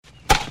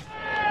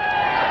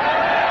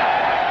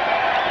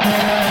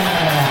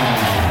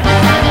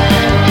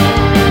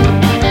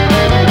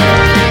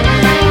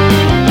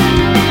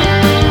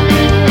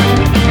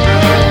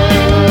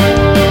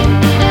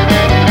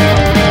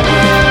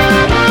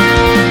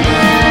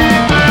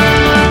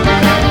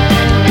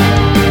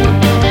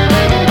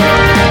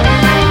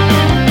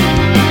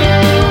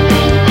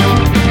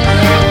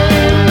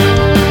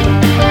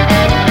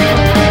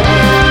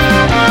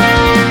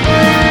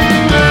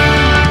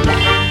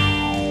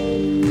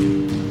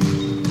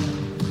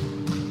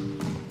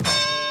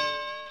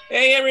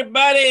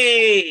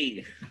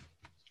everybody.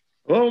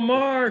 Hello,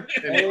 Mark.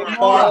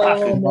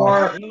 Hello,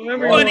 Mark.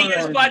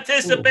 Audience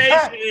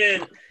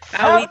participation.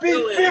 How we Happy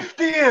doing?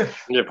 50th.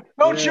 Yep.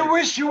 Don't you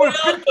wish you were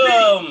 50?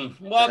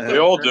 Welcome. We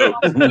all do.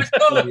 Let's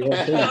start with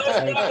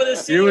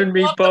a You and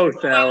me welcome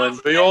both, to our Alan.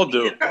 We all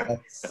do.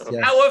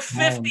 Our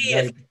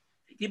 50th. Do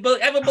you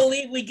ever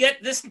believe we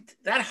get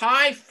that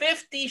high?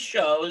 50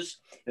 shows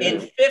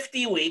in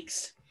 50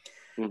 weeks.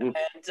 Mhm.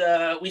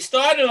 And we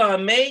started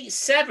on May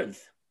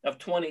 7th of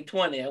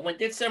 2020. I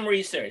did some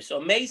research. So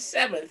May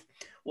 7th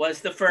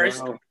was the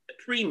first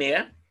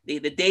premiere, the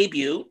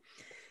debut.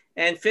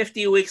 And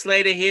 50 weeks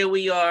later, here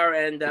we are.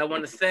 And I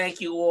want to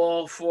thank you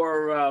all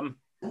for,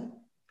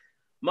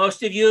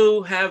 most of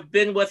you have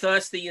been with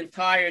us the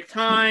entire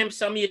time.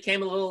 Some of you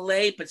came a little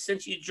late, but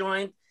since you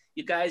joined,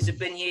 you guys have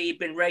been here, you've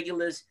been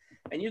regulars.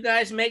 And you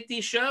guys make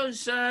these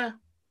shows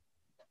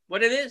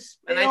what it is.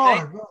 And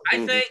I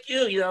thank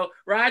you. You know,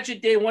 Roger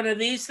did one of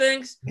these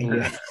things.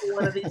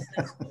 One of these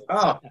things.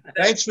 Oh,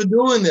 thanks for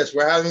doing this.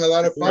 We're having a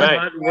lot of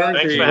fun.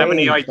 Thanks for having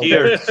the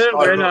ideas.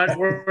 We're not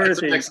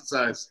worthy.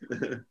 Exercise.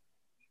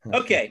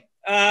 Okay.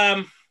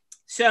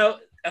 So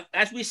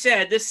as we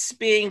said, this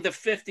being the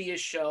 50th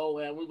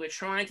show, we were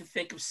trying to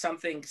think of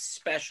something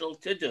special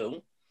to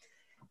do.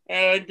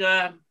 And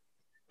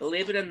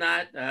believe it or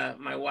not,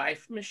 my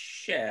wife,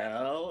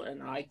 Michelle,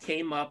 and I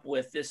came up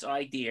with this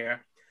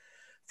idea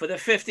for the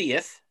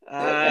 50th.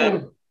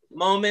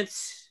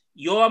 Moments,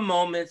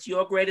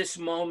 your greatest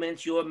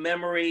moments, your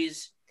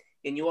memories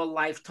in your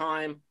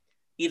lifetime,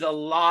 either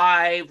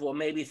live or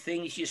maybe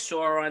things you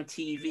saw on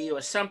TV or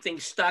something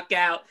stuck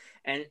out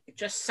and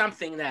just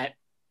something that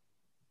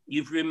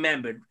you've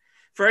remembered.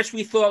 First,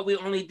 we thought we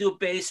only do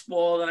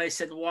baseball. And I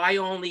said, why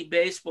only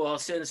baseball?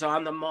 Since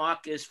On the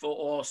Mark is for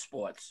all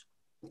sports.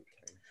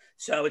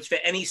 So it's for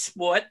any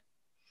sport.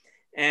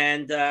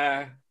 And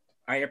I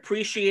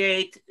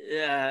appreciate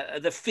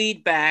the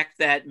feedback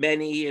that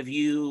many of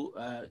you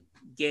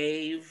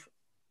gave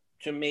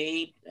to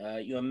me,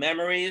 your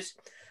memories.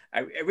 I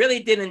really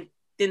didn't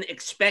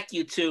expect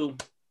you to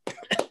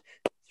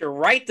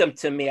write them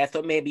to me. I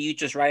thought maybe you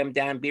just write them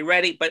down and be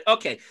ready. But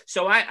okay,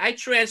 so I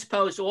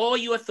transposed all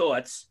your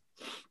thoughts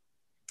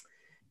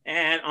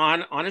and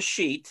on a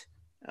sheet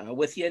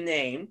with your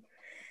name.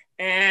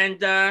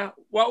 And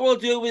what we'll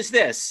do is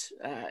this.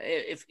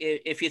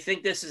 If you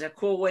think this is a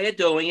cool way of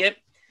doing it,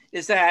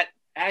 is that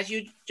as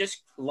you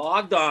just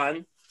logged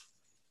on,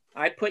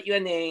 I put your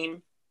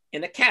name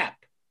in a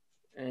cap.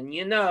 And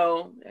you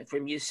know,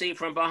 you see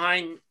from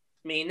behind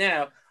me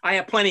now, I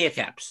have plenty of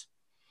caps.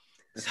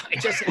 So I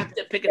just have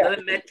to pick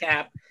another Met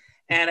cap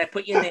and I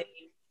put your name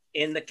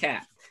in the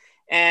cap.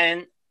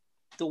 And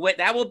the way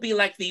that will be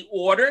like the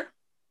order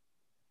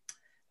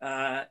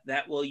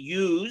that we'll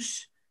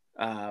use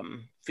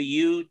for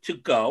you to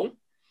go.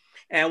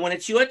 And when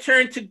it's your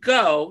turn to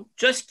go,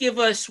 just give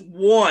us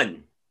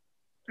one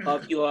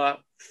of your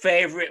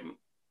favorite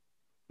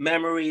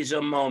memories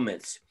or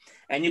moments.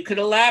 And you could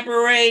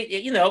elaborate,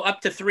 you know,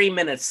 up to 3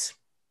 minutes,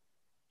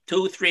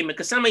 2-3 minutes,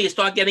 because some of you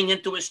start getting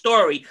into a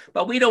story,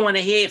 but we don't want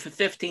to hear it for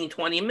 15,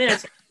 20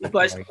 minutes,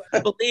 because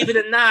believe it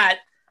or not,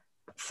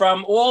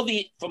 from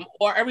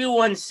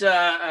everyone's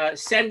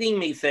sending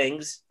me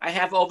things, I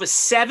have over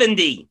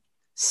 70.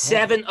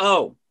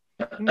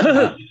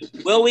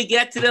 Will we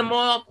get to them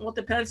all? Well, it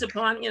depends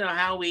upon, you know,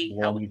 how we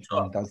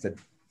talk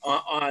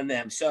on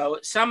them. So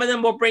some of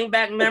them will bring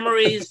back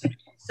memories.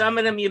 Some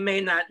of them you may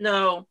not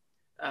know.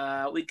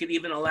 We could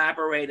even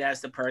elaborate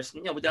as the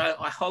person. You know,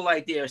 our whole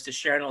idea is to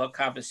share in a little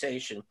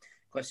conversation,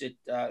 because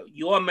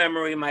your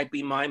memory might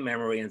be my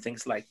memory and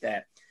things like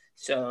that.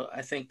 So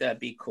I think that'd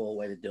be a cool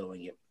way of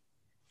doing it.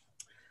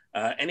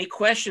 Any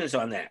questions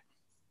on that?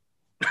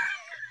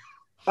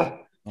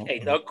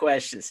 Okay, no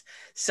questions.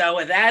 So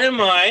with that in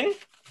mind,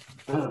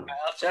 I'll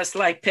just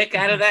pick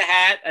out of the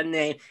hat a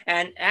name.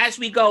 And as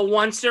we go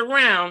once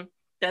around,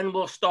 then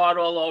we'll start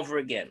all over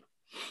again.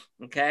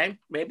 Okay?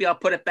 Maybe I'll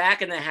put it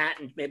back in the hat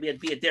and maybe it'd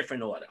be a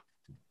different order.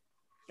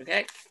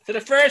 Okay? So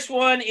the first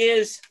one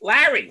is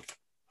Larry.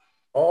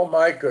 Oh,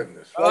 my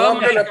goodness. Well,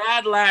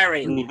 God,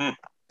 Larry. Mm-hmm.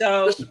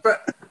 So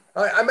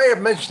I may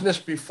have mentioned this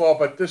before,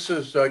 but this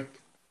is...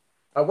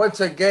 I went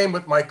to a game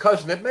with my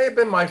cousin. It may have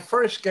been my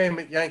first game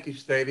at Yankee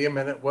Stadium,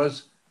 and it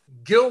was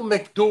Gil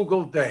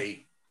McDougall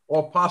Day,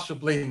 or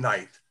possibly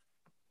night.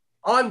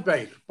 On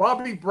base,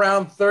 Bobby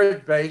Brown,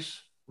 third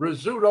base,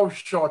 Rizzuto,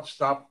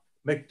 shortstop,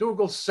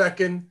 McDougall,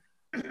 second,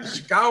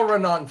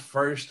 Skowron on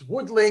first,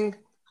 Woodling,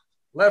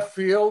 left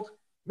field,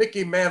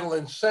 Mickey Mantle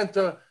in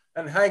center,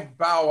 and Hank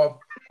Bauer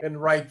in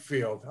right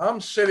field. I'm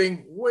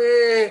sitting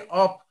way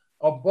up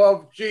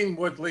above Gene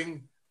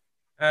Woodling,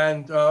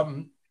 and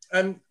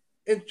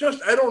it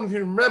just, I don't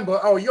even remember.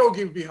 Oh,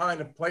 Yogi behind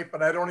the plate,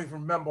 but I don't even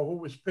remember who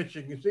was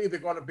pitching. It's either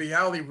going to be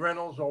Ali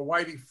Reynolds or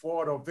Whitey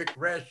Ford or Vic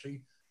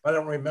Raschi. I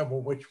don't remember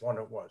which one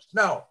it was.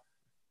 Now,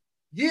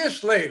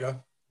 years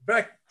later,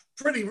 back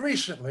pretty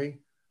recently,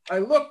 I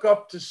look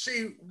up to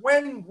see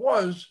when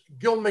was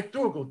Gil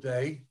McDougall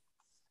Day,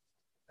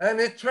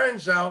 and it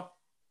turns out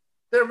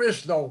there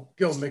is no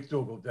Gil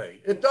McDougall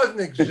Day. It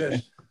doesn't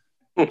exist.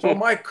 So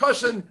my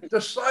cousin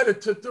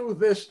decided to do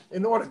this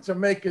in order to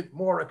make it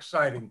more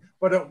exciting.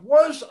 But it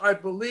was, I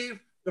believe,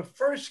 the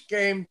first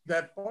game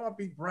that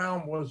Bobby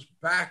Brown was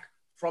back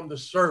from the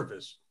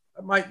service.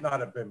 It might not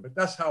have been, but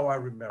that's how I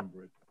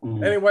remember it.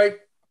 Anyway,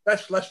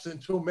 that's less than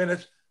 2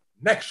 minutes.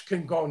 Next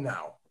can go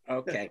now.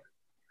 Okay.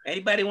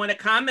 Anybody want to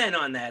comment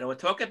on that or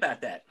talk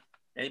about that?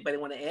 Anybody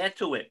want to add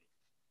to it?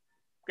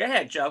 Go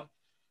ahead, Joe.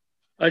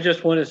 I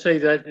just want to say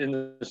that in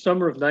the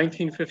summer of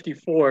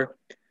 1954,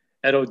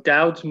 at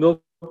O'Dowd's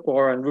Milk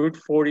Bar on Route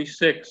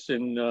 46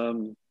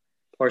 in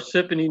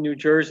Parsippany, New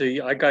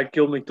Jersey, I got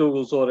Gil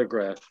McDougall's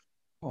autograph.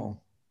 Oh,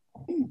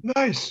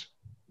 nice.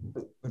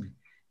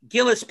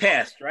 Gil has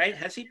passed, right?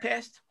 Has he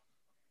passed?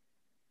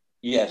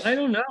 Yes. I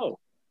don't know.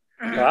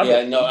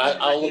 Yeah, no,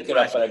 I'll look it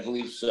up, but I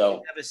believe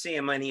so. Never see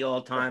him any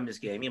all-timers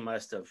game. You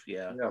must have,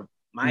 yeah.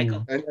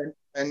 Michael.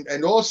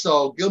 And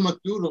also Gil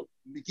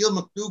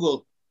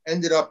McDougall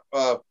ended up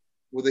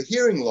with a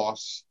hearing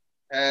loss,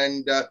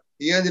 and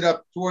he ended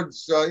up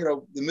towards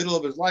the middle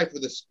of his life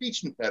with a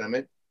speech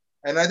impediment.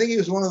 And I think he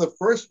was one of the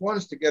first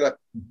ones to get how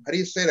do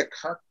you say it,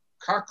 a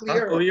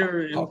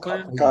cochlear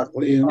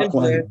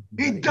implant.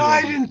 He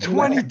died in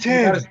 2010.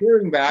 He got his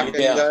hearing back.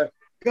 Yeah.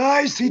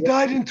 Guys, he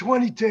died in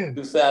 2010.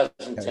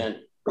 2010.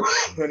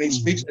 And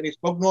he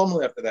spoke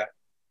normally after that.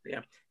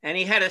 Yeah. And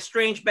he had a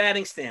strange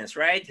batting stance,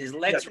 right? His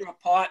legs were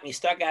apart and he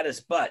stuck out his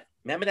butt.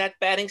 Remember that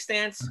batting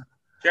stance?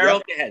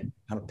 Gerald, go ahead.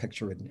 I don't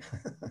picture it.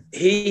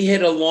 He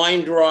hit a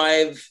line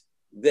drive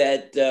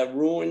that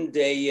ruined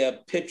a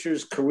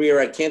pitcher's career.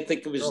 I can't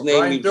think of his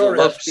name. He was a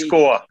lefty.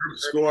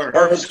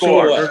 Herb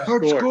Score.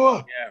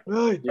 Yeah.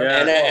 Right.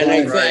 Yeah.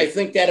 And I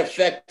think that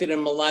affected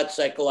him a lot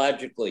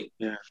psychologically.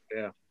 Yeah.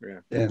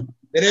 Then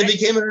he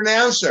became an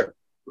announcer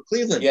for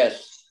Cleveland.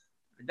 Yes.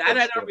 That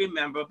I don't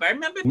remember, but I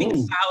remember being a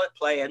solid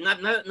player, not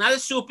a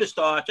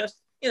superstar, just,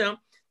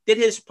 did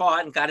his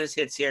part and got his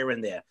hits here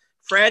and there.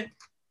 Fred?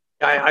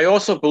 I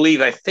also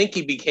believe, I think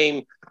he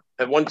became,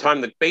 at one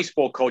time, the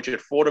baseball coach at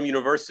Fordham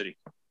University.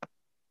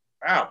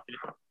 Wow.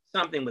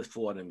 Something with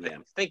Fordham, yeah.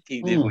 I think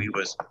he did what he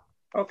was.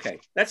 Okay,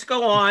 let's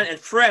go on. And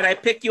Fred, I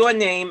picked your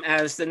name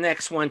as the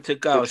next one to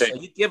go. Okay. So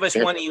you give us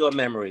one of your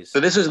memories.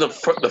 So this is the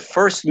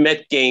first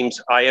Met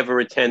games I ever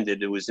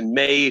attended. It was in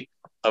May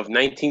of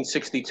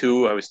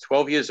 1962. I was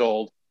 12 years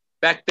old.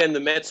 Back then, the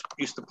Mets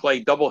used to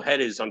play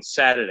doubleheaders on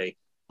Saturday.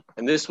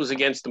 And this was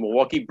against the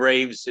Milwaukee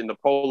Braves in the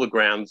Polo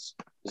Grounds.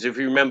 As if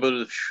you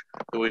remember,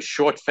 there were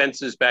short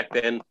fences back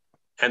then.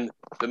 And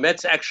the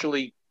Mets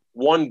actually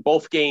won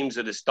both games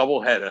of this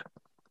doubleheader.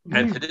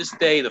 And to this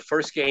day, the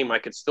first game I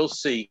could still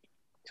see,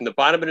 in the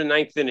bottom of the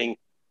ninth inning,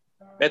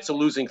 Mets are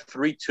losing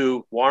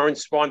 3-2. Warren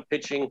Spahn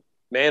pitching,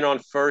 man on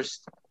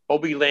first,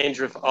 Hobie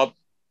Landreth up,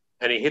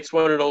 and he hits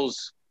one of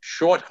those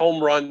short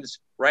home runs,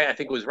 right? I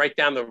think it was right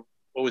down the,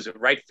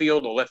 right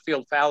field or left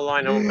field foul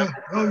line. I don't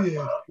remember. Oh,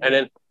 yeah. And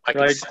then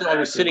I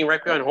was sitting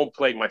right behind home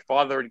plate. My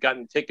father had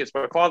gotten tickets.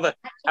 My father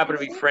happened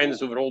to be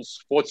friends with an old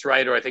sports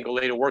writer, I think, who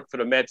later worked for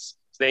the Mets.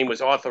 His name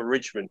was Arthur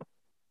Richmond.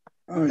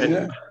 Oh,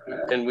 yeah.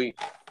 And we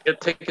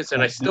get tickets,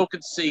 and I still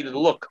could see the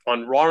look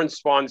on Warren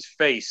Spahn's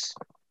face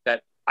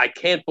that I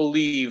can't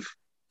believe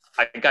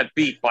I got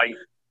beat by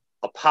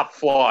a pop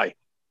fly.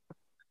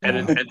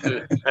 And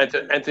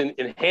to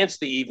enhance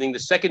the evening, the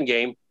second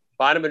game,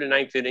 bottom of the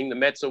ninth inning, the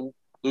Mets are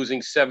losing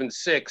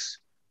 7-6.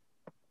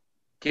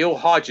 Gil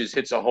Hodges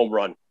hits a home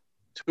run,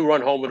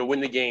 2-run homer to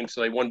win the game.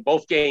 So they won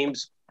both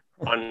games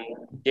on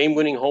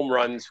game-winning home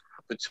runs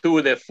for 2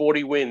 of their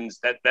 40 wins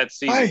that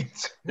season.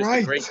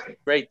 Right.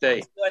 Great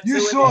day. You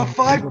saw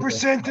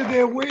 5% of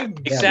their wins.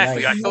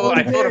 Exactly. Yeah,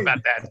 right. I thought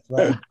about that.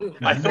 Right.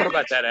 I thought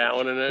about that,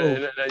 Alan,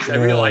 and I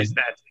realized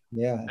that.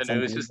 Yeah. And it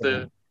was just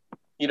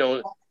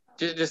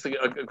just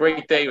a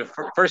great day.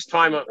 First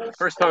time I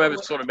ever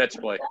saw the Mets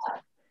play.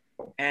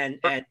 And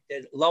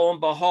lo and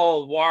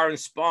behold, Warren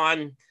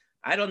Spahn,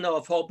 I don't know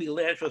if Hobie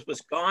Landreth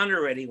was gone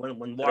already when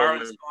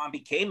Warren Spahn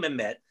became a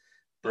Met.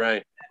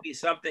 Right. That'd be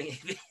something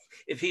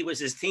if he was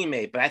his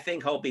teammate, but I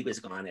think Hobie was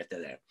gone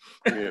after that.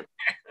 Yeah.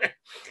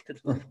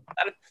 a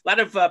lot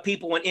of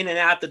people went in and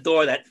out the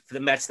door for the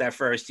Mets that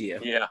first year.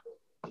 Yeah.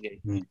 Okay.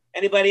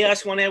 Anybody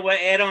else want to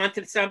add on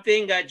to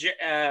something?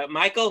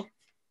 Michael?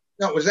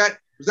 No, was that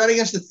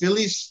against the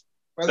Phillies?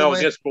 No, it was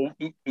against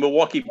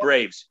Milwaukee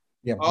Braves.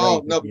 Yeah.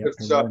 Oh, no,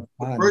 because the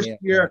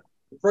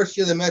first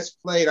year the Mets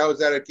played, I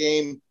was at a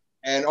game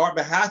and Art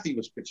Mahaffey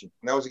was pitching,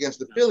 and that was against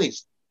the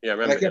Phillies. Yeah, I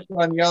and remember. I kept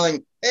on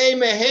yelling, "Hey,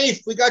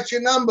 Mahafe, we got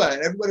your number!"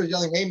 And everybody was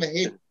yelling, "Hey,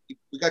 Mahafe,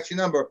 we got your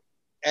number!"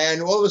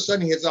 And all of a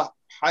sudden, he hits a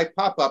high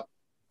pop-up,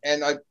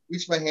 and I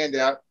reached my hand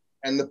out,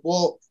 and the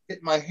ball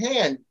hit my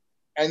hand,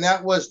 and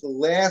that was the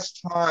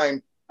last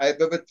time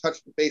I've ever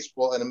touched a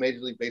baseball in a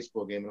Major League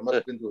Baseball game. And I must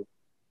have been to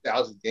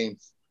 1,000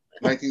 games,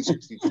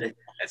 1962.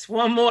 That's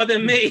one more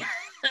than me.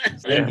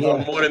 Yeah,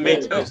 more than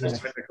me, too.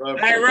 All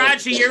right,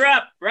 Roger, you're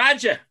up.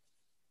 Roger.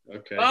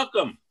 Okay.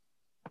 Welcome.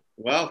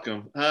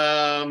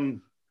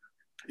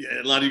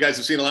 a lot of you guys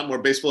have seen a lot more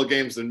baseball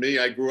games than me.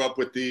 I grew up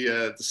with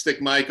the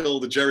Stick Michael,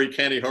 the Jerry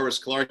Kenny, Horace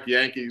Clark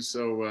Yankees.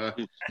 So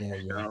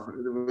you know,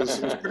 it was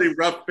pretty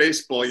rough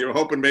baseball. You were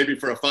hoping maybe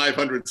for a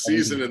 500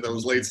 season in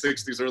those late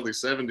 60s, early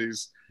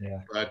 70s. Yeah.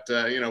 But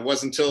you know, it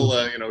wasn't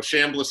until you know,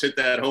 Chambliss hit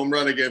that home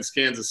run against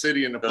Kansas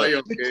City in the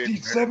playoff game.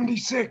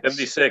 76.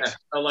 76.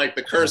 Felt like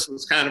the curse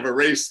was kind of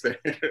erased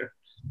there,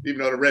 even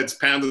though the Reds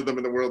pounded them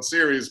in the World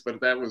Series. But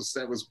that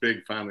was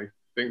big. Finally,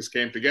 things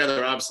came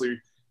together. Obviously,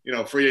 you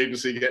know, free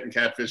agency, getting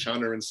Catfish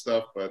Hunter and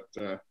stuff. But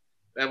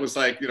that was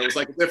like, you know, it was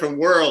like a different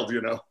world.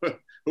 You know,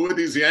 who are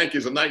these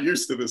Yankees? I'm not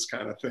used to this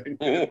kind of thing.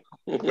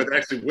 But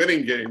actually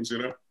winning games, you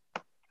know.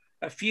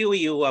 A few of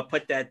you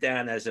put that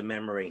down as a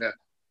memory.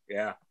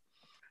 Yeah.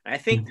 I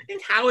think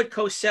Howard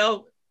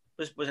Cosell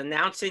was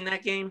announcing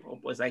that game. Or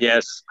was that?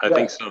 Yes, I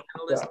think so.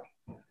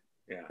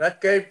 Yeah.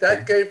 That gave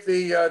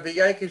the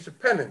Yankees a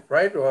pennant,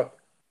 right? Or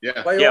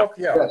playoff?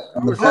 Yeah.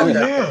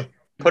 Yeah.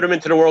 Put them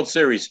into the World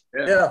Series.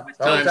 Yeah,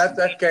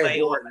 that game. I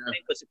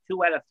think was it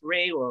 2 out of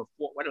 3 or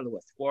 4? What are the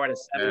 4 out of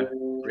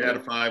 7? 3 out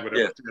of 5,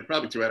 whatever. Yeah.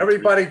 Probably 2 out of 3.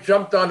 Everybody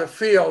jumped on the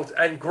field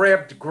and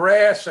grabbed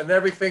grass and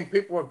everything.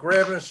 People were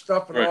grabbing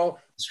stuff and all.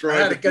 I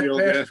had to get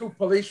past 2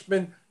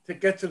 policemen to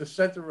get to the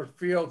center of the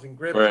field and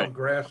grab some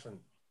grass. And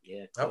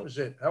that was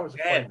it. That was a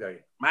fun day.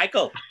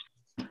 Michael.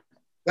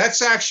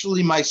 That's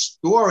actually my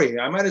story.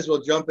 I might as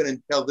well jump in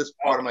and tell this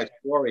part of my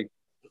story.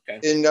 Okay.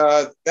 In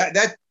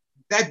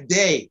that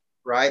day,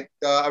 right,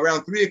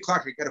 around 3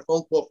 o'clock, I got a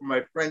phone call from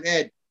my friend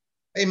Ed.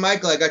 Hey,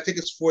 Michael, I got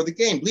tickets for the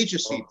game, bleacher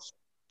seats.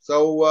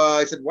 So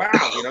I said, wow,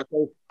 you know.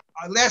 So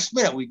last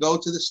minute, we go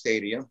to the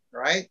stadium,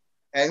 right,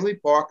 and we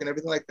park and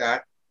everything like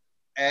that.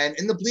 And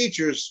in the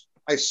bleachers,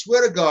 I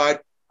swear to God,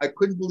 I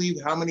couldn't believe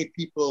how many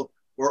people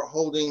were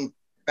holding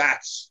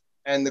bats,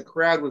 and the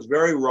crowd was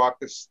very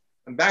raucous.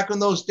 And back in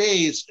those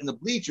days, in the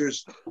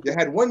bleachers, they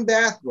had one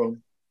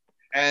bathroom,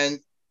 and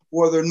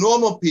for the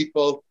normal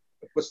people,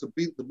 because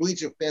the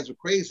bleacher fans were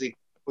crazy,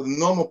 for the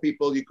normal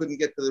people, you couldn't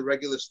get to the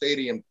regular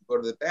stadium to go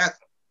to the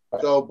bathroom.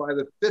 So by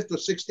the 5th or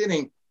 6th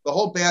inning, the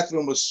whole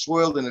bathroom was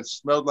soiled and it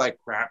smelled like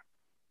crap,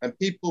 and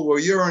people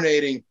were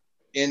urinating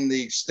in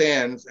the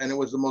stands, and it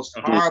was the most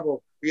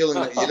horrible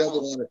feeling that you'd ever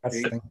want to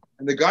see.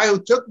 And the guy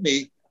who took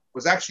me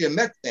was actually a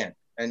Met fan,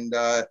 and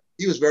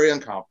he was very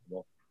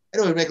uncomfortable.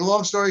 Anyway, to make a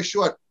long story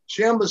short,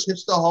 Chambliss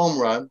hits the home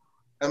run,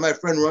 and my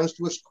friend runs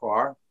to his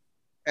car.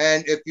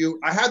 And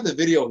I have the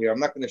video here. I'm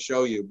not going to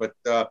show you, but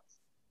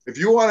if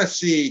you want to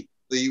see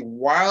the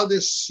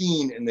wildest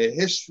scene in the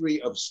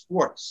history of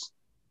sports,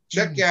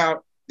 check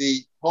out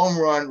the home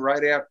run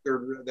right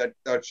after that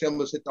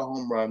Chambliss hit the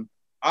home run.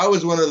 I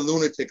was one of the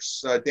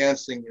lunatics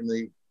dancing in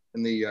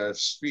the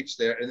streets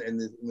there, in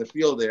the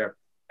field there,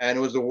 and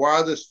it was the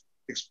wildest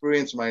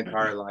experience of my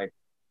entire life.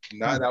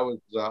 And that was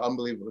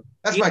unbelievable.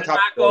 That's my top.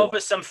 Knock over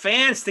some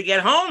fans to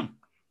get home.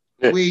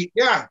 Right.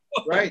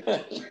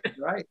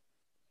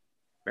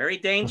 Very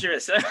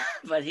dangerous,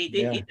 but he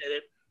did. Yeah. He did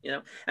it. You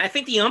know, and I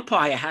think the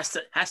umpire has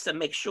to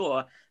make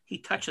sure he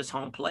touches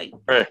home plate.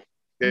 Right.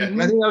 Yeah,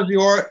 and I think that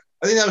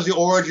was the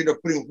origin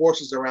of putting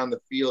horses around the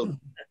field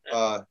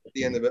at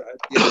the end of it.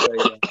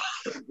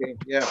 The game.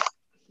 Yeah.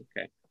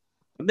 Okay.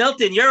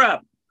 Milton, you're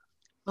up.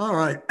 All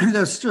right.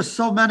 There's just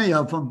so many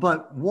of them,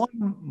 but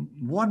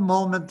one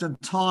moment in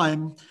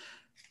time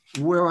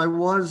where I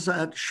was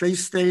at Shea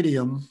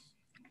Stadium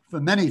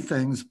for many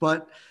things,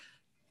 but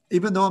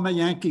even though I'm a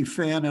Yankee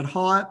fan at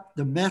heart,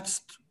 the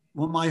Mets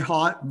were my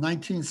heart in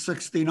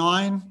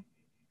 1969.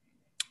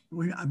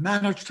 I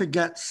managed to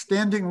get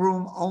standing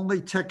room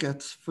only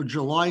tickets for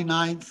July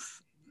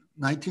 9th,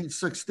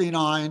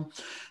 1969.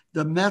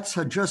 The Mets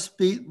had just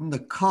beaten the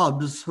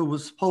Cubs, who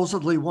was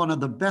supposedly one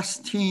of the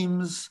best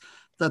teams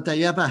that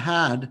they ever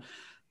had.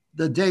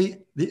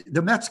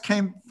 The Mets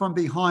came from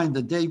behind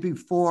the day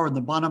before in the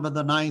bottom of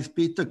the 9th,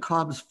 beat the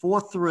Cubs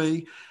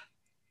 4-3.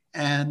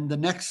 And the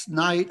next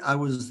night I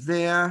was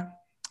there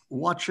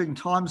watching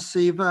Tom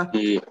Seaver.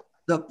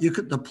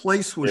 The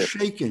place was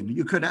shaking.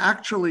 You could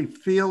actually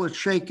feel it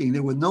shaking.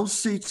 There were no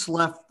seats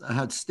left. I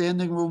had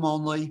standing room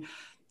only,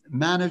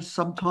 managed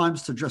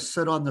sometimes to just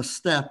sit on the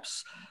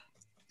steps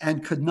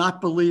and could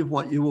not believe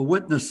what you were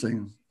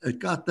witnessing. It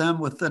got them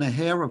within a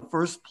hair of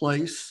first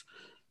place,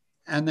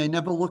 and they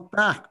never looked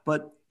back.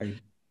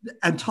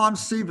 And Tom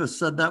Seaver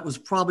said that was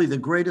probably the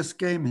greatest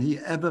game he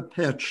ever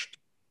pitched.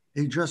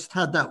 He just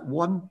had that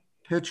one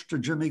pitch to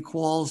Jimmy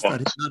Qualls that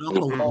he got up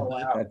a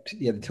little bit.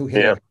 Yeah, the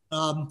two-hitter.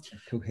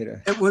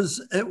 Two-hitter. It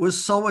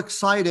was so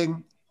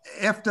exciting.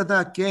 After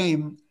that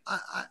game,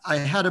 I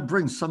had to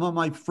bring some of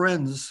my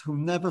friends who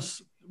never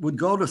would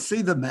go to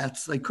see the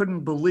Mets. They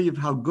couldn't believe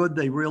how good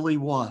they really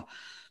were.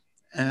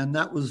 And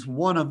that was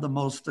one of the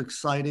most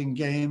exciting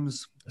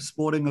games,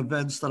 sporting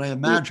events that I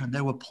imagined.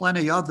 There were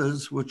plenty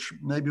others, which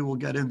maybe we'll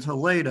get into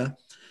later,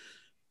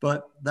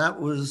 but it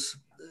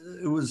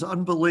was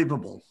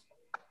unbelievable.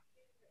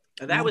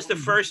 And that was the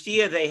first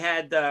year they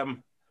had,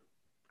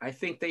 I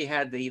think they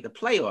had the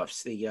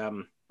playoffs.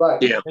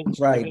 Right. Yeah.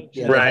 Right.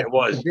 Yeah. Right. It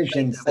was.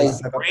 Divisions.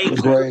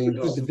 Great.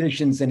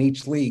 Divisions in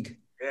each league.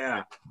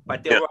 Yeah.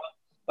 But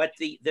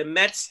the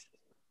Mets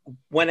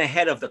went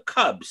ahead of the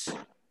Cubs.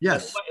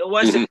 Yes. It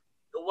wasn't.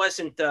 It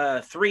wasn't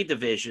 3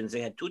 divisions.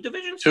 They had 2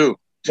 divisions. Two.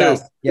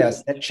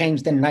 Yes. That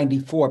changed in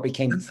 '94.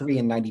 Became 3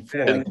 in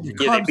 '94. The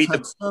Cubs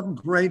had some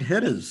great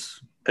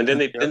hitters. And then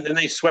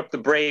they swept the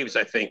Braves,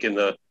 I think, in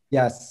the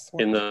Yes.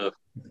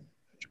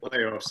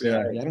 Playoffs. Yeah,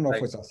 I don't know if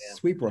it was a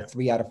sweep or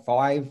 3 out of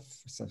 5.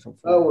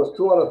 Oh, it was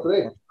 2 out of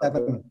 3.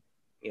 7.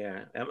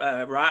 Yeah,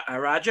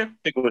 Roger. I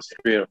think it was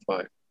 3 out of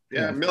 5.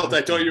 Yeah, Milt,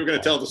 I thought you were going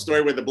to tell the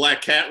story where the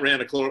black cat ran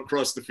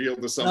across the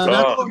field or something.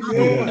 I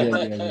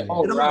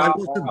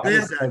wasn't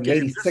there that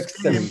game.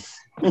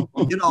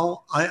 You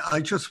know,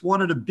 I just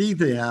wanted to be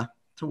there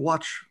to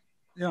watch,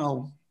 you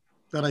know,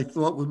 that I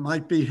thought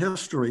might be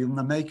history in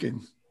the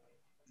making.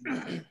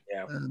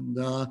 Yeah. And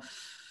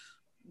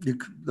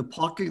the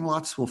parking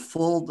lots were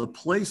full. The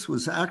place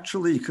was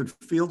actually, you could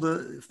feel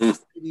the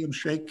stadium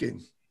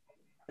shaking.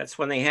 That's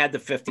when they had the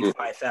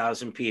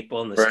 55,000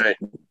 people in the Right.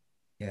 stadium.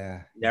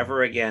 Yeah.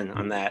 Never again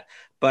on that.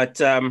 But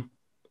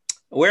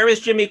where is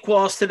Jimmy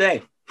Qualls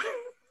today?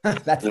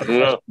 That's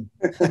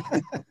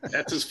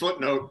That's his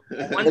footnote.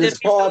 Wonder if he's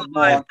still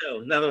alive,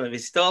 though. No, if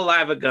he's still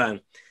alive or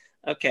gone.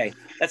 Okay,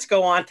 let's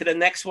go on to the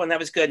next one. That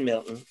was good,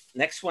 Milton.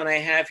 Next one I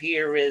have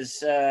here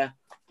is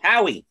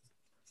Howie.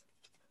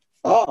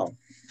 Oh.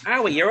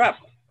 Howie, you're up.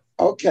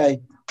 Okay.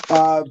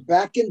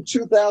 Back in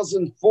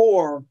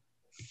 2004,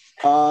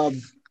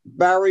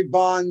 Barry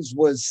Bonds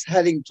was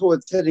heading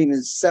towards hitting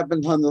his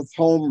 700th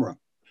home run.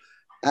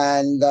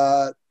 And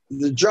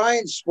the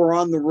Giants were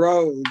on the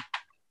road.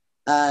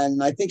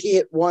 And I think he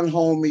hit 1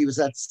 home. He was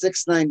at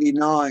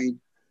 699.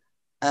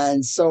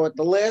 And so at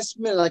the last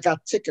minute, I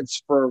got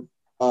tickets for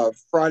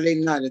Friday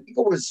night. I think it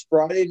was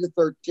Friday the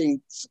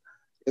 13th.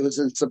 It was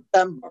in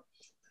September.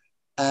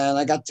 And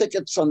I got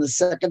tickets on the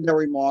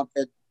secondary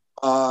market,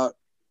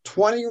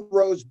 20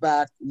 rows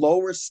back,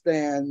 lower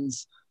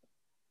stands,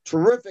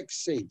 terrific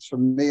seats for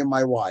me and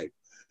my wife.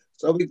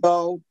 So we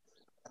go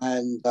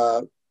and,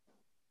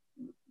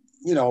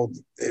 you know,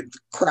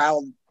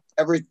 crowd,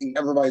 everything,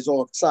 everybody's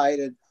all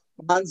excited.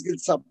 Bonds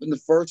gets up in the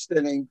first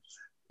inning.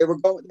 They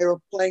were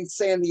playing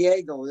San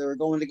Diego. They were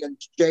going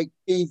against Jake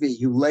Peavy,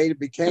 who later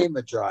became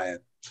a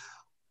Giant.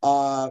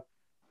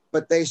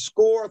 But they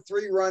score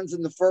 3 runs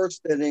in the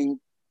first inning.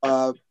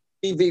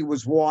 Peavy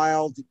was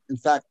wild. In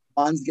fact,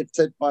 Bonds gets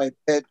hit by a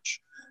pitch.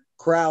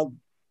 Crowd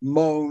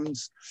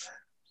moans.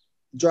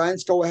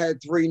 Giants go ahead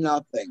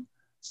 3-0.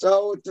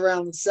 So it's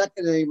around the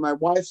second inning. My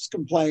wife's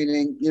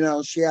complaining. You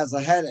know, she has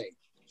a headache.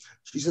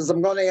 She says,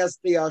 I'm going to ask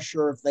the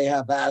usher if they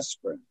have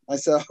aspirin. I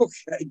said,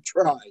 okay,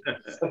 try.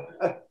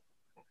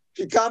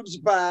 She comes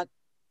back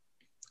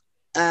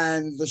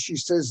and she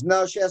says,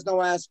 no, she has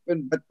no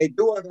aspirin, but they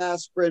do have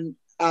aspirin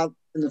out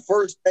in the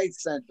first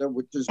base center,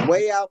 which is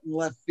way out in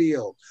left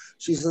field.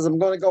 She says, I'm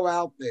going to go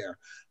out there.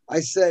 I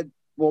said,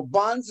 well,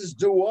 Bonds is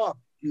due up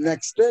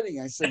next inning.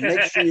 I said,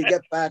 make sure you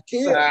get back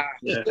here.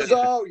 She says,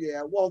 oh, yeah,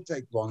 it won't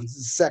take long. It's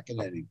the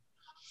second inning.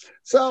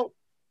 So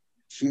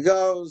she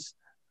goes,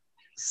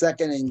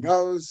 second inning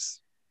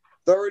goes,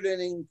 third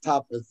inning,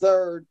 top of the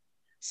third,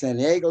 San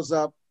Diego's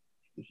up.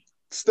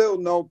 Still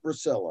no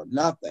Priscilla,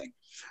 nothing.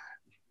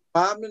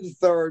 I'm in the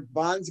third.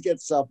 Bonds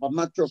gets up. I'm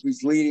not sure if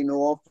he's leading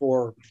off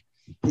or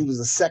he was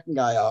the second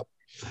guy up.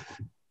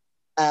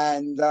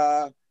 And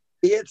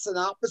he hits an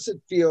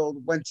opposite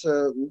field, went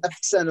to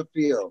left center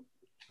field.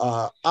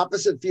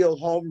 Opposite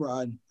field home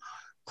run.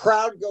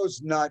 Crowd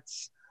goes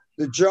nuts.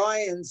 The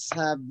Giants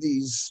have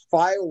these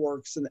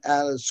fireworks and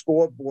at a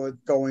scoreboard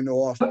going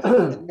off.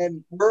 And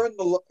then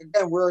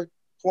we're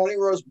 20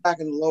 rows back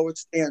in the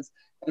lowest stands.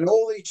 And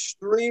all these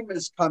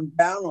streamers come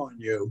down on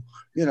you,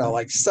 you know,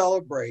 like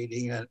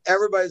celebrating, and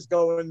everybody's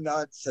going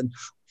nuts, and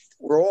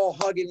we're all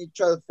hugging each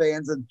other,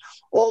 fans. And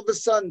all of a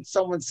sudden,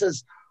 someone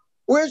says,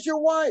 "Where's your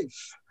wife?"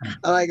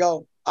 And I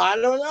go, "I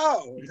don't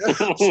know."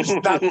 She's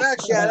not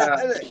back. She had a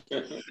headache.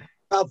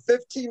 About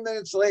 15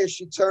 minutes later,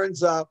 she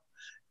turns up,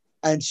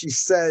 and she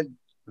said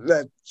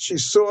that she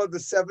saw the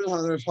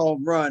 700th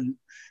home run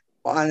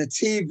on a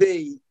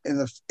TV in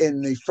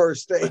the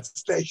first aid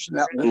station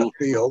out in the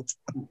field.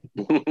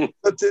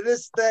 But to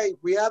this day,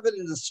 we have it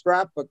in the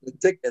scrapbook, the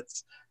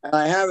tickets, and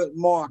I have it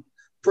marked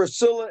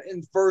Priscilla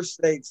in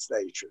first aid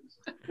station.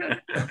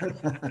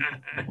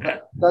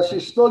 Does she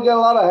still get a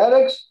lot of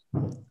headaches?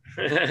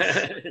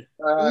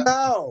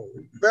 No,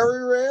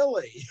 very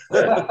rarely.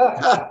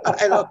 I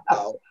don't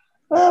know.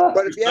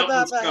 But if you ever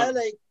have a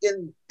headache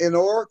in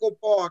Oracle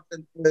Park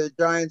and the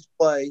Giants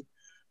play,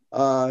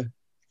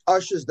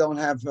 ushers don't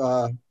have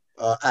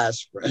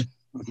aspirin.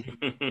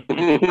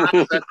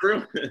 Is that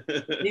true?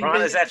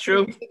 Ron, is that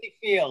true?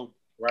 Field.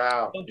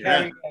 Wow.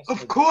 Yeah.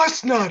 Of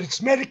course not.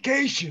 It's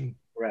medication.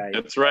 Right.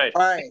 That's right.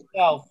 Right.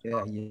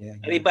 Yeah.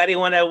 Anybody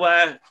want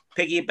to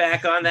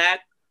piggyback on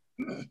that?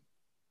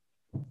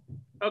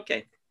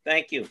 Okay.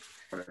 Thank you.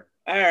 All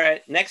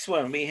right. Next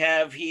one we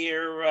have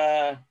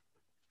here,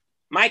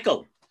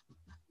 Michael.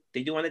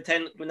 Did you want to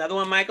attend another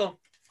one, Michael?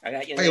 I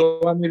got you. Hey, you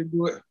want me to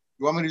do it?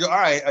 You want me to do? All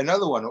right,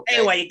 another one. Okay.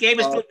 Anyway, you gave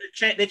us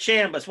the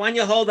Chambers. Why don't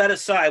you hold that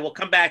aside? We'll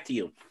come back to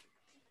you.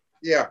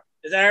 Yeah.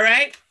 Is that all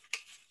right?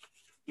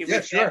 Yeah,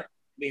 sure.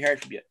 We heard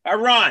from you.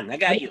 Ron, I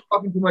got you.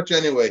 Talking too much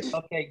anyway.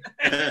 Okay.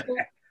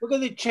 We're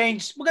gonna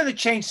change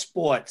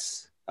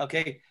sports.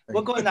 Okay.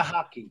 We're going to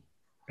hockey.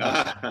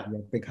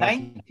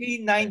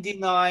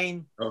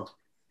 1999,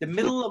 the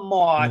middle of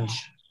March,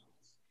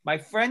 my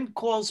friend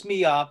calls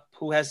me up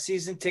who has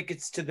season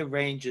tickets to the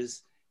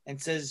Rangers and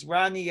says,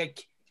 Ronnie,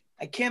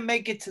 I can't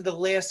make it to the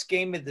last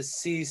game of the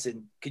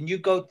season. Can you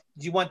go?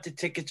 Do you want the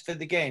tickets for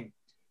the game?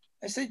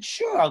 I said,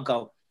 sure, I'll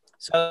go.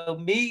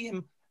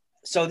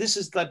 So this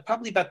is like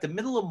probably about the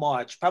middle of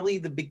March, probably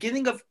the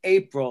beginning of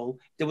April,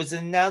 there was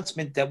an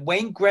announcement that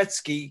Wayne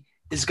Gretzky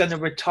is going to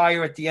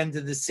retire at the end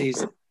of the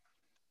season.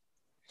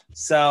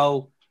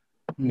 So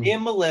me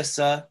and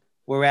Melissa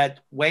were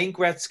at Wayne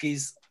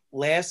Gretzky's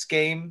last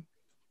game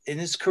in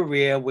his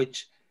career,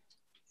 which,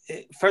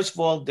 first of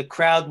all, the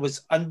crowd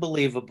was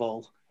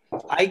unbelievable.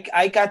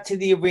 I got to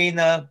the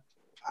arena,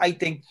 I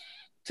think,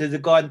 to the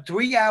Garden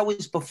 3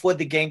 hours before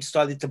the game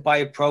started to buy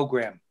a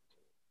program.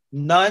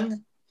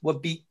 None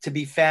would be to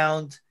be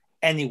found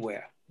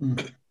anywhere.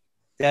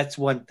 That's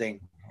one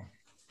thing.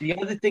 The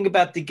other thing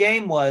about the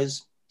game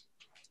was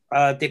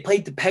they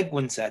played the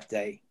Penguins that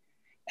day.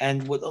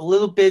 And what a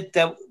little bit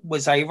that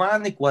was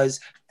ironic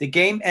was the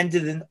game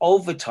ended in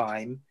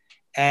overtime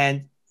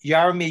and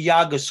Jaromir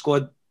Jagr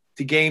scored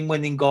the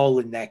game-winning goal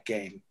in that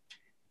game.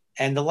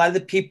 And a lot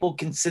of people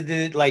considered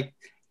it like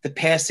the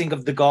passing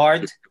of the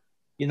guard,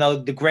 you know,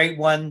 the great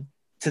one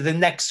to the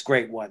next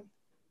great one,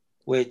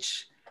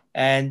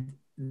 and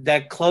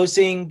that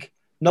closing,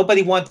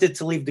 nobody wanted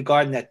to leave the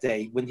Garden that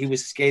day when he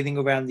was skating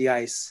around the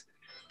ice.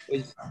 It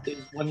was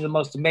one of the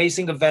most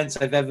amazing events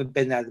I've ever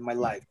been at in my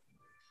life.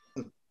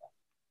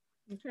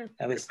 Okay.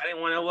 Anybody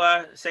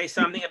want to say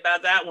something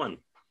about that one?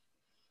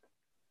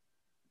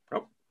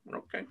 Oh,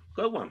 okay.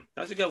 Good one.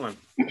 That was a good one.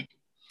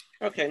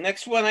 Okay,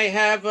 next one I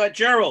have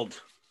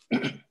Gerald.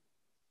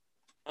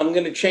 I'm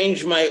going to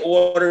change my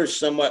order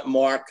somewhat,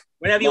 Mark.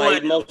 Whatever you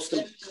want.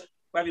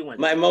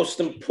 My most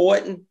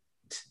important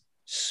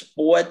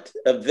sport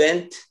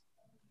event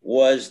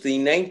was the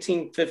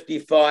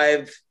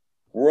 1955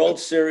 World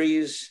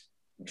Series,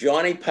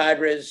 Johnny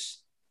Padres,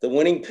 the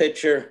winning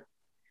pitcher.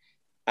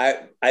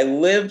 I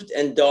lived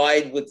and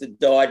died with the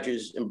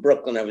Dodgers in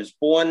Brooklyn. I was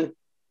born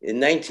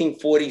in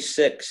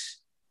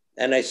 1946,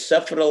 and I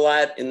suffered a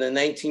lot in the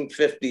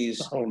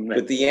 1950s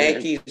with the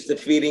Yankees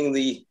defeating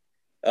the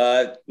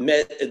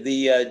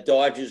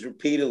Dodgers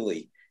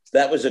repeatedly.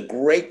 That was a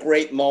great,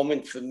 great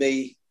moment for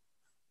me.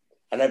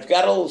 And I've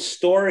got a little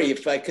story,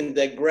 if I can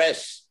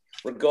digress,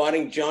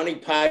 regarding Johnny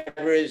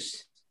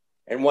Padres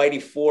and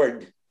Whitey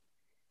Ford,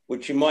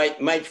 which you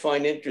might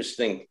find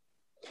interesting.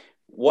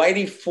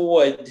 Whitey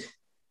Ford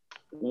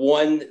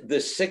won the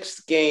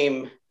 6th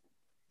game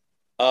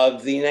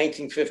of the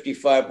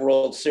 1955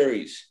 World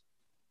Series.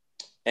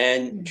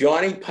 And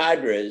Johnny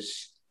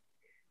Padres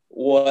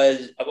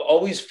I've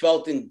always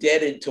felt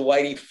indebted to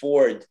Whitey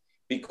Ford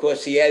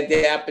because he had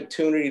the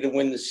opportunity to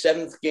win the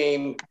 7th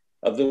game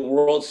of the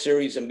World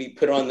Series and be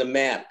put on the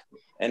map.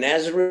 And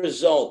as a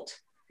result,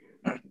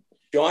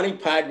 Johnny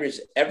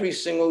Padres every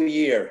single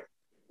year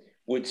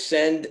would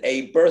send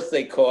a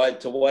birthday card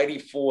to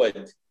Whitey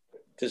Ford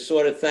to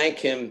sort of thank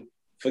him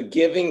for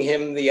giving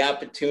him the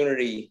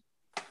opportunity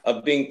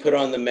of being put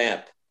on the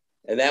map.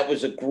 And that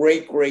was a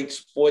great, great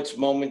sports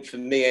moment for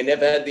me. I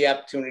never had the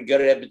opportunity to go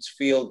to Ebbets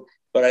Field,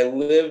 but I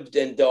lived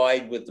and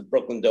died with the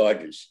Brooklyn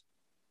Dodgers.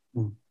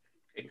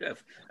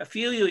 A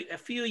few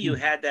you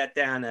had that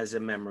down as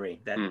a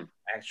memory, that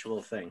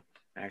actual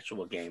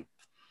game.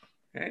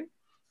 Okay.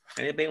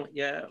 Anybody?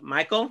 Yeah,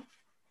 Michael?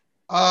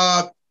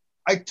 I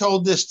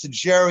told this to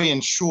Jerry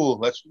and Shul.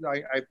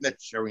 I met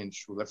Jerry and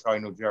Shul. That's how I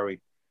know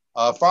Jerry.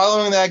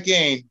 Following that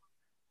game,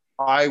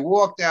 I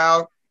walked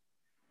out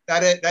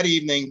that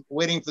evening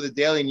waiting for the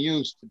Daily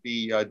News to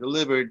be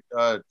delivered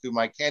to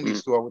my candy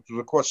store, which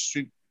was across the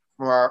street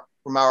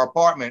from our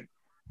apartment.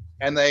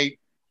 And they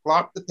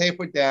plopped the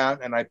paper down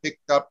and I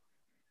picked up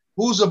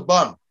Who's a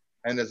Bum?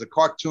 And there's a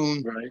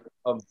cartoon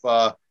of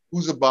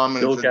Who's a Bum?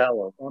 And Bill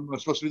Gallo. I'm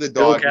supposed to be the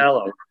dog.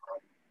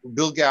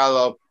 Bill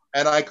Gallo.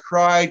 And I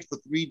cried for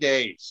 3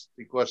 days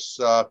because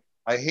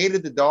I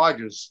hated the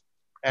Dodgers.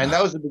 And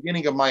that was the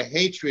beginning of my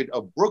hatred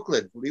of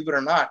Brooklyn, believe it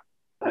or not.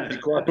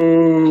 Because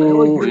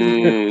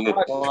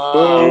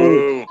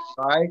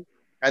right?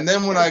 And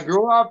then when I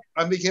grew up,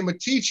 I became a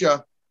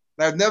teacher.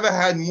 And I've never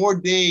had more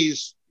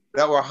days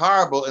that were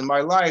horrible in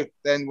my life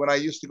than when I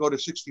used to go to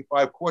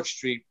 65 Court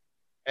Street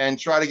and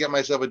try to get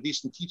myself a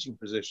decent teaching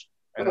position.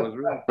 And it was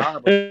really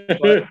horrible.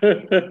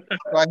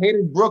 So I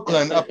hated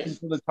Brooklyn up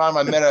until the time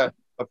I met a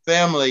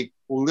family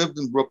who lived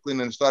in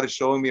Brooklyn and started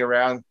showing me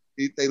around.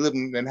 They live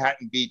in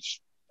Manhattan Beach,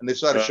 and they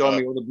started showing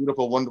me all the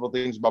beautiful, wonderful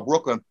things about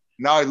Brooklyn.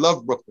 Now I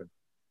love Brooklyn.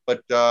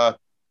 But I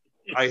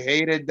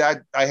hated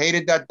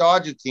that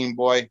Dodger team,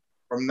 boy,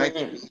 from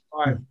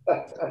 1955.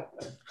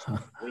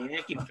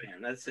 Yankee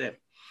fan, that's it.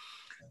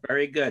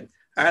 Very good.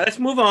 All right, let's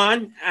move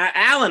on.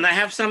 Alan, I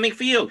have something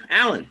for you.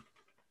 Alan,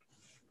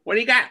 what do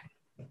you got?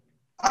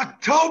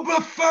 October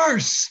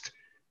 1st,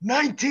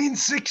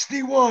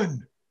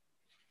 1961.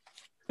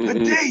 A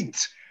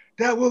date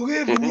that will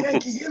live in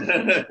Yankee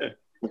infamy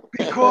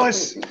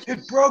because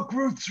it broke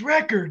Ruth's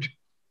record.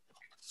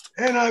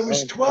 And I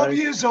was 12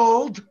 years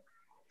old,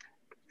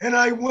 and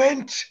I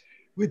went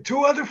with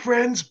two other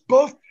friends,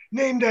 both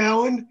named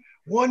Alan,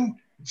 one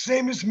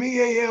same as me,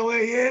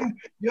 A-L-A-N,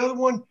 the other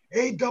one,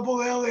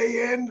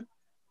 A-double-L-A-N.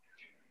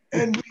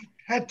 And we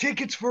had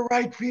tickets for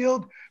right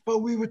field, but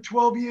we were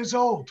 12 years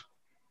old.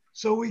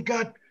 So we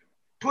got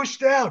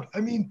pushed out.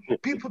 I mean,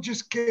 people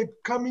just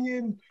kept coming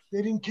in.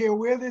 They didn't care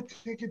where their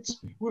tickets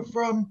were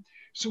from.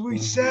 So we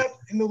sat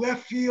in the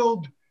left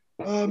field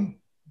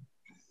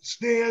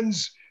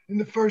stands in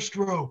the first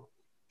row.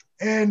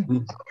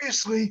 And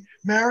obviously,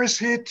 Maris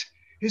hit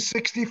his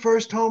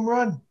 61st home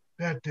run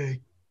that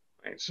day.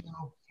 So,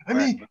 I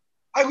mean,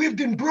 I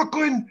lived in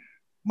Brooklyn.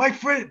 My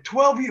friend,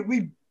 12 years,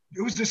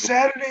 it was a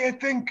Saturday, I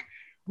think.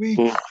 We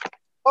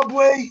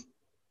subway.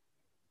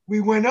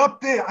 We went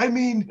up there. I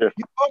mean, you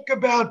talk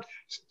about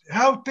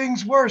how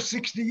things were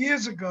 60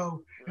 years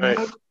ago. Right.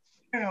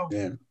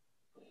 And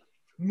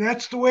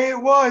that's the way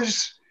it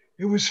was.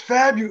 It was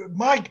fabulous.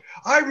 Mike,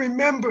 I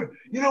remember,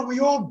 we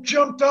all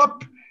jumped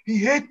up. He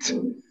hit.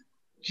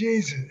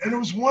 Jesus. And it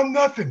was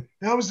 1-0.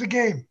 That was the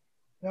game.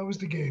 That was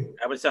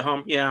the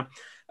home, yeah.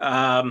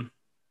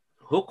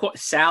 Who caught?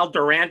 Sal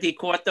Durante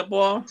caught the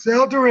ball?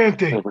 Sal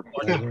Durante.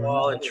 Caught the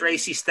ball, and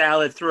Tracy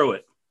Stallard threw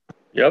it.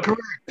 Yep.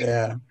 Correct.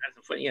 Yeah.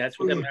 That's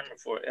what they're remembered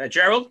for.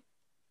 Gerald?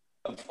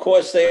 Of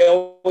course, they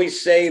always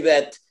say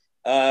that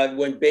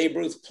when Babe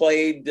Ruth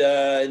played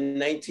in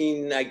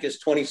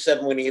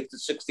 1927, when he hit the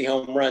 60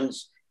 home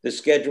runs, the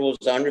schedule was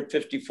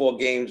 154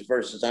 games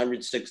versus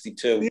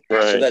 162.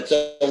 Right. So that's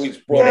always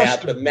brought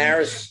out. But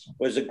Maris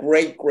was a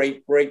great,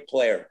 great, great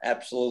player.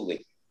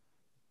 Absolutely.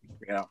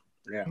 Yeah.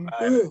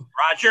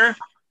 Roger?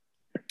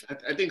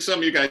 I think some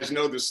of you guys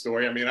know this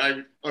story. I mean,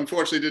 I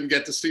unfortunately didn't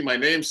get to see my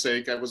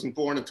namesake. I wasn't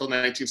born until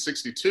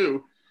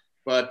 1962,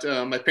 but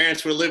my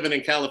parents were living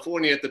in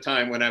California at the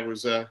time when I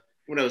was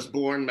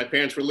born. My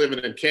parents were living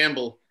in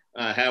Campbell,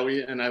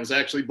 Howie, and I was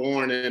actually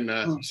born in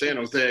San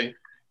Jose.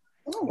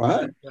 Oh,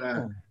 wow.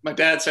 My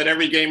dad said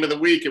every game of the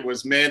week it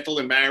was Mantle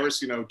and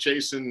Maris,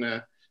 chasing,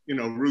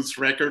 Ruth's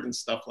record and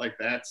stuff like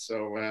that.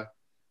 So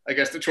I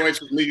guess the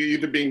choice was me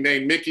either being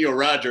named Mickey or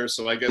Roger.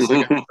 So I guess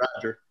I got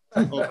Roger.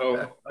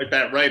 Although I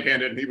bat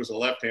right-handed and he was a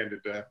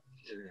left-handed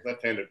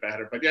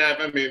batter. But yeah,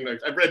 I mean,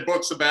 I've read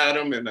books about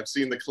him and I've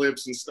seen the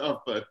clips and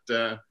stuff. But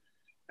I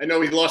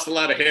know he lost a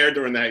lot of hair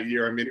during that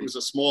year. I mean, he was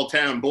a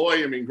small-town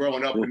boy. I mean,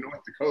 growing up in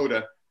North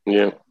Dakota.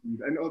 Yeah.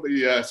 I know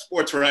the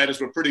sports writers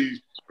were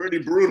pretty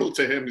brutal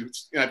to him.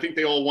 I think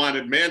they all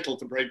wanted Mantle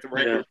to break the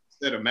record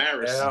instead of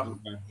Maris.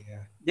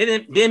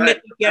 Didn't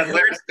Mickey get hurt?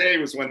 Last day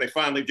was when they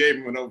finally gave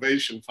him an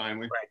ovation.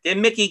 Finally, right.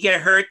 Didn't Mickey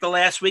get hurt the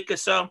last week or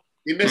so?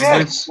 He missed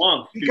like a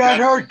month. He got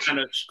hurt. Kind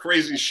of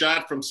crazy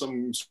shot from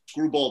some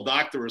screwball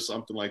doctor or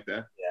something like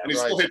that. Yeah, and he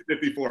still hit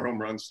 54 home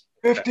runs.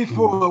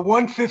 54,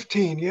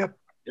 115. Yep.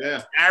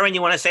 Yeah. Sharon,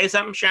 you want to say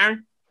something,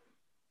 Sharon?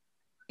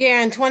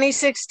 Yeah, in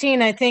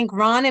 2016, I think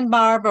Ron and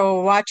Barbara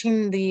were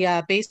watching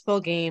the baseball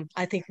game.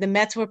 I think the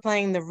Mets were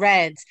playing the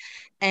Reds,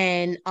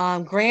 and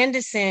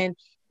Grandison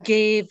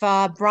gave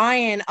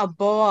Brian a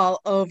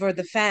ball over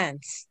the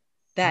fence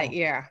that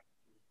year,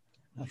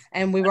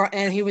 and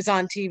he was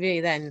on TV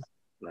then.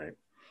 Right.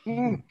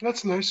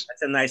 That's nice.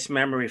 That's a nice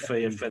memory for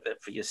you for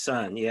your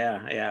son.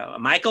 Yeah.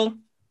 Michael?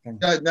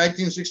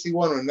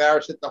 1961 when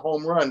Maris hit the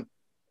home run.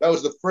 That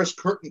was the first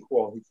curtain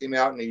call. He came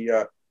out and he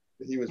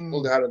was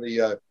pulled out of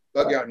the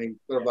dugout and he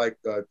sort of like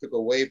took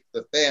a wave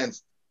to the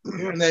fans.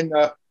 And then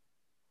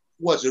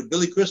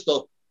Billy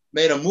Crystal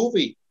made a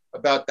movie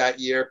about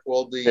that year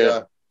called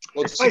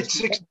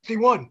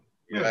 61.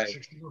 Yeah, right.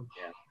 61.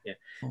 Yeah.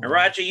 And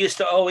Roger used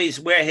to always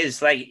wear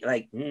his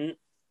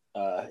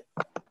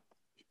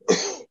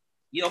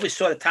you always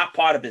saw the top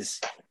part of his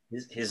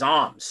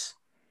arms.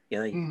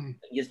 Very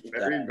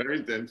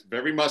dense,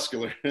 very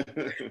muscular.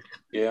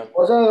 Yeah.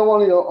 Wasn't there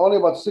only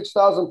about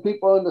 6,000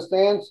 people in the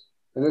stands?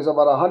 And there's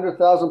about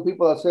 100,000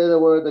 people that say they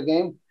were at the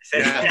game.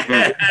 Yeah,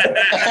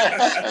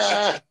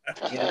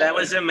 that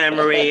was a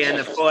memory. And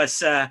of course,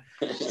 Phil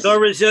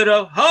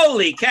Rizzuto,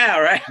 holy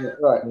cow, right? Yeah,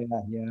 right.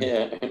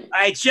 Yeah. All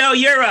right, Joe,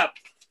 you're up.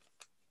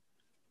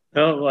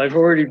 Well, I've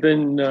already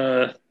been,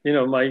 my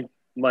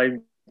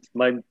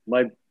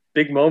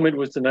big moment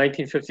was the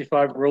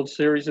 1955 World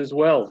Series as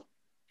well.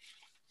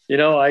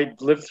 I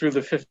lived through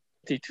the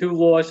 52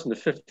 loss and the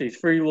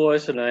 53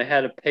 loss, and I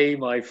had to pay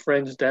my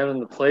friends down in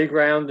the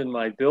playground in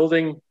my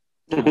building.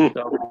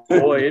 So,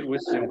 boy, it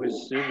was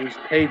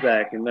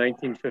payback in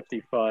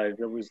 1955.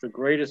 It was the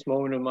greatest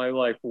moment of my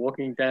life,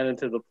 walking down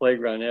into the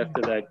playground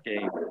after that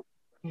game.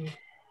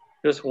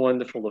 Just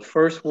wonderful. The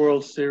first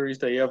World Series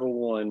they ever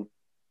won,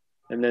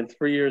 and then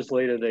 3 years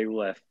later they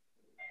left.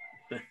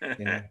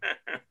 Yeah.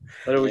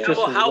 But it was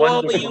just how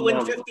old were you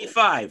in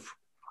 55?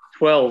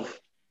 12.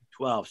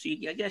 12. So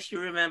I guess you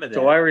remember that.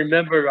 So I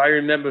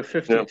remember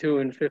 52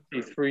 and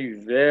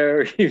 53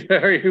 very,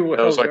 very well.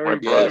 That was like my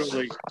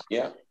brother.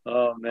 Yeah.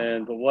 Oh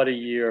man, but what a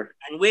year.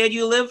 And where do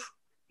you live?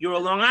 You're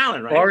on Long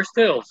Island, right? Forest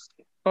Hills,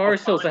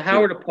 the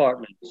Howard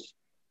Apartments.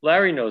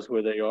 Larry knows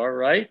where they are,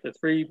 right? The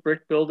 3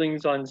 brick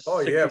buildings on Oh,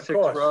 yeah, of 66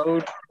 course.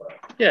 Road.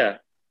 Yeah.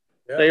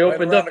 Yeah, They right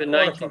opened around up in the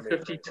corner from me.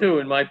 1952,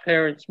 and my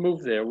parents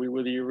moved there. We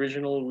were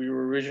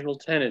original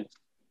tenants.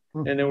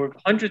 And there were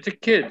hundreds of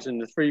kids in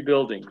the 3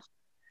 buildings.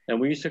 And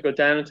we used to go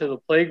down into the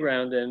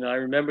playground, and I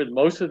remember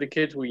most of the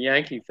kids were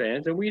Yankee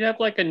fans, and we'd have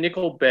like a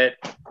nickel bet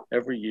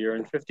every year.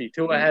 In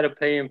 52, I had to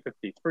pay him.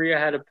 53, I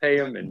had to pay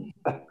him. And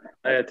I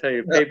gotta tell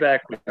you, payback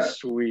was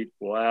sweet.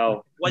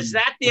 Wow. Was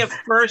that their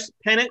first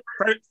pennant,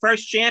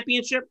 first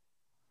championship?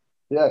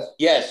 Yes.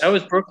 Yes. That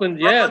was Brooklyn.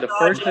 Yeah, the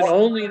first and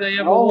only they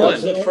ever Oh, won. That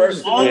was the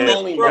first and only.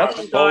 Only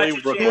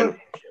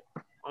Brooklyn.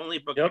 Only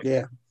Brooklyn. Yep.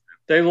 Yeah.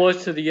 They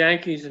lost to the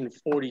Yankees in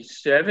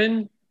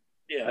 47.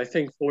 Yeah. I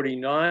think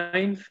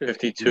 49,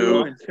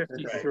 52, and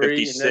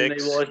 53, and then they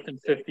 56. Oh, lost in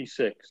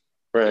 56.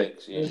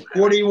 Right.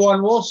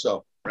 41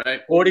 also.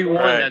 Right. 41,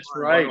 Right. that's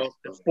right.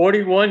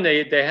 41,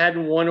 they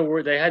hadn't won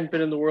a they hadn't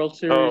been in the World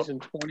Series in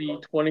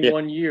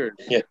 21 years.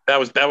 Yeah, that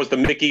was the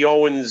Mickey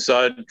Owens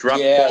drop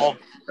Yeah. ball.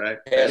 Right.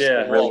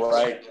 Yeah. All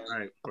right.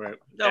 Right.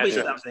 That'll be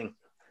Yeah. something.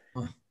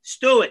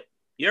 Stewart,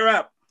 you're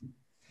up.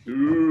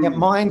 Yeah,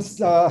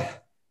 mine's.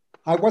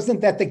 I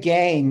wasn't at the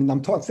game.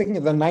 I'm thinking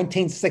of the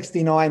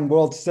 1969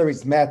 World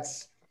Series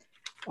Mets.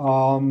 It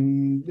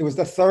was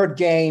the 3rd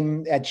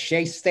game at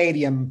Shea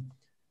Stadium.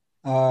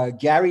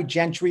 Gary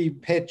Gentry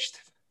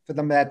pitched for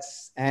the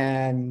Mets,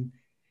 and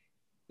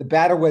the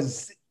batter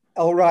was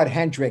Elrod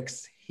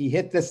Hendricks. He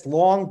hit this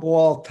long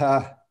ball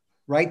to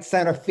right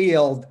center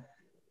field,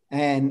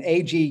 and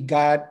AG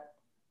got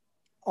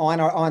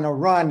on a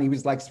run. He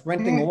was like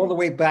sprinting all the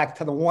way back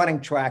to the warning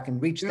track and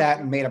reached out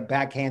and made a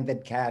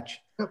backhanded catch.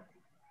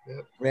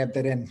 Grabbed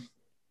it in.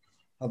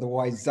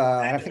 Otherwise,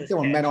 I think there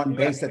were men on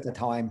base at the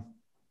time.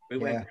 We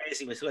went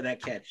crazy. We saw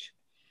that catch.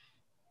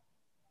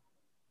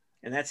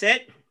 And that's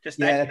it? Just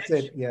that Yeah, catch?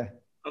 that's it. Yeah.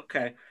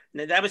 Okay.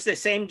 Now, that was the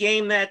same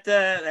game that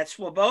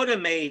Swoboda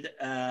made.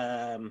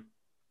 That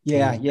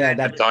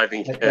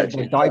diving catch.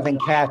 The diving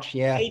catch,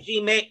 yeah.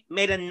 AG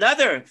made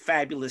another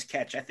fabulous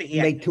catch. I think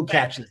He made 2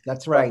 catches.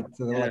 That's right.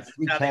 So there were like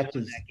 3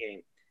 catches. That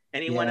game.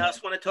 Anyone Yeah.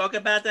 else want to talk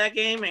about that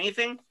game?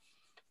 Anything?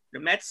 The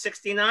Mets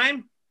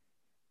 69?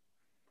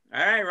 All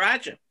right,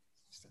 Roger.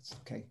 That's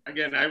okay.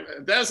 Again,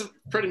 that was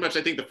pretty much,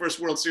 I think, the first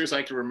World Series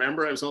I can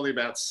remember. I was only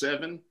about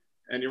 7.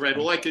 And you're right.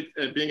 Well, like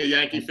being a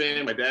Yankee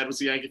fan, my dad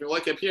was a Yankee fan. Well, I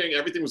kept hearing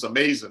everything was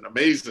amazing.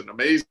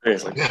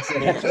 It's like,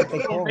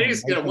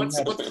 amazing. You know, what's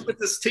with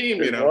this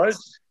team? You know, it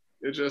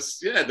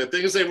just the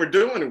things they were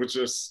doing. It was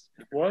just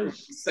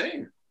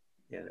insane.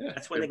 Yeah,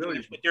 that's when that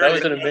was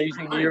an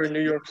amazing year in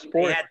New York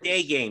sports. They had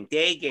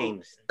day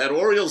games. That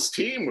Orioles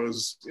team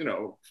was,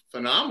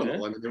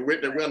 phenomenal. I mean, they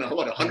won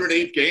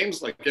 108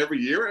 games like every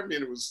year. I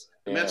mean, it was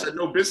the Mets had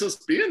no business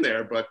being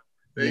there, but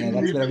they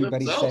that's what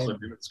everybody's saying. I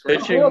mean, it's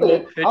crazy.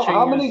 Really?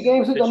 How many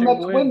games did the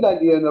Mets win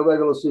that year in the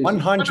regular season?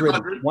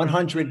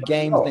 100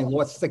 games. They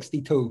lost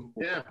 62.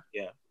 Yeah.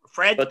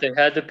 Fred? But they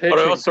had the pitching. But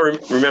I also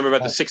remember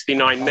about the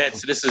 69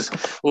 Mets. This is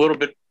a little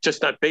bit,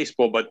 just not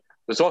baseball, but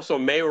there's also a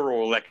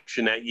mayoral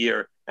election that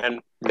year. And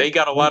they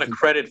got a lot of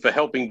credit for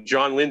helping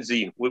John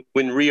Lindsay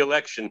win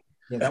re-election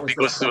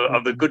because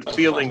of the good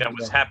feeling that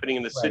was happening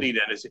in the city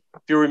then. If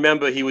you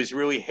remember, he was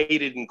really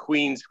hated in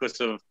Queens because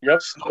of lack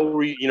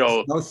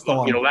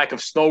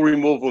of snow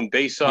removal in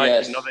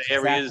Bayside and other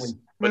areas.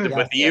 But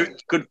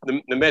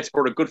the Mets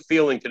brought a good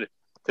feeling to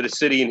the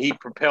city, and he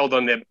propelled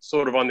on their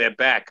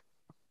back.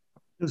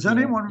 Does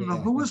anyone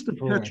remember who was the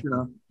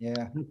pitcher?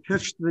 Who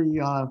pitched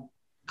the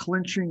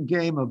clinching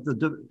game of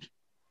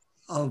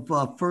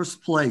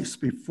first place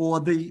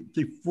before the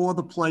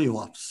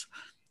playoffs?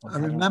 I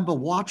remember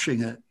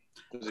watching it.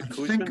 I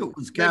think it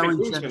was Gary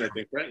Gentry. I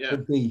think, right? Yeah.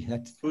 Could be. I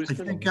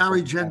think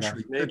Gary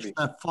Gentry pitched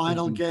that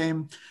final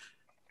game,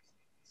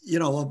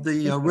 of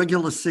the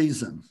regular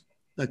season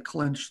that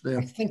clinched there.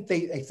 I think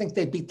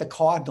they beat the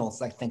Cardinals,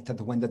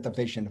 to win the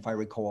division, if I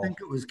recall. I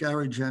think it was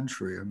Gary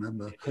Gentry, I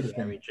remember. It could have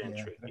been. Gary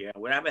Gentry. Yeah.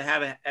 Whatever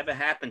ever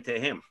happened to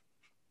him?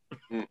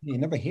 You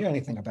never hear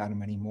anything about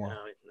him anymore.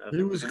 No,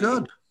 he was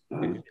good.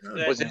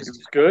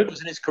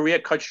 Wasn't his career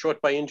cut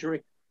short by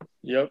injury?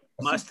 Yep.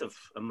 Must have.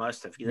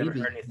 You never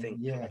heard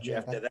anything much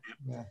after that.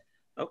 Yeah.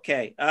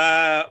 Okay.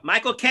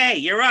 Michael K.,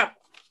 you're up.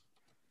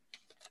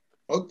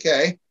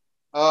 Okay.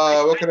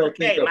 What can I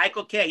think of?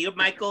 Michael K., you're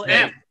Michael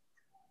M.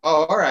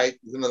 Oh, all right.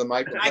 There's another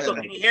Michael. Michael,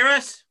 can you hear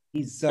us?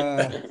 He's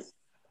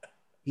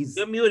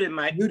You're muted,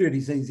 Mike. Muted.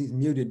 He's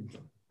muted.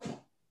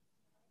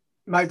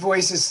 My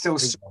voice is still.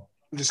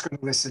 I'm just going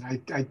to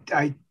listen.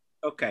 I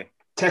okay.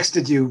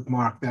 Texted you,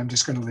 Mark, that I'm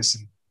just going to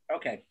listen.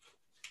 Okay.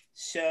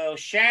 So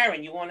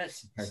Sharon, you want to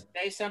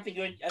say something?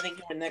 I think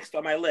you were next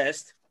on my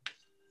list.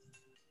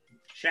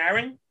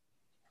 Sharon?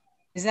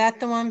 Is that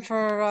the one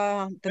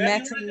for the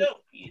Mets?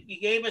 You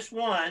gave us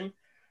one.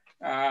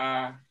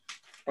 Or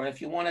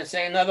if you want to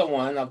say another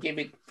one, I'll give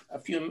you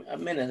a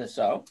minute or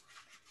so.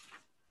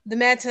 The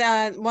Mets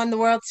won the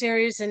World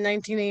Series in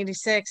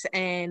 1986,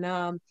 and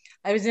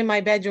I was in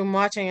my bedroom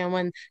watching, and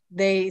when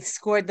they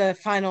scored the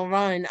final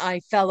run, I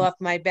fell off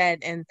my bed,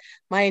 and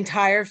my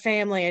entire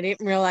family, I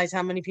didn't realize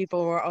how many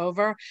people were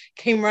over,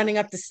 came running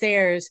up the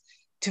stairs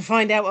to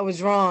find out what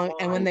was wrong.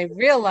 And when they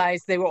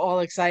realized, they were all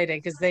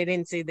excited because they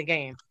didn't see the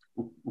game.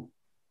 You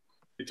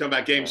talking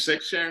about Game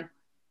 6, Sharon?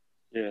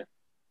 Yeah.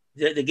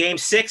 The Game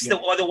 6,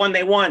 or the one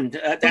they won?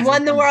 They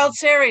won the World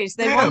Series.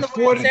 They won the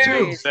World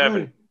Series.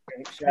 7.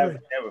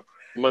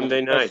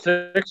 Monday night.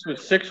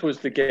 Six was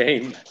the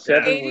game.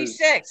 7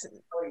 86.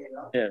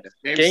 Yeah.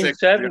 Game Game 6.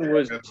 7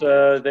 was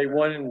they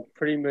won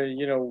pretty much.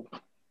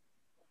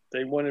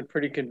 They won it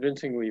pretty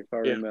convincingly, if I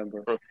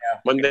remember.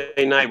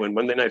 Monday night when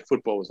Monday Night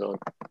Football was on.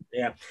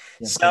 Yeah.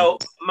 So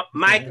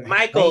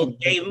Michael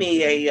gave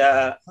me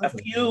a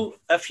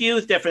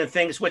few different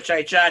things which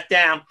I jot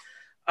down.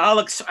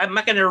 I'm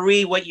not going to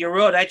read what you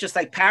wrote. I just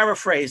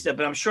paraphrased it,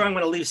 but I'm sure I'm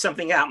going to leave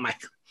something out,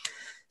 Michael.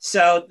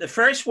 So the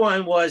first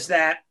one was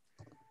that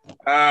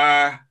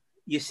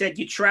you said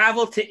you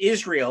traveled to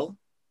Israel.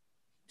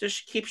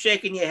 Just keep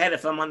shaking your head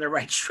if I'm on the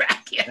right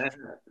track here.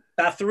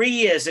 About 3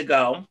 years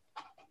ago,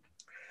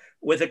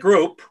 with a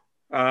group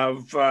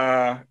of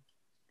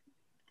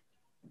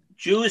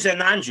Jews and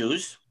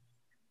non-Jews.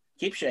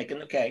 Keep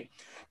shaking, okay.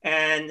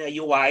 And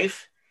your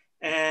wife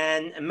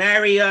and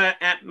Mariana.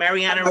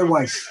 My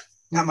wife,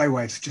 not my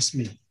wife, just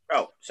me.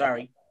 Oh,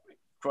 sorry.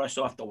 Cross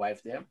off the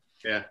wife there.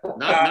 Yeah,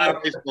 not a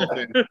baseball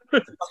thing.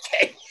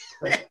 Okay.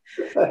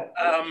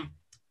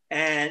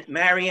 And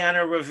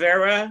Mariano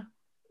Rivera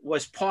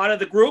was part of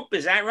the group.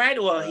 Is that right?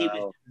 Or he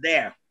was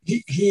there?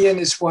 He and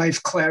his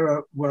wife,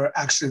 Clara, were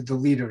actually the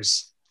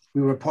leaders.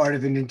 We were part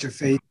of an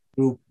interfaith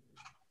group.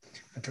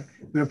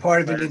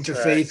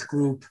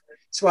 Group.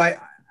 So I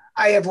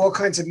have all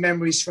kinds of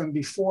memories from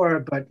before,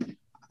 but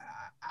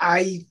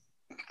I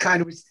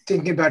kind of was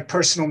thinking about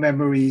personal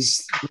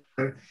memories.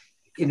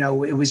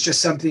 It was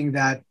just something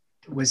that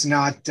was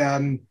not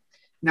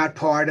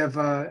part of.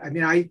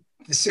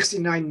 The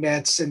 69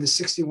 Mets and the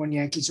 61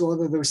 Yankees.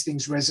 All of those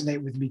things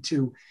resonate with me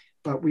too.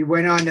 But we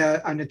went on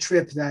a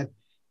trip that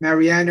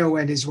Mariano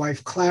and his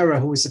wife Clara,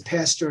 who was the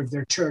pastor of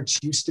their church,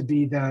 used to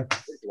be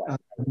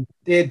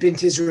they had been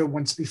to Israel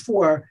once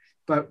before,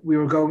 but we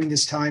were going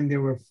this time.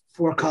 There were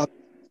 4 colleagues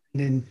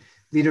and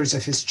leaders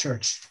of his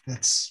church.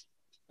 That's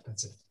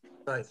it.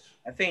 Nice.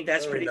 I think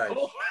that's pretty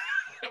cool.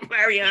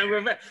 Mariano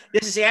Rivera.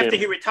 This is after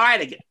he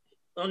retired again.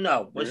 Oh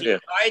no, was he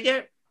retired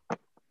there?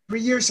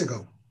 3 years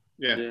ago.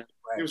 Yeah.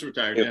 He was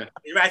retired. Yeah.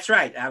 That's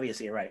right.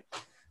 Obviously, you're right.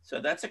 So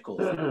that's a cool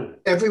thing.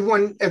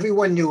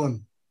 Everyone knew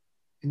him.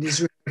 In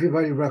Israel,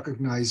 everybody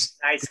recognized.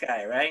 Nice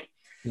guy, right?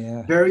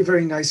 Yeah. Very,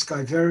 very nice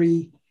guy.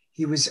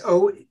 He was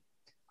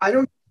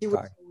he was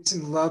always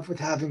in love with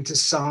having to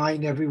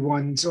sign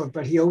everyone.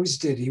 But he always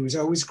did. He was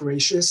always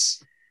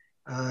gracious.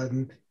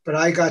 But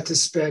I got to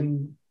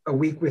spend a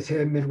week with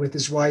him and with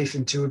his wife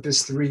and 2 of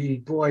his 3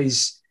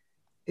 boys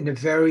in a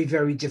very,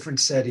 very different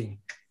setting.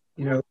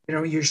 You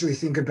don't usually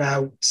think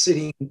about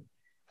sitting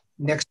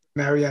next to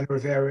Mariano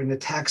Rivera in a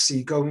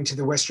taxi, going to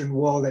the Western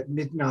Wall at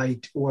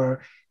midnight,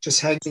 or just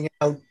hanging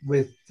out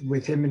with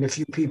him and a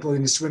few people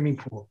in the swimming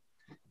pool.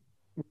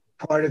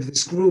 Part of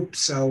this group.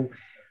 So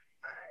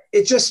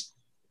it just,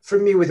 for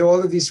me, with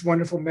all of these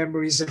wonderful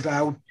memories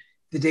about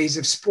the days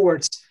of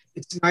sports,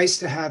 it's nice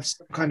to have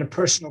some kind of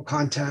personal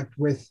contact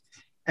with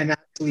an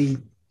athlete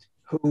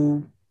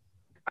who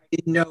I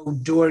didn't know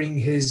during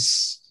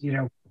his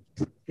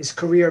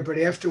career, but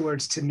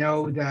afterwards to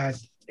know that,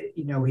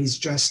 he's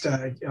just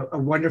a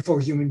wonderful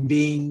human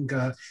being,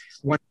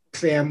 wonderful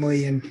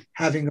family, and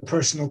having a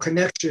personal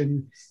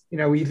connection,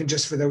 even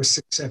just for those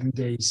 6-7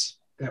 days.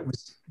 That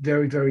was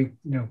very, very,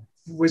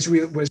 was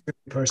really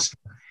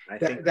personal.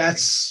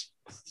 That's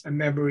a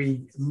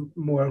memory,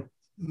 more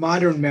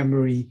modern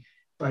memory,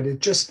 but it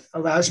just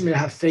allows me to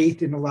have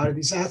faith in a lot of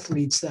these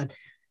athletes that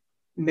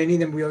many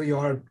of them really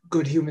are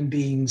good human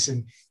beings.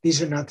 And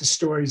these are not the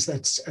stories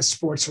that a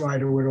sports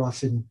writer would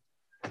often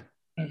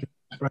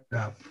write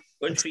about.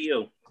 Good for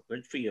you.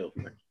 Good for you.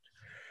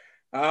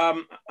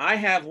 I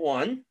have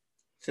one,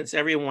 since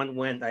everyone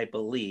went, I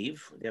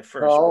believe, their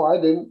first. No, I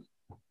didn't.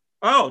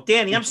 Oh,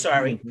 Danny, I'm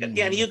sorry.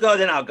 Danny, you go,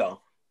 then I'll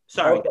go.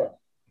 Sorry. Okay.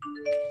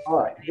 All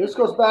right. This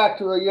goes back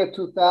to the year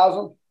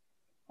 2000.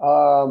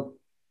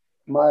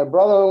 My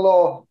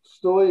brother-in-law,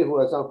 Stewie, who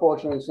has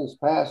unfortunately since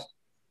passed,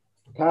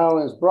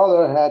 Carolyn's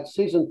brother, had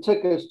season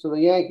tickets to the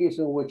Yankees,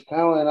 in which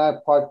Carolyn and I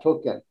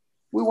partook in.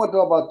 We went to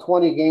about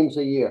 20 games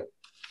a year.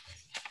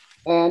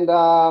 And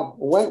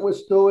went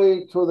with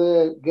Stewie to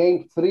the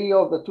Game 3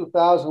 of the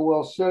 2000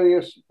 World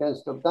Series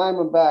against the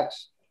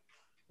Diamondbacks.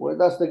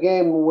 That's the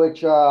game in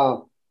which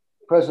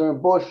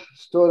President Bush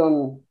stood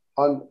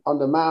on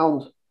the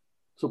mound,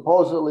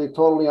 supposedly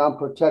totally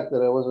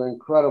unprotected. It was an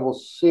incredible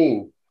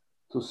scene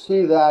to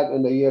see that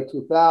in the year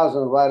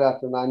 2000, right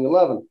after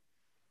 9/11.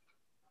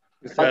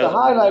 But the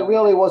highlight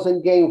really was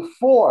in Game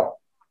 4,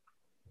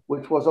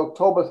 which was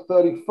October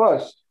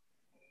 31st.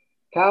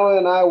 Carolyn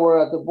and I were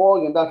at the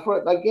ball game.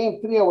 That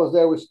Game 3, I was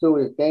there with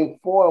Stewie. Game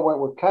 4, I went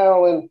with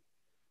Carolyn.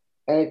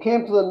 And it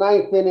came to the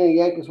ninth inning, the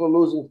Yankees were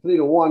losing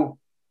 3-1.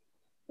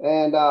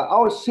 And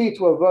our seats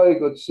were very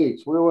good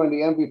seats. We were in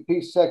the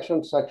MVP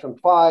section, section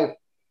 5,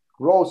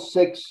 row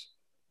 6.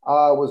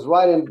 Was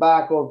right in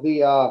back of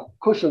the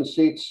cushion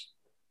seats,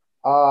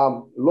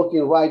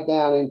 looking right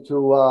down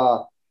into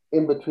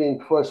in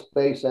between first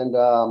base and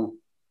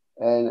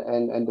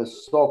the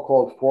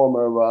so-called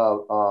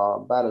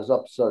former batters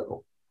up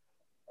circle.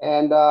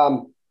 And there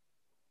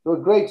were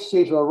great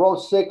seats. We were row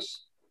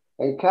 6,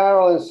 and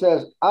Carolyn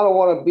says, "I don't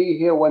want to be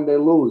here when they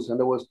lose." And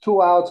there was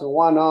 2 outs and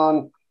 1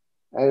 on,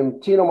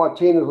 and Tino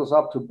Martinez was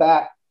up to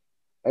bat,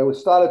 and we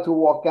started to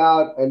walk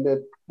out, and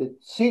the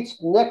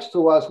seats next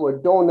to us were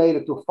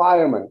donated to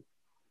firemen.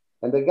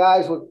 And the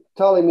guys were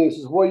telling me, he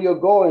says, "Where you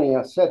going?"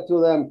 I said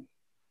to them,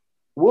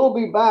 "We'll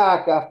be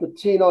back after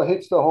Tino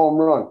hits the home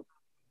run."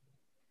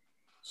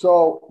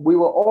 So we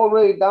were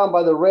already down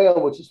by the rail,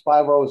 which is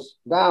 5 rows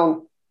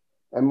down,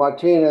 and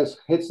Martinez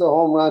hits the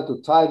home run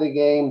to tie the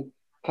game.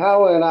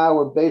 Carol and I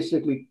were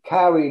basically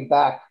carried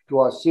back to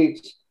our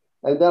seats.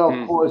 And then,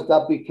 of course,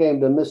 that became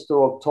the Mr.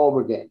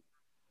 October game,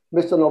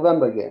 Mr.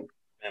 November game,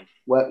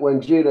 when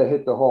Jeter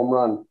hit the home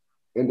run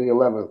in the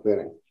 11th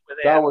inning.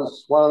 That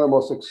was one of the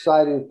most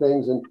exciting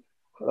things in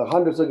the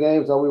hundreds of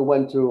games that we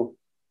went to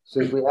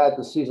since we had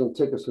the season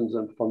tickets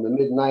from the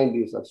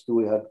mid-90s. That's when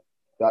we had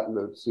gotten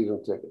the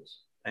season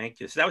tickets. Thank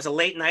you. So that was a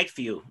late night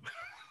for you.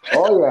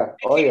 Oh, yeah.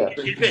 Oh, yeah.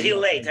 Pretty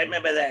late. I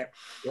remember that.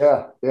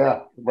 Yeah,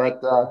 yeah.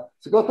 But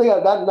it's a good thing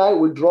that night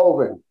we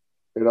drove in,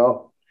 you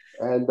know.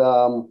 And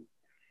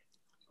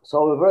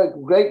so very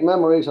great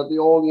memories at the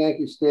old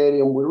Yankee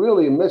Stadium. We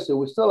really miss it.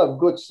 We still have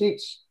good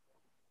seats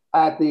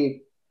at the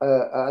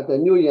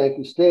new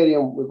Yankee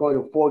Stadium. We're going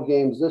to 4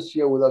 games this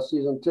year with our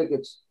season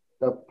tickets,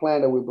 the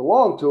plan that we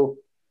belong to.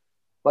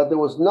 But there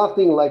was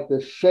nothing like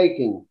the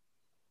shaking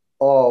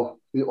of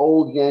the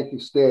old Yankee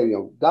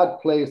Stadium.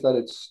 That place that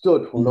it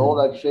stood from all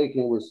that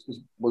shaking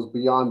was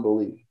beyond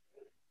belief.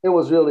 It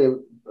was really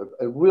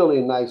a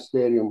really nice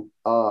stadium,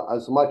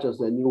 as much as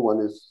the new one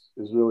is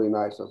really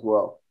nice as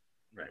well.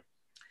 Right.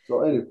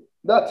 So anyway,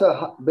 that's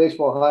a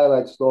baseball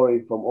highlight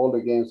story from all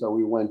the games that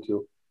we went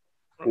to.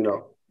 You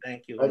know.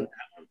 Thank you on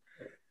that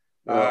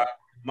one.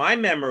 My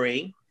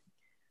memory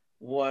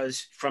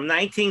was from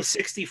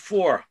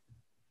 1964.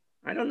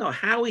 I don't know,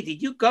 Howie, did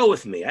you go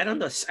with me? I don't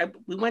know.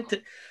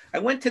 I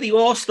went to the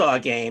All-Star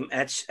game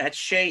at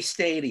Shea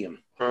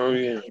Stadium. Oh,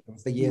 yeah. It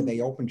was the year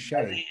they opened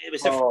Shea. It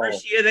was the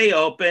first year they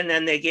opened,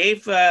 and they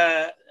gave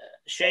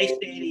Shea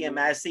Stadium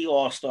as the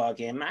All-Star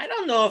game. I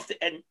don't know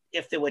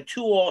if there were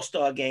 2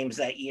 All-Star games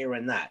that year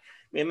or not.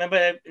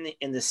 Remember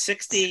in the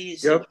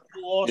 60s? Yep.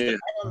 2 All-Star, Yeah.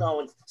 I don't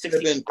know.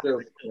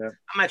 64. I'm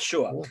not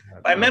sure.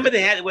 But I remember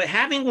they were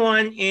having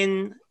one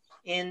in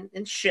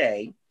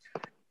Shea,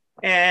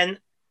 and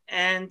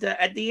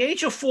at the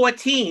age of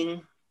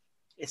 14,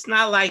 it's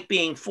not like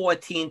being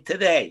 14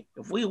 today.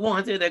 If we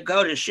wanted to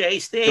go to Shea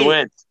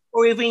Stadium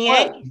or even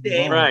Yankee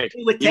Stadium,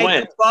 we would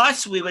take the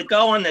bus, we would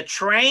go on the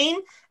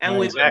train, and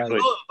we would go and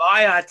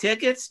buy our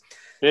tickets.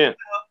 Yeah.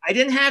 I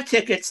didn't have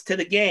tickets to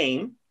the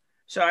game,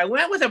 so I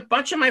went with a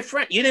bunch of my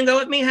friends. You didn't go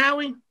with me,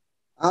 Howie?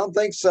 I don't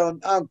think so,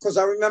 because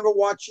I remember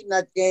watching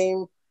that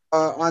game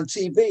on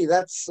TV.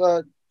 That's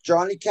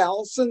Johnny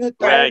Callison at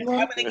I'm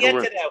going to get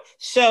to that.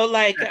 So,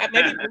 like,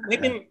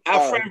 maybe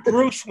our friend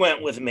Bruce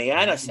went with me.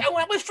 I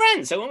went with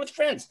friends.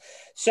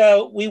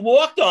 So we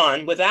walked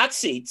on without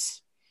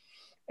seats,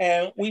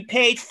 and we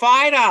paid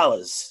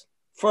 $5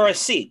 for a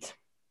seat.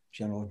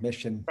 General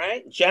admission.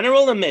 Right?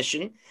 General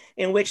admission,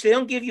 in which they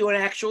don't give you an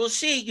actual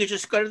seat. You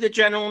just go to the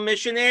general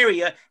admission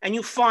area, and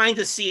you find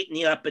a seat in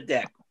the upper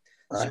deck.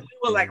 So we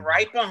were, like,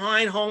 right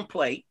behind home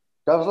plate.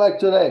 That was like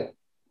today.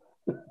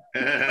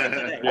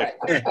 Right.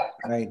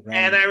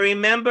 And I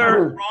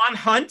remember Ron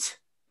Hunt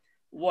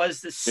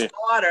was the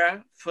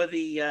starter for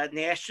the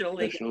National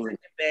League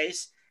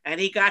base,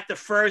 and he got the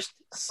first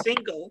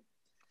single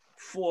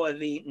for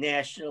the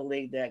National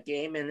League that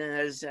game. And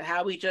as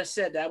Howie just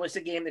said, that was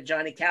the game that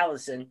Johnny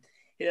Callison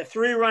hit a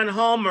 3-run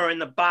homer in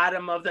the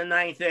bottom of the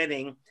 9th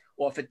inning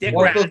off of Dick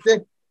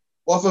Raditz.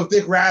 Off of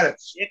Dick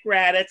Raditz. Dick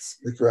Raditz.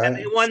 And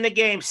they won the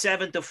game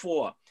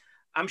 7-4.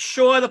 I'm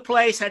sure the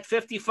place had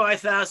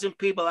 55,000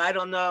 people. I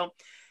don't know.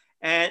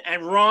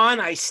 And Ron,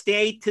 I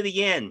stayed to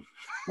the end.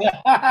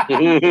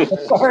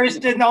 The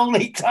first and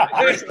only time.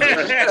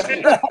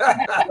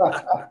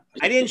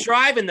 I didn't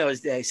drive in those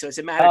days, so it's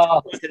a matter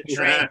of going to the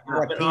train,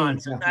 hopping on.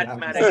 So not a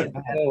matter of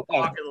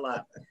parking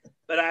lot.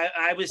 But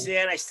I was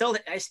there, and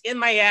in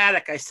my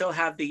attic, I still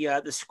have the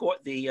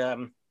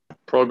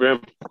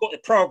program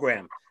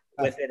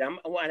with it.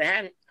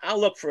 I'll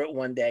look for it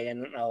one day,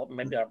 and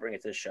maybe I'll bring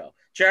it to the show.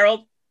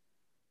 Gerald?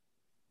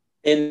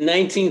 In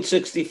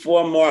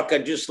 1964, Mark, I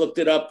just looked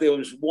it up. There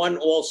was 1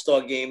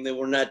 All-Star game. There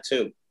were not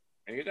 2.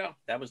 There you go.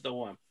 That was the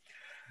one.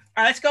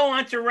 All right, let's go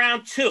on to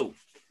round 2.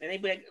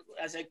 Anybody,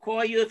 as I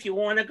call you, if you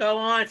want to go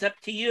on, it's up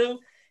to you.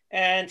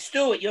 And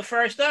Stuart, you're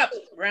first up,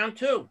 round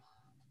 2.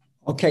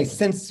 Okay,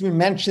 since we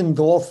mentioned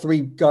all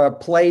 3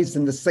 plays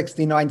in the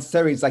 '69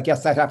 series, I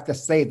guess I'd have to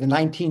say the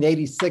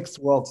 1986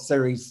 World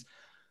Series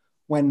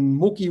when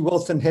Mookie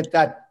Wilson hit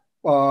that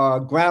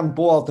ground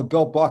ball to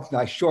Bill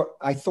Buckner,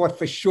 I thought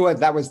for sure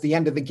that was the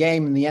end of the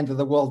game and the end of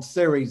the World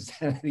Series.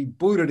 And he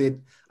booted it.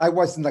 I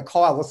was in the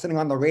car listening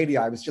on the radio.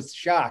 I was just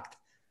shocked.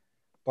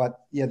 But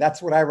yeah,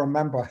 that's what I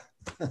remember.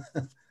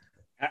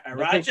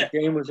 Roger?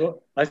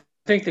 I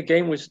think the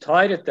game was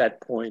tied at that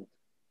point.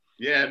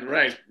 Yeah,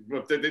 right.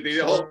 But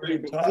the whole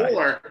thing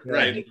before,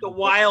 right? I think the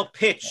wild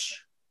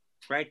pitch,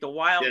 right? The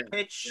wild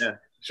pitch. Yeah,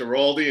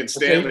 Giraldi and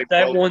Stanley.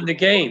 That won the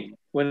game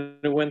when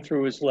it went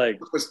through his leg.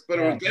 But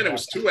again, it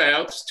was 2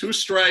 outs, 2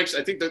 strikes.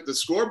 I think that the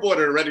scoreboard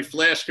had already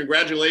flashed.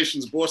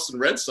 Congratulations, Boston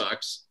Red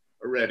Sox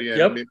already. And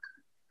yep.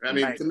 I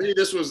mean, to me,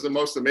 this was the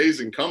most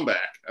amazing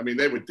comeback. I mean,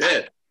 they were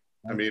dead.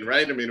 I mean,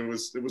 right? I mean, it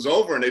was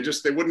over, and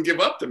they wouldn't give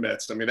up the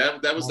Mets. I mean,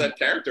 that was that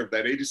character of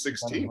that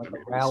 '86 team. I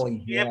mean,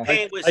 rally.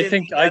 I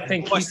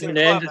think Keith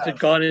Hernandez had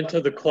gone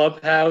into the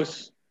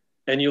clubhouse,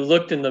 and you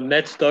looked in the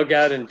Mets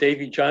dugout, and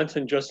Davey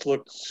Johnson just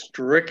looked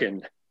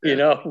stricken. You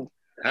know,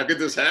 how could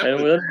this happen?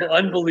 It was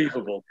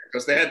unbelievable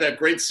because they had that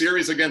great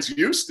series against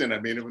Houston. I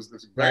mean, it was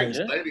this very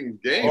exciting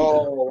game.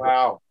 Oh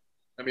wow!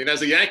 I mean,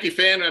 as a Yankee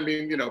fan, I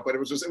mean, but it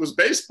was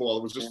baseball.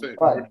 It was just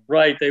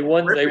right. They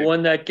won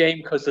that game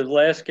because the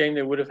last game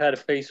they would have had to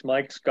face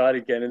Mike Scott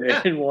again, and they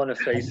didn't want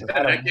to face him.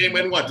 That game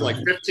in what, like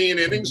 15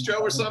 innings, Joe,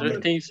 or something?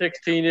 15,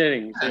 16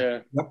 innings, yeah.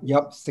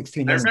 Yep,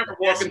 16 innings. I remember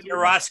walking through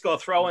Roscoe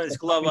throwing his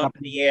glove up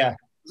in the air.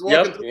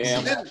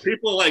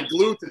 People like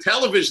glued to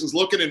televisions,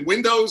 looking in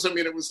windows. I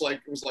mean, it was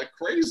like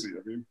crazy.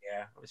 I mean,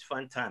 yeah, it was a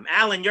fun time.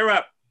 Alan, you're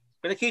up.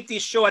 I'm gonna keep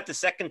these short the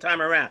second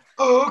time around.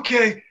 Oh,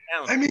 okay.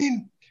 Alan. I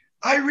mean,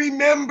 I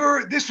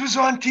remember this was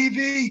on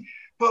TV,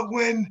 but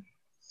when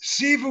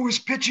Seaver was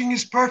pitching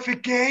his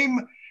perfect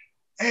game,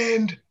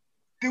 and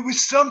there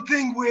was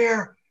something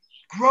where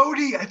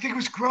Grody, I think it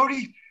was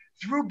Grody,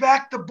 threw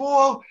back the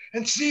ball,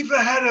 and Seaver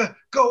had to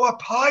go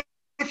up high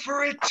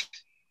for it.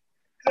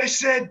 I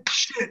said,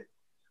 shit.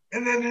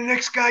 And then the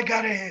next guy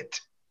got a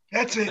hit.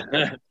 That's it.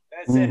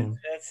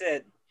 That's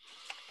it.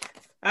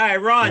 All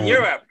right, Ron,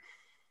 you're up.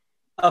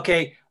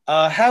 Okay.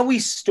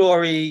 Howie's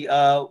story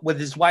with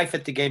his wife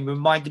at the game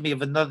reminded me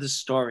of another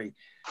story.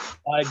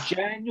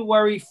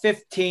 January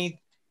 15th,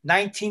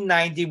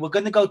 1990, we're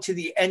going to go to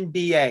the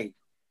NBA,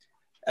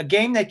 a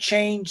game that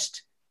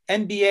changed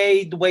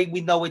NBA the way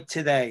we know it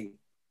today.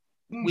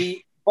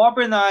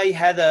 Barbara and I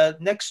had a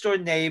next door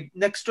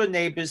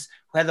neighbors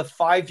who had a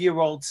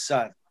 5-year-old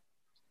son.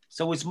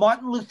 So it was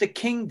Martin Luther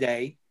King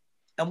Day,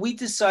 and we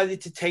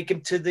decided to take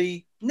him to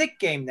the Knicks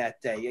game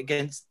that day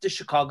against the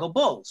Chicago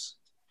Bulls.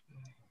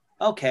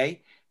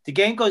 Okay, the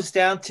game goes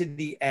down to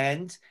the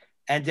end,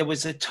 and there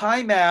was a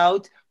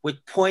timeout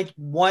with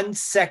 0.1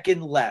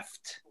 second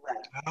left.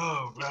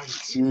 Oh,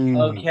 right.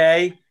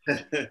 Okay,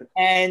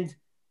 and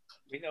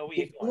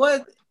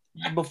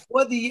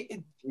before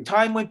the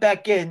time went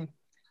back in,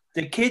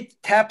 the kid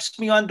taps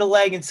me on the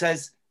leg and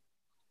says,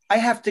 I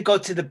have to go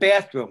to the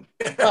bathroom.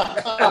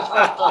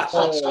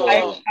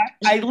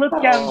 I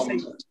look down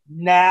and say,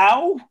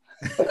 now?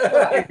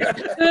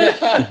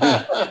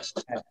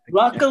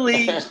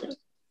 Luckily,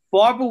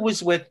 Barbara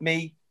was with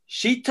me.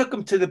 She took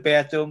him to the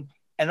bathroom,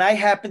 and I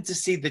happened to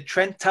see the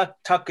Trent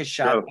Tucker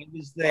shot. He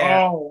was there.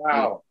 Oh,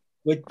 wow.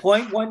 With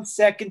 0.1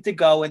 second to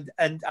go.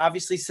 And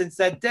obviously, since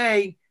that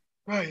day,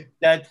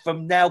 that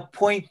from now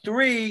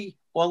 0.3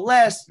 or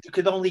less, you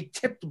could only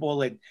tip the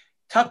ball in.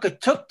 Tucker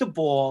took the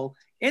ball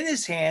in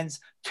his hands,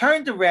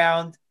 turned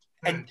around,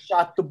 and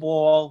shot the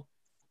ball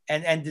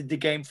and ended the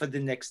game for the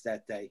Knicks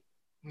that day.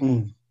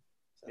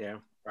 Yeah.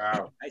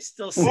 Wow. I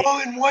still see all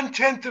in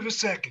 1/10 of a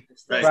second.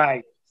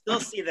 Right. Still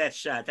see that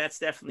shot. That's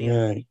definitely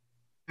right.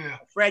 Yeah.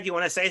 Fred, you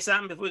want to say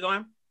something before we go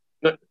on?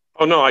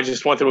 Oh no, I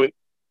just wanted to.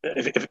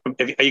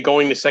 If are you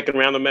going the second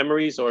round of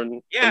memories or?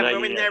 Yeah,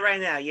 we're in there right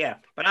now. Yeah,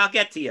 but I'll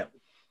get to you.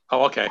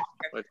 Oh, okay.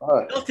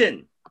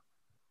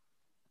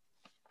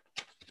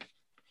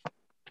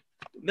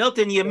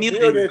 Milton, you're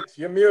muted.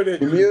 You're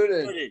muted.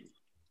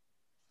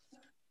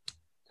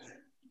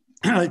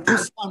 All right,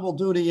 this time we'll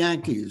do the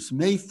Yankees.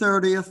 May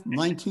 30th,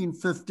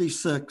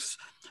 1956,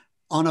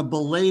 on a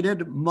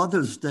belated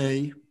Mother's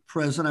Day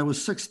present. I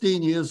was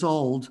 16 years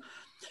old.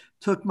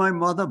 Took my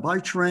mother by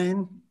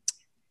train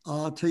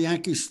to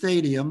Yankee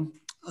Stadium,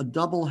 a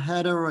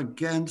doubleheader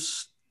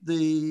against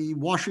the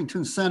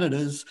Washington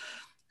Senators.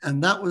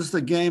 And that was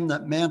the game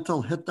that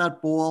Mantle hit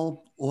that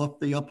ball off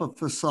the upper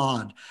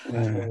facade.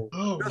 You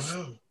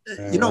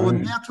know,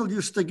 when Mantle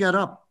used to get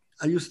up,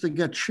 I used to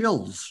get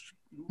chills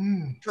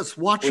just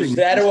watching. Was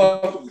that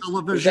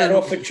television.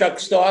 off of Chuck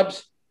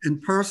Stobbs? In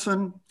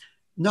person?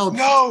 No,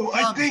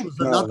 I think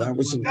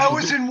that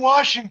was in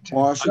Washington.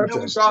 Chuck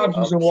Stobbs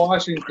was in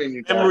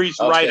Washington. Memory's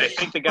right. I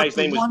think the guy's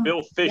name was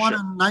Bill Fisher. One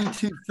in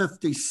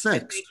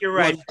 1956. You're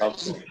right.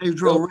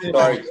 Pedro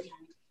Reyes.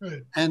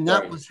 And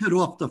that was hit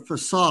off the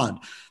facade.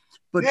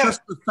 But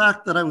just the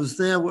fact that I was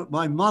there with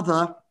my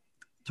mother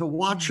to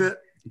watch it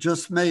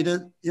just made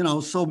it,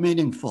 so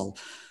meaningful.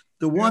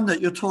 The one that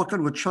you're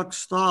talking with Chuck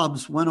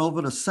Stobbs went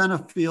over to center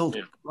field,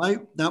 right?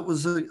 That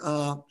was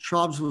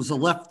Stobbs was a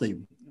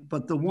lefty.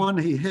 But the one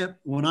he hit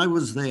when I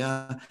was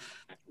there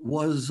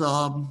was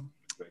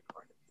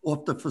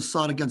off the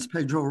facade against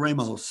Pedro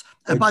Ramos.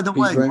 And by the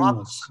way,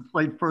 Robinson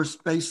played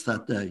first base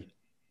that day.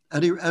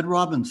 Ed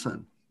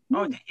Robinson.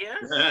 Oh,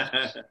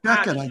 yeah?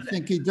 Check it. I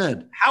think he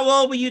did. How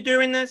old were you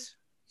during this?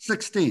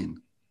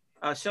 16.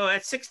 So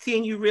at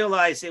 16, you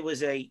realized it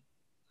was a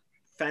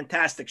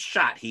fantastic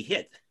shot he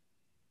hit.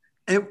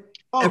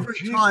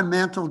 Every time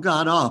Mantle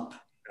got up,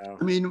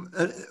 I mean,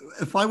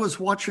 if I was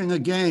watching a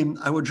game,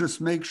 I would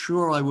just make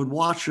sure I would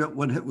watch it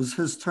when it was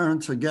his turn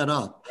to get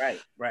up.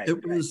 Right.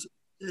 It was,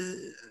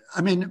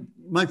 I mean,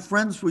 my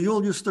friends, we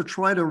all used to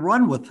try to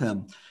run with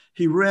him.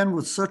 He ran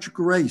with such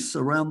grace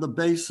around the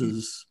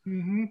bases.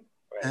 Mm-hmm.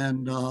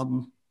 And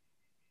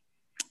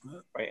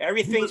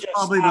everything he was just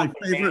probably my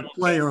stopped when favorite Mantle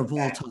player came of all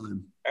back.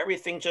 time.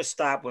 Everything just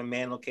stopped when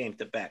Mantle came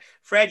to bat.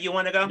 Fred, you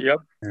want to go? Yep.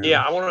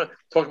 Yeah, I want to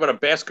talk about a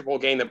basketball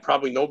game that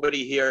probably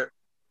nobody here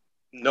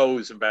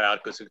knows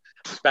about because it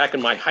was back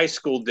in my high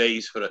school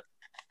days for the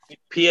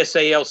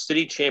PSAL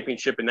City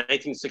Championship in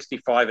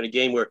 1965 in a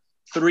game where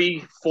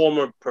three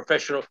later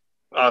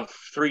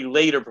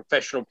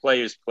professional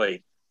players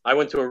played. I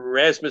went to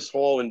Erasmus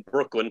Hall in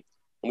Brooklyn,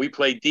 and we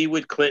played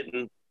DeWitt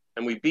Clinton,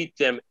 and we beat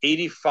them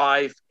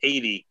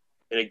 85-80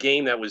 in a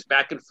game that was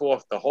back and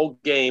forth the whole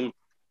game,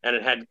 and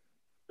it had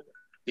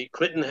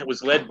Clinton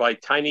was led by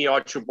Tiny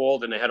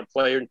Archibald, and they had a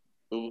player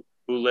who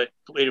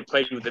later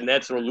played with the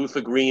Nets, or Luther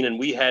Green, and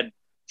we had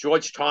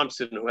George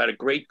Thompson, who had a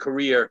great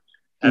career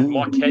at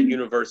Marquette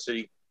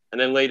University, and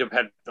then later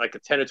had like a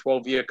 10 or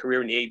 12-year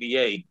career in the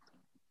ABA.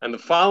 And the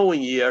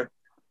following year,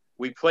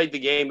 we played the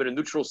game at a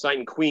neutral site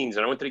in Queens,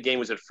 and I went to the game. It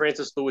was at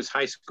Francis Lewis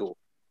High School.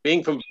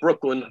 Being from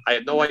Brooklyn, I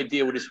had no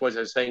idea what this was.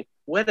 I was saying,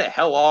 where the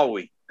hell are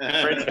we?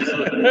 Francis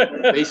Lewis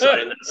Bayside.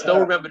 And I still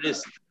remember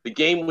this. The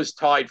game was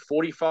tied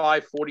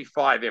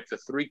 45-45 after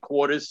three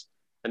quarters,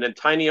 and then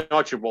Tiny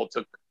Archibald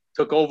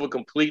took over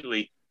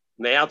completely,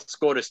 and they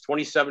outscored us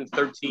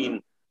 27-13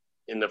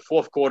 in the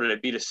fourth quarter. They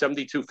beat us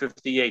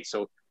 72-58.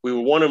 So we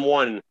were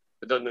 1-1.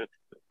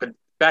 But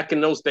back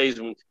in those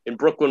days, in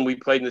Brooklyn, we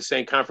played in the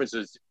same conference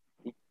as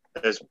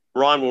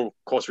Ron will, of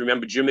course,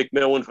 remember Jim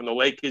McMillan from the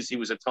Lakers. He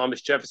was at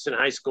Thomas Jefferson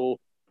High School.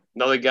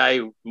 Another guy,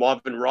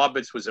 Marvin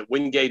Roberts, was at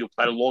Wingate, who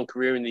played a long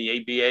career in the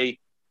ABA. It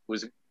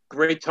was a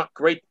great time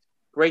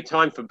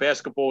for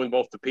basketball in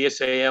both the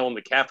PSAL and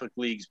the Catholic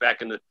leagues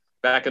back in the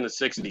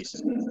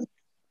 60s.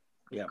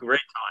 Yeah, great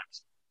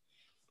times.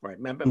 Right.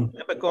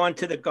 Remember going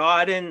to the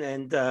Garden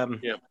and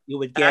you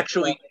would get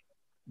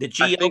the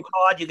Geo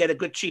card. You get a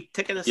good cheap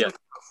ticket or something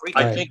for free.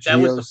 I think that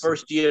was the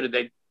first year that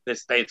they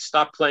had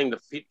stopped playing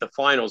the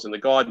finals in the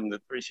Garden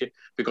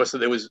because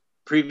there was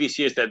previous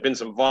years there had been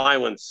some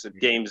violence at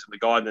games in the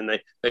Garden, and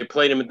they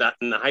played them in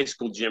the high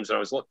school gyms. And I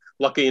was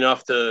lucky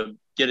enough to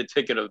get a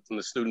ticket from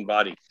the student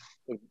body.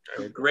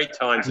 Great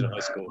times in high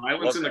school.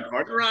 Violence in the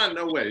Garden, Ron?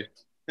 No way.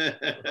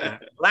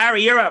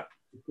 Larry, you're up.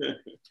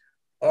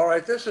 All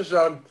right, this is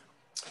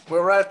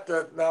we're at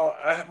now.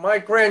 My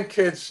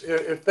grandkids,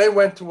 if they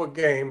went to a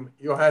game,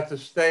 you had to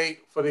stay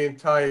for the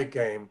entire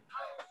game.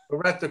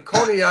 We're at the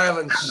Coney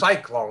Island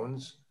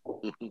Cyclones,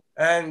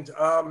 and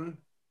the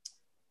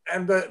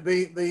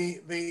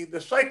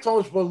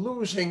Cyclones were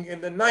losing in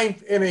the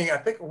ninth inning. I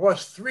think it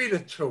was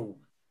 3-2.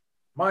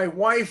 My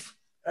wife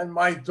and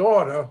my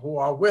daughter, who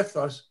are with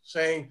us,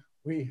 saying,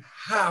 "We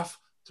have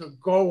to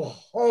go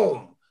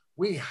home.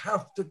 We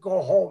have to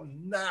go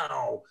home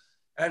now."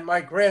 And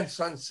my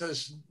grandson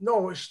says,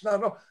 "No, it's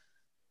not." No.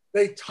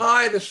 They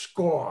tie the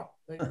score.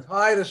 They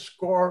tie the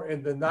score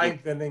in the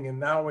ninth inning, and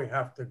now we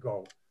have to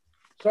go.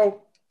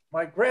 So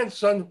my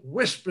grandson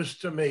whispers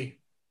to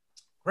me,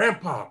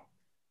 "Grandpa,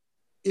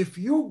 if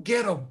you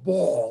get a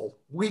ball,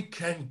 we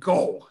can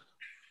go."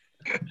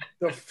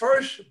 The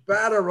first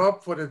batter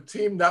up for the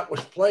team that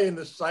was playing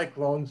the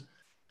Cyclones,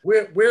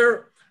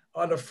 we're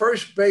on the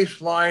first base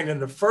line in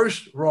the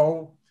first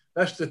row.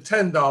 That's the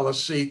 $10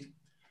 seat.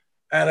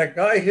 And a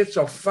guy hits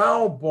a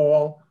foul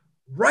ball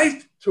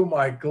right to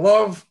my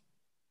glove.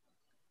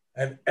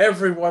 And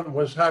everyone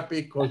was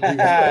happy because we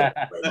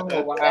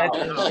Oh, wow. how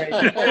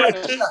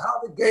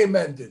the game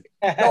ended.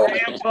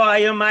 Grandpa,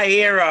 you're my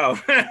hero.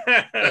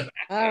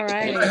 All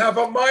right. I have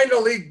a minor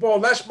league ball.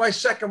 That's my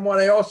second one.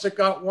 I also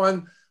got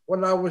one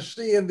when I was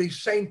seeing the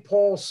St.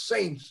 Paul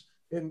Saints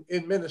in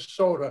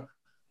Minnesota.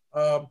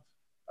 An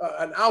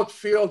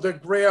outfielder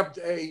grabbed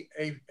a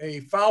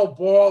foul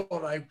ball,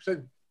 and I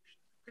said,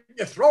 "Can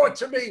you throw it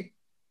to me?"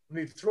 And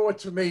he threw it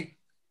to me.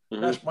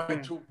 That's my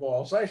two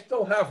balls. I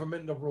still have them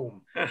in the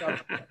room.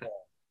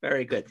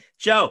 Very good.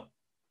 Joe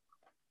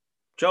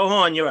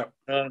Horn, you're up.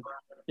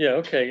 Yeah,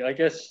 okay. I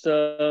guess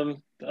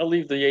I'll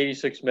leave the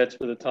 86 Mets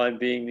for the time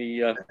being.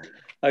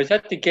 I was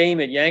at the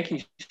game at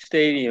Yankee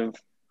Stadium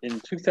in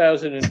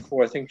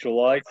 2004, I think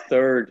July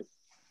 3rd.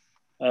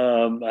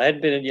 I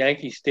hadn't been at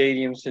Yankee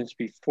Stadium since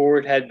before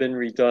it had been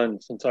redone,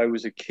 since I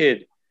was a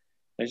kid.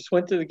 I just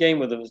went to the game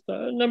with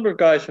a number of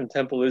guys from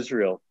Temple,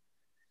 Israel.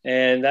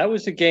 And that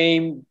was a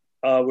game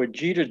where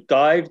Jeter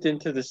dived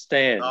into the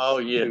stands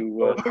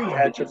to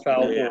catch a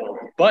foul ball.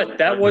 But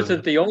that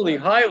wasn't the only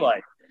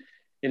highlight.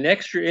 In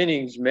extra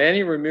innings,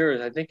 Manny Ramirez,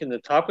 I think in the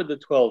top of the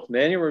 12th,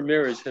 Manny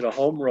Ramirez hit a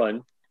home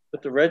run.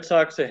 put the Red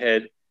Sox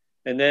ahead.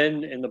 And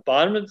then in the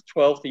bottom of the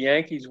 12th, the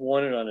Yankees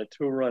won it on a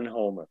 2-run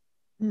homer.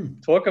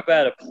 Talk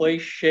about a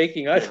place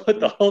shaking. I thought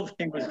the whole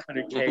thing was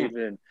going to cave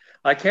in.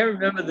 I can't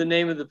remember the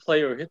name of the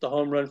player who hit the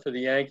home run for the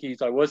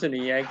Yankees. I wasn't a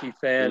Yankee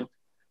fan,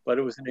 but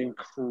it was an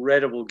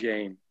incredible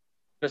game.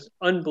 Just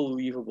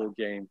unbelievable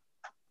game.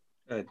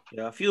 Good.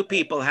 Yeah, a few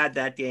people had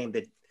that game,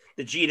 the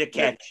Jeter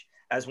catch,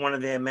 as one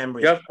of their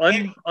memories. Yep,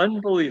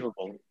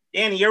 unbelievable.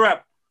 Danny, you're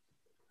up.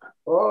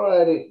 All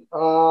righty.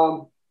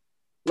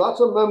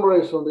 Lots of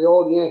memories from the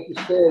old Yankee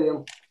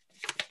Stadium.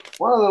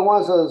 One of the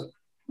ones that was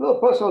a little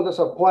personal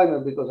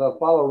disappointment because I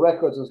follow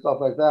records and stuff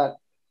like that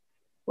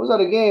was at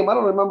a game. I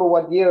don't remember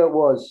what year it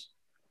was,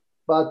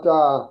 but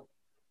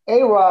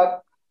A-Rod,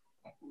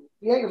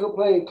 the Yankees were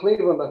playing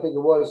Cleveland, I think it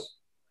was,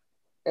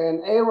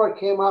 and A-Rod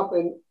came up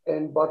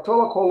and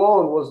Bartolo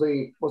Colon was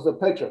the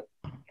pitcher.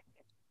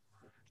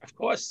 Of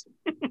course.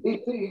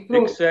 He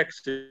threw,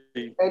 sexy.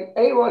 And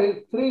A-Rod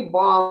hit 3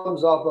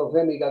 bombs off of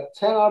him. He got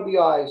 10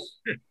 RBIs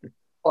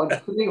on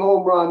 3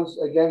 home runs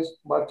against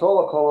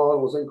Bartolo Colon.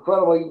 It was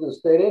incredible he even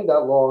stayed in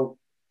that long.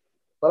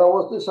 But I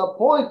was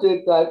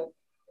disappointed that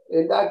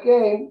in that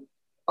game,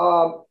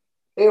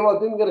 A-Rod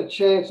didn't get a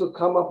chance to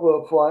come up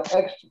for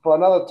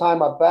another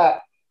time at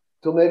bat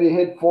to maybe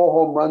hit 4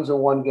 home runs in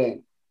one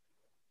game.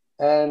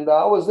 And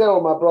I was there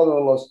with my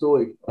brother-in-law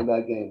Stewie on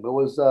that game. It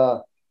was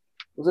a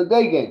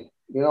day game.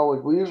 You know,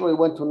 we usually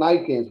went to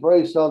night games.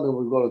 Very seldom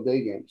we go to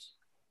day games.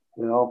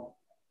 You know,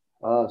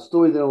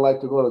 Stewie didn't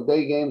like to go to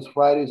day games,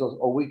 Fridays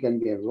or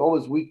weekend games.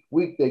 Always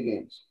weekday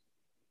games.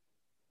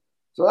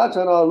 So that's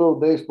another little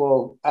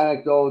baseball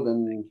anecdote.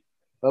 And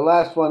the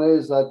last one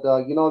is that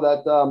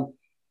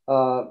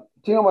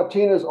Tino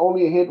Martinez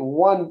only hit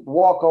 1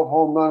 walk-off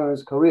home run in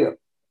his career,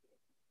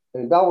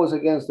 and that was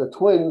against the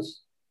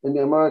Twins in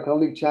the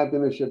American League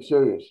Championship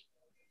Series.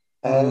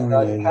 And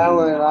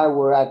Carolyn and I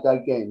were at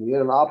that game. He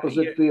hit an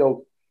opposite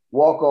field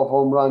walk-off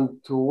home run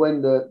to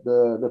win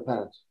the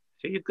pennant.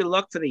 So you good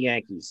luck to the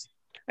Yankees.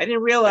 I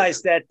didn't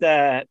realize that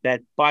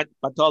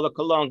Bartolo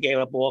Colon gave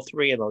up all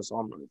 3 of those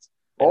home runs.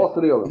 All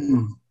 3 of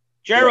them.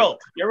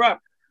 Gerald, you're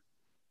up.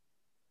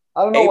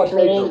 I don't know what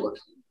date it was.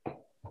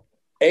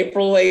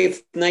 April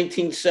 8th,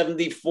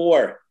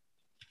 1974.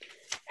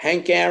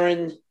 Hank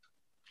Aaron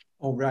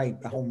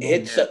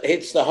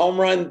hits the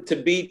home run to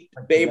beat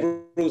Babe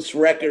Ruth's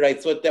record. I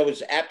thought that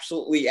was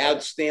absolutely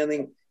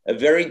outstanding, a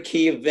very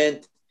key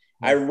event.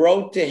 I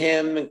wrote to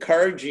him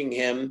encouraging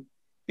him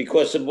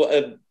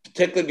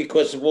particularly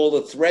because of all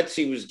the threats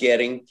he was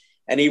getting.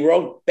 And he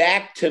wrote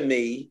back to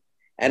me,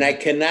 and I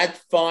cannot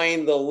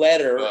find the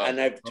letter,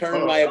 and I've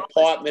turned my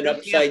apartment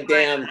upside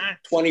down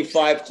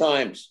 25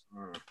 times.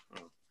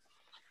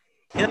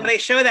 You know, they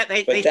show that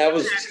they show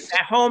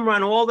that home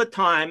run all the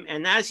time,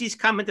 and as he's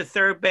coming to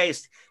third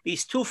base,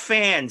 these 2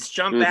 fans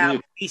jump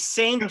out. These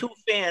same 2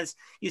 fans,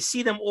 you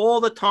see them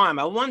all the time.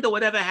 I wonder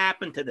whatever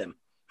happened to them.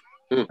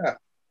 But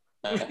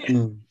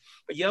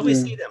you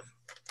always see them.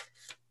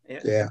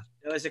 Yeah.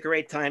 It was a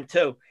great time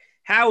too.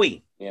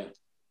 Howie. Yeah.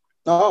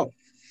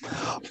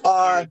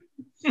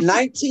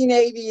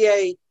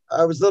 1988,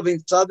 I was living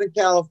in Southern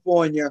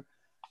California,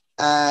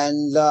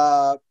 and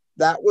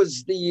that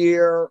was the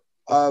year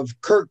of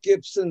Kirk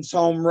Gibson's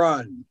home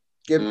run.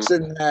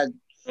 Gibson had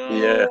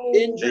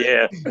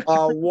injured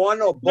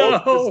one or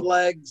both his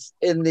legs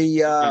in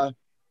the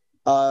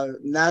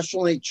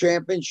National League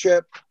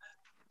Championship,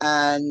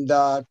 and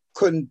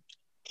couldn't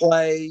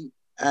play.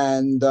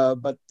 And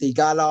but he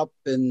got up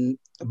in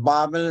the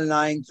bottom of the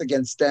 9th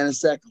against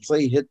Dennis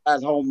Eckersley, hit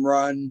that home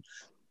run.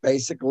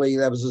 Basically,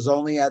 that was his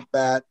only at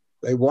bat.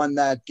 They won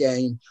that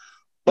game.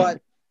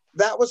 But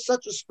that was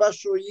such a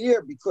special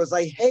year because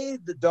I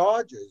hated the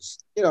Dodgers,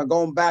 you know,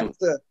 going back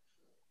to,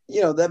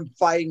 you know, them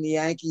fighting the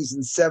Yankees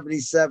in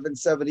 77,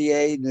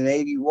 78, and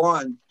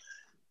 81.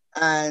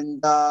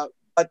 And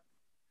but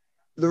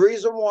the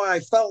reason why I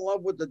fell in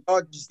love with the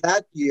Dodgers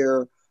that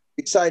year,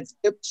 besides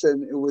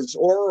Gibson, it was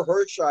Ora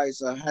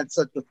Hershiser had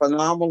such a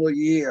phenomenal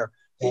year.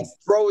 He'd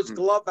throw his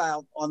glove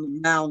out on the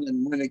mound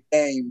and win a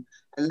game.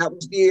 And that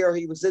was the year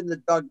he was in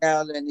the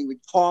dugout and he would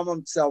calm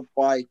himself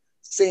by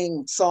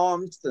singing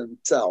songs to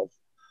himself.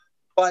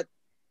 But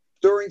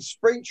during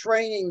spring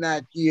training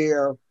that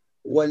year,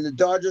 when the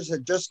Dodgers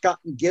had just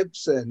gotten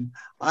Gibson,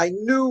 I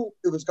knew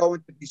it was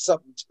going to be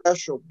something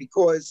special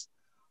because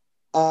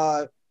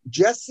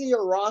Jesse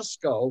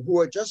Orosco,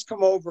 who had just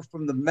come over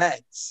from the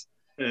Mets,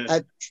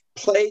 had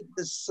played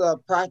this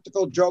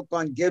practical joke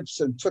on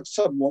Gibson, took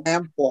some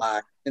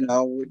lampblack, you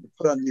know,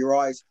 put on your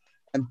eyes,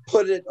 and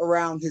put it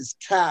around his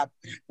cap,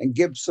 and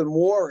Gibson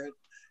wore it.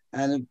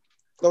 And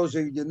those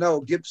of you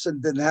know,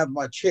 Gibson didn't have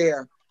much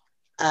hair.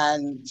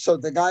 And so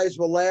the guys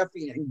were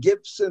laughing, and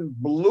Gibson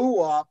blew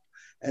up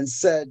and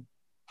said,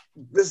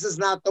 "This is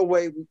not the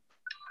way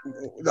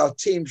the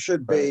team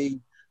should be.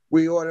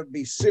 We ought to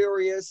be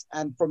serious."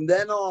 And from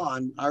then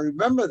on, I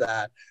remember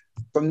that,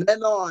 from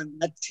then on,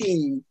 that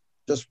team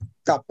just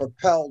got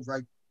propelled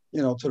right,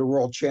 you know, to the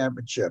World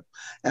Championship.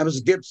 And it was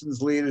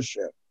Gibson's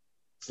leadership.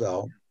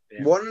 So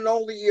one and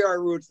only year I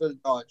root for the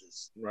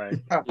Dodgers. Right.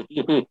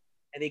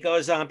 And he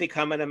goes on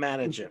becoming a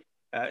manager.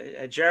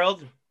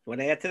 Gerald, want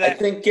to add to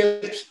that?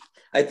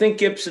 I think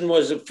Gibson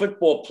was a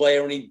football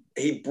player, and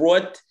he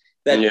brought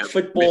that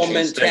football Michigan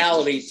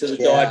mentality State. to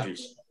the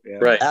Dodgers. Yeah.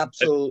 Right.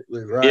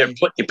 Absolutely right.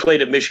 Yeah, he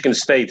played at Michigan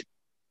State.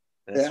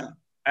 Yeah.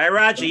 All right,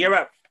 Roger, you're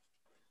up.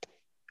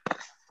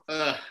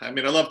 I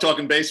mean, I love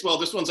talking baseball.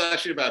 This one's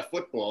actually about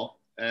football.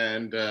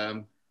 And,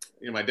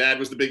 my dad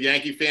was the big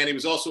Yankee fan. He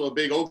was also a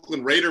big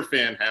Oakland Raider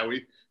fan,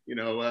 Howie. When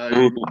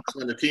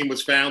the team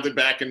was founded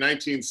back in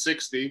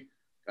 1960.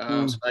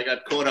 So I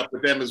got caught up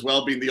with them as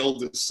well, being the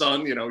oldest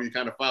son. You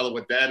kind of follow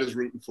what dad is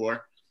rooting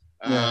for.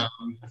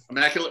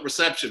 Immaculate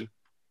Reception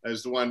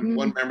is the one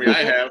memory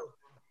I have.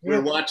 We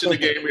were watching the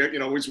game. We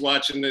were, always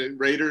watching the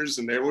Raiders,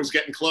 and they were always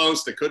getting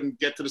close. They couldn't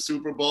get to the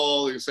Super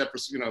Bowl, except for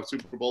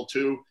Super Bowl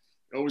II.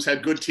 They always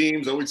had good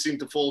teams. Always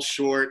seemed to fall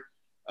short.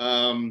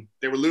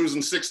 They were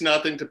losing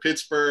 6-0 to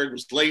Pittsburgh. It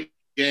was late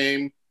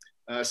game.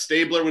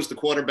 Stabler was the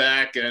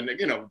quarterback, and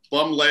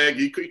bum leg.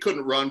 He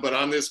couldn't run, but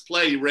on this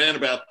play, he ran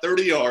about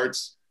 30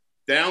 yards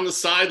down the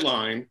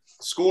sideline,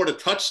 scored a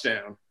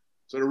touchdown.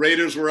 So the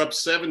Raiders were up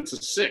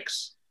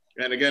 7-6.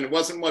 And again, it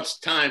wasn't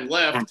much time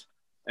left.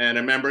 And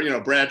I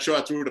remember,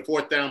 Bradshaw threw the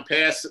 4th down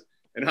pass.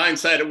 In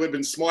hindsight, it would have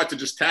been smart to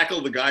just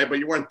tackle the guy, but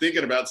you weren't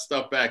thinking about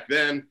stuff back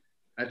then.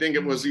 I think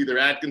it was either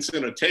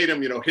Atkinson or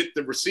Tatum, hit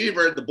the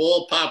receiver. The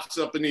ball pops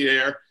up in the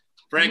air.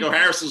 Franco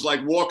Harris is like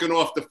walking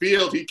off the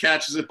field. He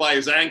catches it by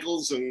his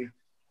ankles, and,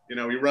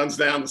 he runs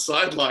down the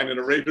sideline, and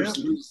the Raiders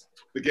lose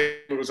the game.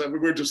 We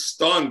were just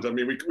stunned. I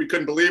mean, we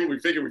couldn't believe it. We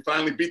figured we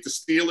finally beat the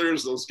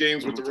Steelers. Those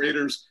games with the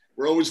Raiders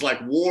were always like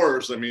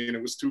wars. I mean,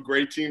 it was two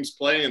great teams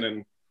playing,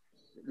 and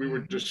we were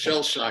just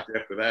shell-shocked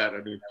after that.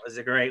 I mean, that was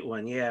a great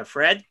one. Yeah.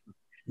 Fred?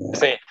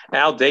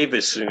 Al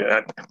Davis,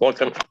 long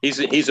time.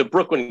 He's a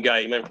Brooklyn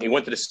guy. He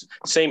went to the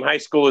same high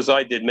school as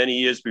I did many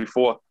years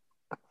before.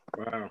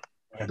 Wow.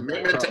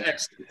 Commitment to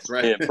excellence,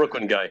 right? Yeah,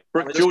 Brooklyn guy.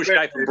 Jewish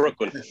guy from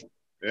Brooklyn.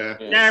 Yeah.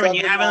 Sharon,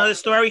 you have another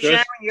story? Just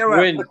Sharon, you're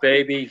win, up.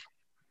 baby.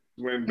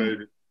 Win,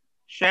 baby.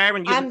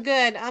 Sharon, I'm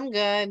good. I'm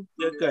good.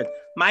 You're good.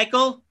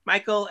 Michael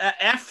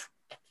F.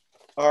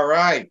 All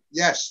right.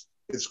 Yes.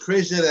 It's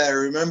crazy that I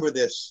remember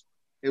this.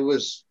 It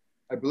was,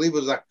 I believe it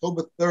was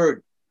October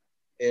 3rd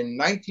in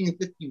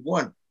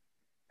 1951.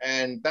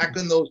 And back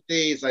in those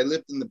days, I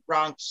lived in the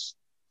Bronx,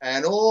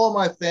 and all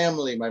my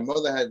family, my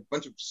mother had a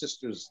bunch of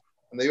sisters,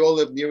 and they all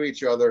lived near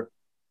each other.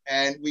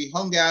 And we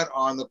hung out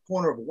on the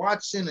corner of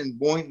Watson and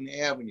Boynton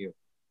Avenue.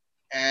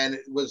 And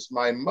it was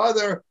my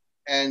mother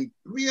and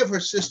 3 of her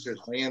sisters,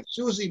 my Aunt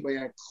Susie, my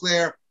Aunt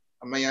Claire,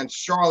 and my Aunt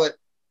Charlotte.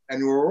 And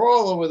we were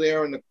all over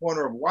there in the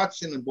corner of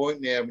Watson and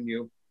Boynton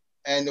Avenue.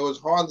 And there was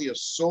hardly a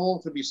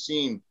soul to be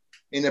seen.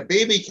 In a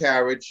baby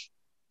carriage,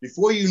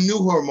 before you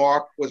knew her,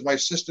 Mark, was my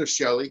sister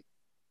Shelley,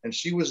 and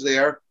she was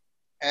there.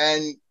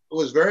 And it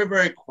was very,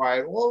 very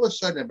quiet. All of a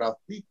sudden, about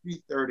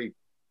 3:30,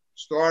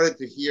 started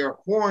to hear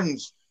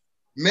horns.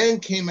 Men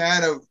came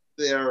out of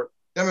their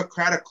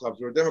Democratic clubs.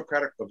 There were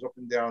Democratic clubs up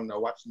and down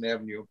Watson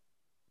Avenue.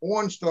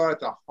 Horns started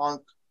to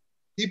honk.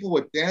 People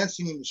were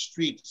dancing in the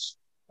streets.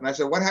 And I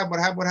said, what happened? What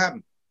happened? What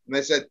happened? And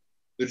they said,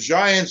 the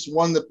Giants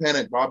won the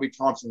pennant. Bobby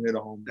Thompson hit a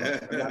home run.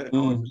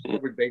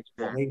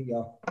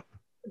 Baseball.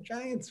 The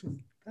Giants won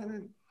the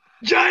pennant.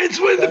 Giants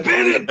win the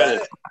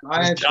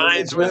pennant.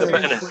 Giants win the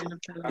pennant.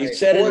 He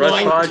said it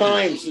 9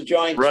 times. The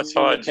Giants Russ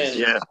win the Hodges, pennant.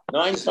 yeah.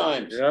 9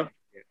 times. Yeah.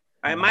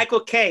 All right, Michael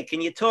K., can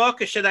you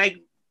talk, or should I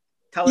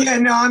tell us? Yeah,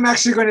 no, I'm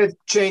actually going to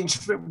change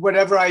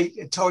whatever I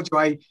told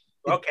you.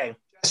 Okay.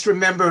 Just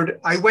remembered,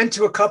 I went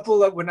to a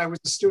couple when I was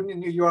a student in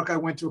New York, I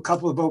went to a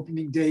couple of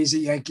opening days at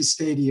Yankee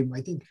Stadium.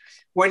 I think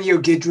one year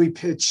Guidry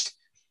pitched,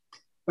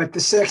 but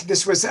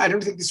I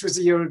don't think this was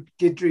the year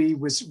Guidry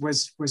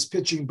was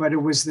pitching, but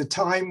it was the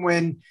time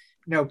when,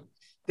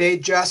 they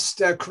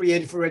just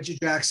created for Reggie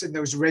Jackson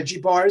those Reggie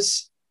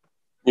bars.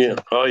 Yeah.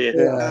 Oh,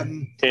 yeah.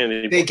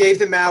 They gave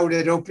them out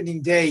at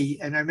opening day,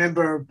 and I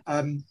remember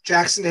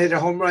Jackson hit a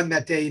home run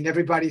that day, and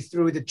everybody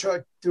threw the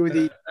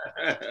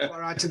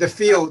bar onto the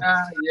field.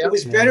 It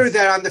was better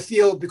that on the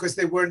field because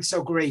they weren't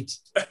so great.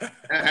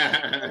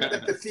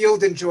 The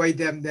field enjoyed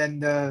them than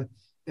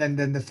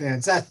the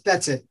fans.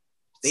 That's it.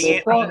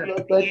 They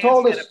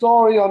told a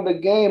story on the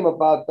game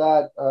about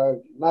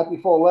that night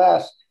before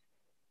last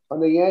on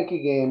the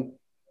Yankee game.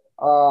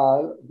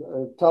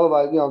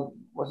 Televised,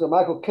 was it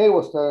Michael Kay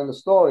was telling the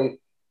story,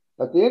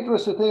 that the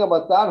interesting thing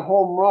about that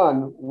home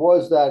run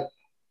was that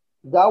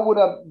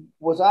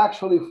was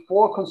actually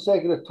 4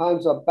 consecutive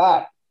times a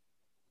bat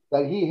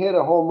that he hit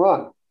a home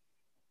run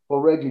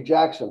for Reggie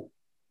Jackson,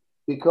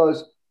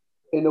 because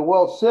in the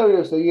World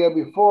Series the year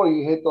before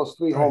he hit those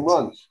 3 home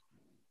runs.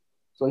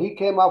 So he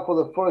came out for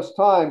the first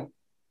time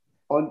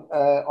on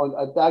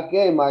at that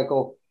game,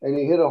 Michael, and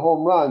he hit a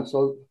home run.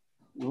 So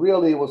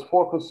really it was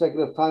 4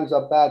 consecutive times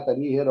a bat that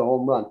he hit a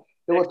home run.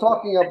 They were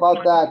talking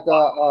about that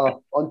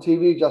on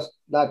TV just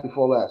night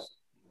before last.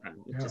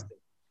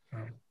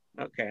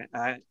 Okay.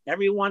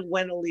 Everyone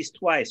went at least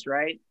twice,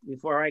 right?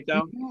 Before I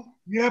go?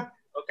 Yep.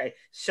 Okay.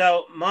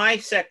 So my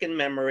second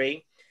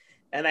memory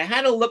And I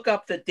had to look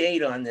up the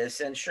date on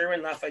this, and sure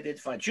enough, I did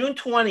find June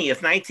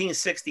 20th,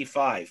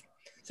 1965.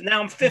 So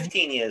now I'm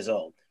 15 years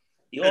old.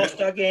 The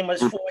All-Star game was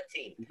 14.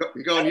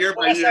 You're going year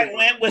by year. I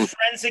went with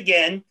friends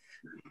again.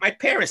 My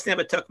parents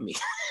never took me.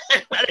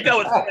 I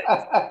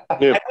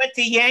went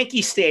to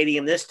Yankee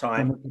Stadium this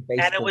time,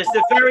 and it was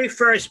the very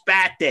first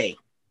bat day.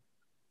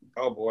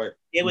 Oh, boy.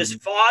 It was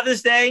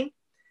Father's Day,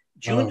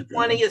 June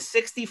 20th,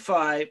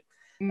 65.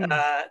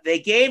 They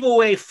gave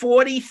away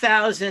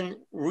 40,000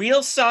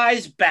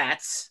 real-size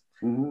bats.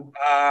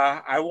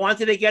 I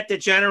wanted to get the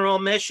general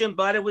admission,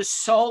 but it was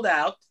sold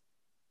out.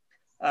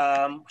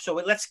 So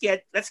let's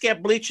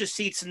get bleacher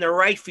seats in the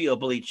right field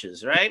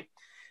bleachers, right?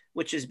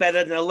 Which is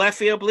better than the left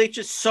field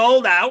bleachers.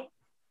 Sold out.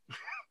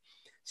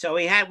 So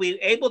we were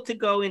able to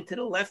go into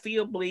the left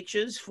field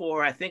bleachers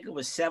for, I think it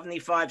was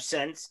 75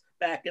 cents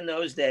back in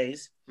those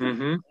days.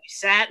 We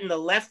sat in the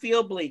left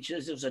field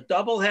bleachers. It was a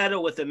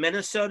doubleheader with the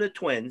Minnesota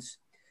Twins.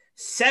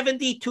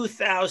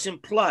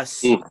 72,000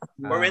 plus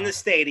were in the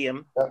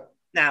stadium.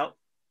 Now,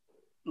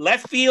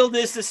 left field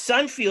is the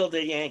sun field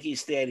at Yankee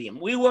Stadium.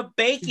 We were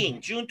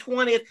baking June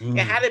 20th. It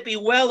had to be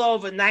well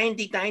over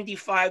 90,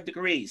 95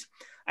 degrees.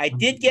 I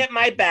did get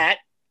my bat,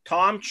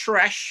 Tom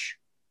Tresh.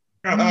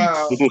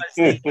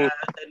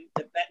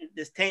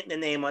 This ain't the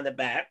name on the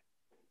bat.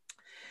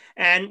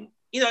 And,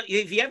 you know,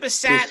 if you ever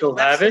sat in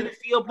the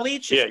field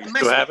bleachers, yeah, you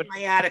still have it?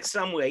 In my attic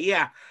somewhere,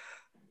 yeah.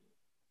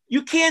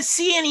 You can't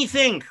see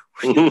anything.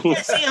 You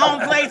can't see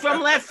home plate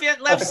from left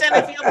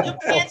center field. You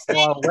can't see.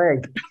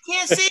 You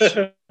can't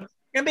see.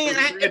 I mean,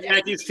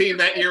 Yankees team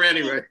that year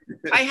anyway.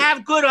 I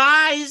have good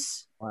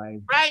eyes.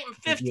 Right, I'm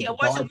 50. I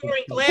wasn't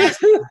wearing glasses.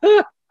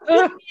 You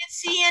can't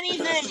see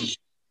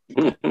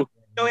anything.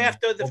 So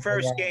after the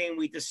first game,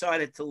 we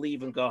decided to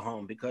leave and go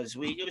home because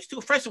it was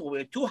too. First of all, we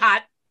were too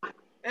hot,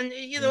 and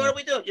you know what do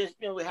we do? Just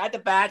we had the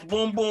bats,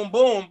 boom, boom,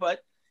 boom, but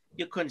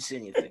you couldn't see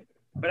anything.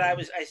 But I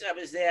was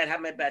there. I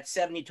had my bat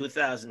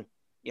 72,000.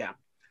 Yeah,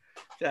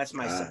 so that's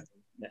my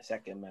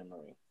second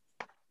memory.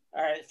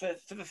 All right, for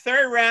the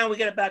third round, we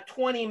got about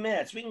 20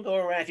 minutes. We can go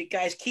around if you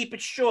guys keep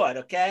it short,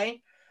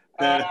 okay?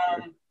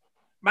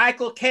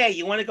 Michael K.,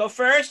 you want to go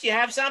first? You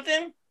have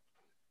something?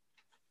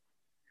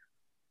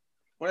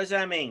 What does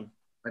that mean?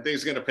 I think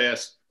he's going to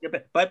pass. Yeah,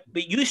 but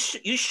you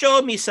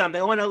showed me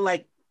something. I want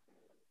to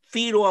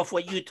feed off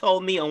what you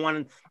told me on one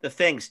of the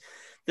things.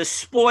 The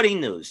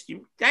sporting news.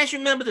 You guys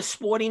remember the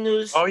sporting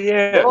news? Oh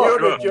yeah,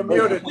 you're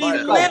muted. We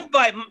live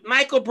by.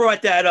 Michael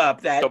brought that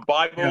up. That the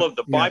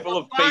Bible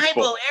of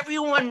baseball.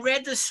 Everyone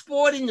read the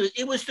sporting news.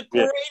 It was the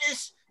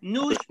greatest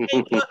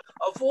newspaper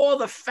of all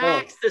the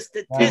facts, the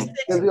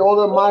statistics, and all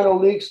the minor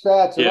league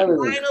stats and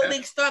everything. Minor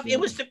league stuff. It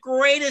was the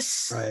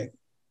greatest,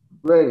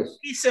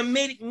 piece of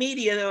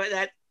media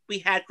that we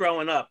had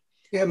growing up.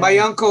 Yeah, my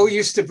uncle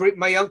used to bring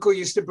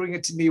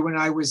it to me when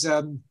I was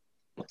a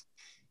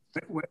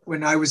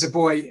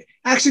boy.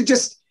 Actually,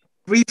 just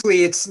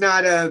briefly, it's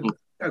not a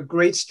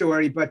great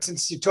story, but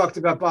since you talked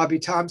about Bobby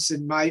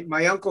Thompson,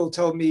 my uncle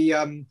told me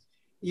he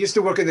used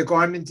to work in the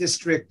garment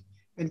district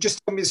and just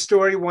told me a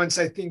story once.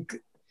 I think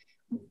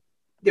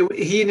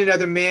he and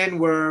another man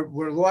were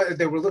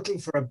looking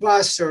for a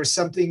bus or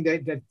something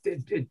that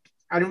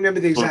I don't remember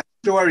the exact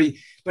story,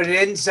 but it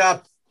ends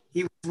up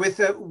he was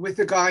with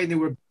a guy and they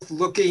were both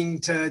looking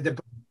to the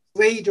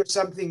plate or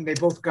something. They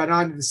both got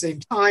on at the same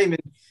time,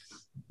 and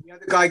the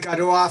other guy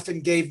got off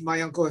and gave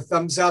my uncle a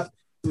thumbs up.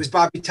 It was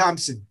Bobby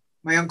Thompson.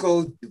 My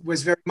uncle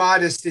was very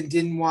modest and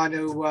didn't want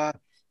to,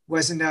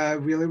 wasn't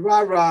really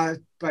rah-rah,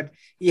 but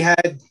he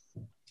had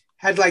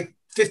like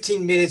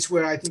 15 minutes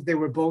where I think they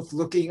were both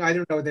looking, I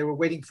don't know, they were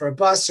waiting for a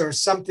bus or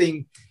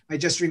something. I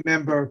just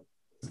remember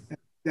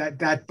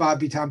that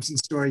Bobby Thompson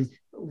story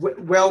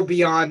well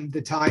beyond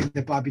the time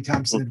that Bobby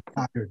Thompson had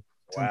retired.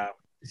 Wow.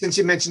 Since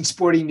you mentioned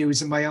sporting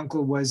news, and my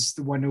uncle was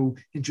the one who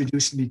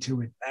introduced me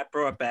to it. That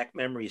brought back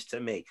memories to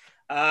me.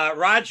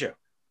 Roger,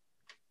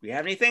 we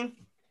have anything?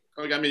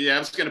 Oh, I mean, yeah, I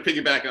was going to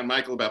piggyback on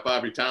Michael about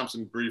Bobby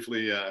Thompson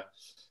briefly. I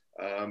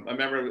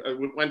remember I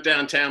went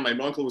downtown. My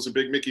uncle was a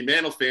big Mickey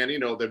Mantle fan. You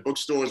know, the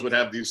bookstores would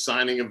have these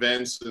signing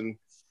events, and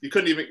you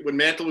couldn't even, when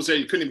Mantle was there,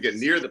 you couldn't even get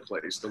near the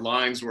place. The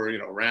lines were,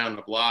 around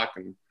the block.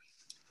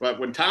 But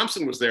when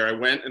Thompson was there, I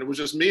went, and it was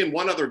just me and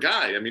one other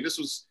guy. I mean, this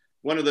was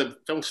one of the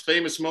most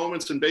famous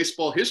moments in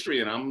baseball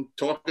history, and I'm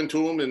talking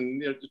to him,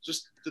 and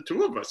just the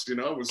two of us. It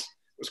was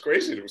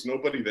crazy. There was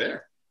nobody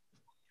there.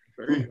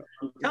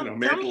 Tell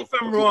me if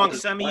I'm wrong.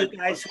 Some of you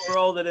guys who are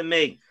older than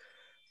me.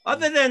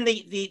 Other than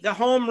the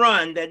home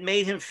run that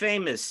made him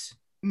famous,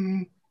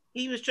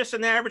 he was just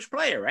an average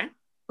player, right?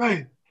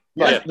 Right.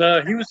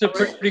 Yeah, he was a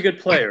pretty good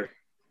player.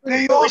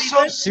 They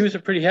also he was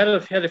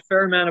had a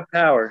fair amount of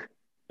power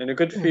and a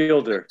good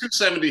fielder.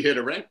 270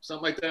 hitter, right?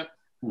 Something like that.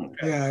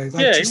 Yeah,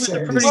 he was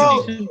a pretty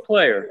decent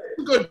player.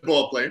 Good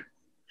ball player.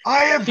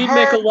 He'd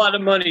make a lot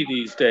of money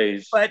these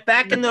days. But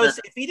back in those,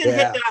 if he didn't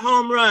hit that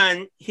home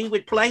run, he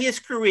would play his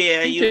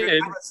career. You would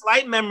have a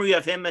slight memory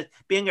of him as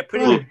being a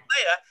pretty good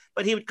player,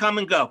 but he would come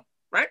and go,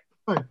 right?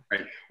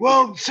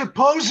 Well,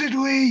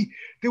 supposedly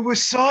there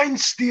was sign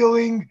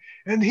stealing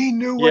and he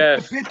knew what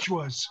Yes. the pitch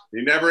was.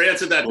 He never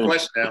answered that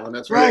question, Alan.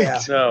 That's Right.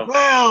 right. No.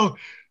 Well,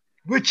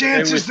 which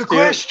answers the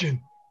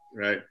question.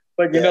 Right.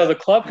 But you know, the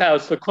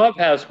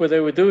clubhouse where they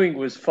were doing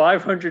was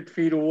 500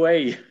 feet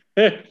away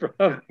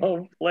from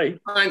home plate.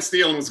 Sign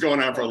stealing was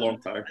going on for a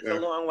long time. It's a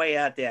long way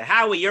out there.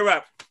 Howie, you're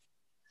up.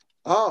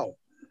 Oh,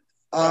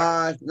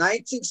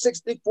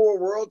 1964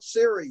 World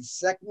Series,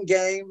 second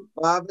game,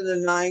 5 in the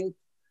ninth.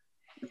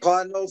 The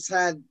Cardinals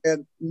had a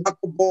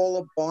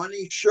knuckleballer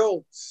Barney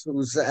Schultz,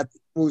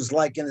 who's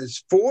like in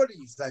his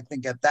 40s, I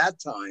think, at that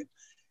time.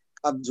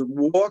 Comes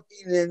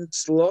walking in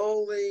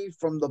slowly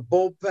from the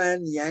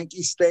bullpen,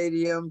 Yankee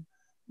Stadium.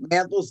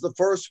 Mantle's the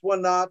first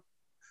one up.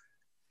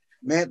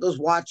 Mantle's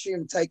watching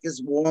him take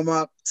his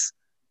warm-ups.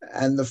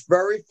 And the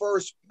very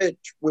first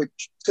pitch,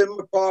 which Tim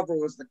McCarver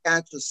was the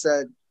catcher,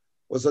 said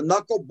was a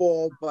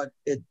knuckleball, but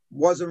it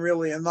wasn't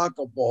really a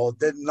knuckleball. It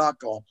didn't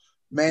knuckle.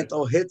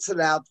 Mantle hits it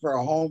out for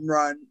a home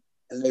run,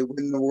 and they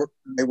win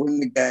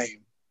the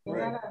game.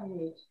 Right.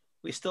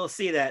 We still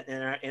see that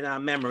in our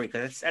memory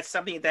because that's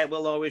something that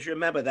we'll always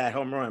remember, that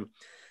home run.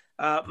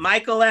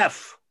 Michael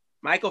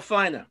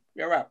Feiner,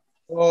 you're up.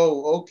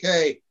 Oh,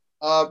 okay.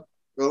 A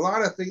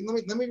lot of things.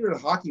 Let me read a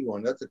hockey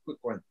one. That's a quick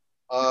one.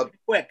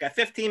 Quick,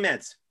 15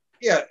 minutes.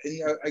 Yeah,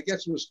 I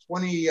guess it was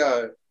 20,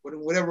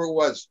 whatever it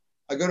was.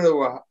 I go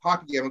to a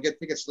hockey game and get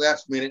tickets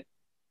last minute,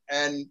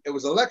 and it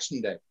was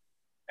election day.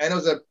 And it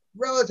was a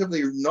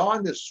relatively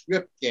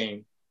nondescript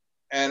game.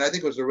 And I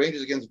think it was the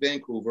Rangers against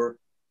Vancouver.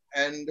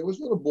 And it was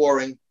a little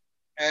boring.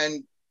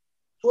 And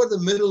toward the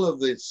middle of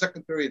the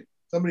second period,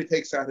 somebody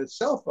takes out his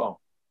cell phone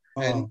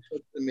and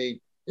says to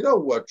me, you know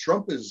what,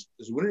 Trump is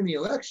winning the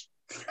election.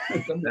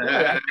 And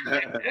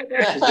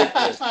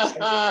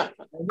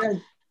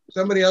then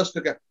somebody else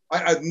took it.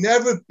 I've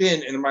never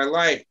been in my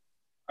life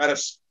at a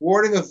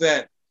sporting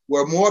event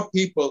where more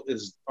people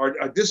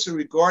are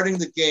disregarding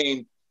the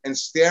game and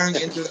staring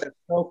into their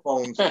cell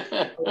phones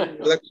during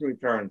election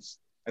returns.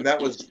 And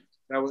that was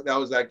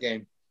that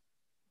game.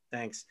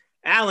 Thanks.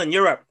 Alan,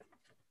 you're up.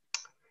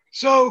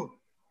 So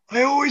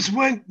I always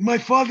went, my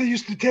father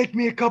used to take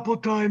me a couple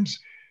of times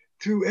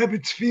to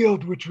Ebbets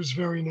Field, which was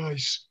very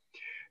nice.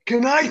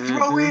 Can I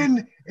throw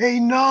in a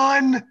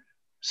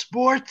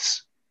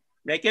non-sports?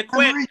 Make it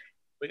quick.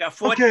 We got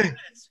 40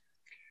 minutes.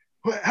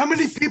 How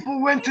many people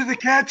went to the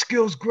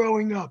Catskills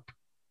growing up?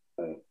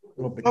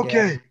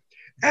 Okay.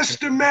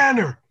 Esther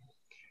Manor.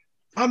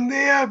 I'm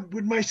there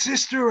with my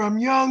sister. I'm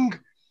young.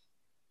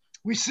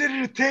 We sit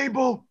at a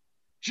table.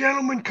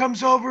 Gentleman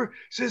comes over,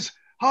 says,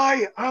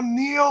 "Hi, I'm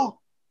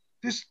Neil.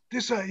 He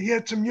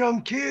had some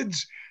young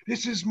kids.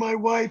 This is my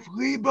wife,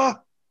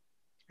 Liba.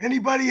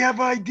 Anybody have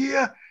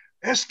idea?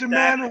 Esther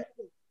Manor."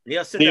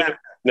 Neil Sedaka.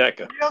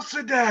 Neil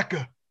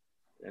Sedaka.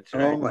 That's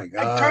right. Oh my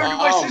God. I turned to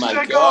my sister.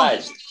 I go,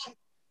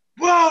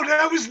 "Whoa,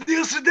 that was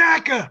Neil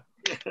Sedaka."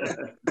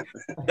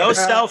 No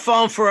cell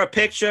phone for a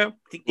picture.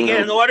 Did you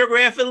get an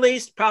autograph at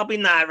least? Probably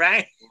not,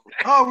 right?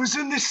 Oh, it was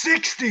in the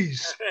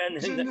 60s. It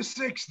was in the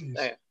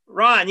 60s.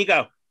 Ron, you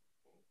go.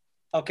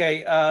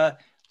 Okay.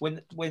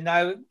 When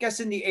I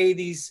guess in the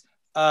 80s,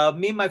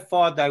 me and my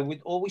father, I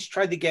would always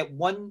try to get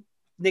one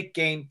Knick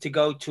game to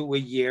go to a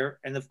year.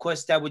 And of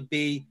course, that would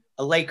be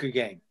a Laker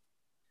game.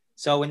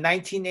 So in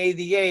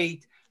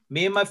 1988,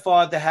 me and my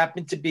father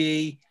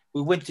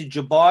we went to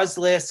Jabbar's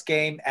last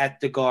game at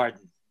the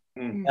Garden.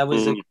 That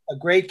was a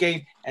great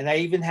game. And I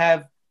even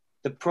have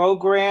the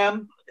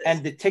program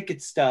and the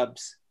ticket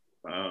stubs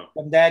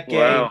from that game.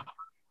 Wow.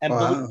 And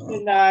believe it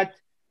or not,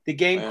 the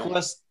game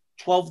cost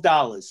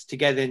 $12 to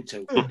get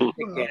into.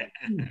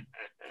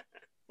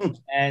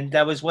 And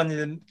that was one of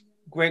the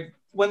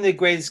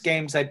greatest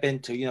games I've been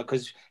to,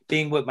 because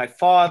being with my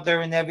father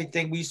and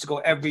everything, we used to go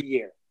every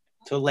year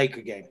to a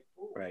Laker game.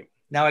 Right.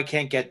 Now I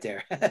can't get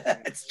there.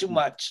 It's too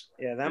much.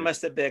 Yeah, that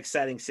must have been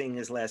exciting seeing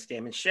his last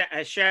game.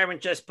 And Sharon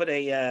just put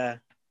a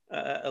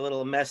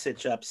little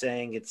message up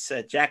saying it's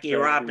Jackie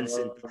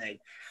Robinson today.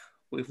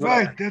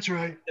 Right, that's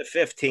right. The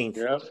 15th.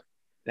 Yep.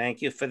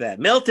 Thank you for that.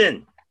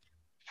 Milton.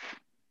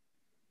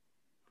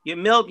 You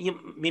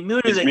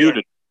muted. He's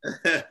muted.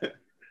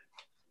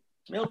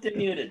 Milton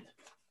muted.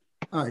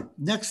 All right.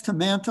 Next to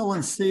Mantle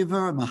and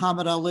Seaver and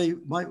Muhammad Ali,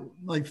 my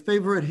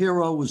favorite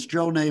hero was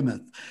Joe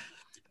Namath.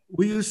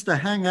 We used to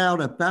hang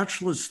out at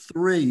Bachelor's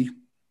 3,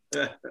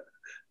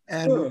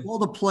 and all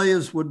the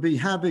players would be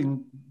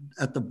having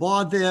at the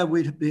bar there.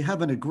 We'd be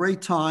having a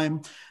great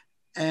time.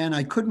 And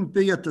I couldn't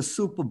be at the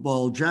Super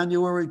Bowl,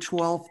 January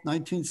 12th,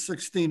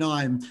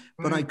 1969,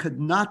 but I could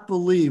not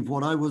believe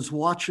what I was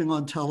watching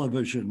on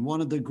television.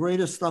 One of the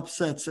greatest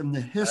upsets in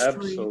the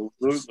history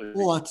of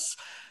sports.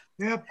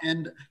 Yep.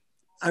 And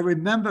I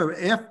remember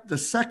after the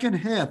second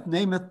half,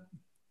 Namath,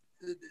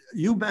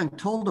 Eubank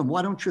told him,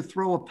 "Why don't you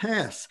throw a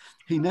pass?"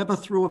 He never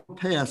threw a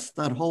pass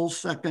that whole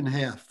second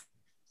half.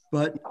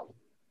 But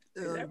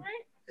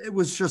it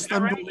was just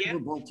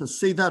unbelievable to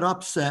see that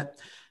upset.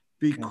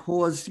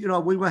 Because,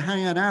 we were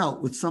hanging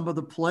out with some of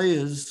the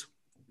players,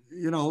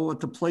 at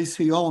the place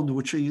he owned,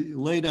 which he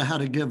later had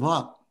to give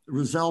up.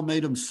 Rozelle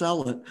made him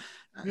sell it.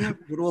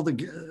 with all the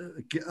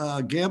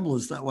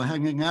gamblers that were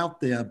hanging out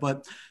there.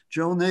 But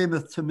Joe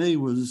Namath to me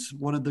was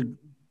one of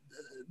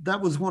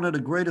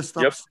the greatest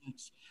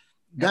upsets.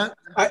 That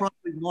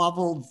probably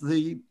marveled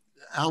the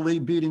Ali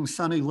beating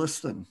Sonny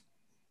Liston.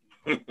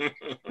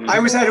 I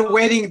was at a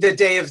wedding the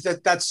day of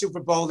that Super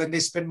Bowl, and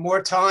they spent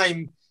more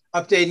time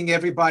updating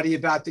everybody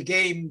about the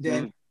game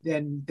than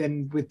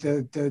with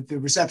the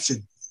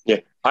reception. Yeah,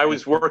 I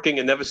was working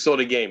and never saw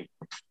the game.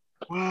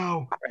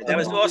 Wow. That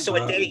was also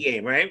a day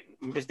game, right?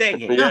 It was day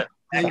game. Yeah.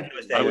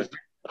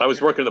 I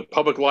was working at the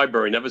public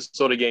library, never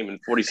saw the game in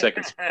 40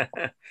 seconds.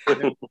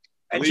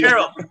 And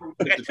Gerald.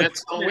 The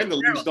Jets don't win, the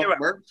Leafs don't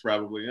work,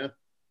 probably, yeah.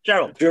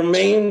 Gerald.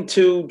 Jermaine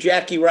to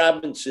Jackie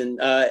Robinson,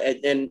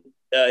 and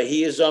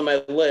he is on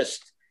my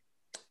list.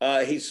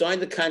 He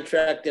signed the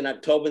contract in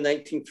October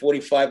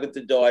 1945 with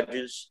the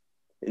Dodgers.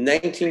 In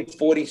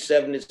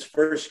 1947, his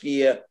first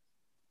year,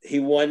 he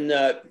won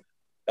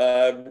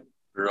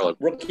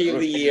Rookie of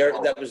the Year.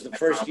 That was the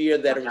first year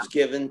that it was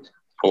given.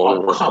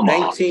 Oh, come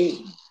on.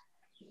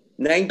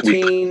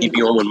 19 keep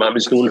you on when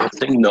Mama's doing her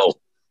thing? No.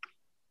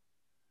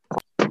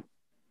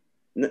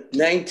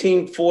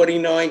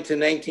 1949 to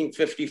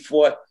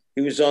 1954,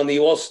 he was on the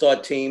All-Star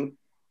team.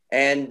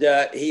 And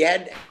he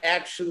had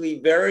actually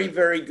very,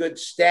 very good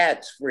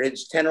stats for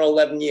his 10 or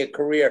 11-year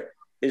career.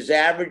 His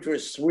average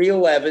was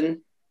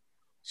 311,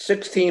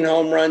 16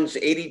 home runs,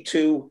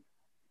 82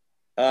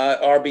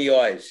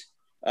 RBIs.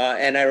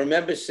 And I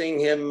remember seeing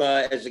him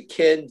as a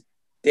kid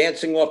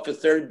dancing off for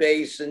third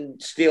base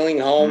and stealing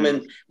home.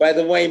 And by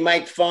the way,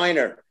 Mike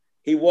Feiner,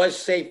 he was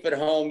safe at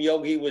home.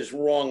 Yogi was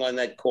wrong on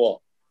that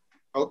call.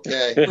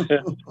 Okay.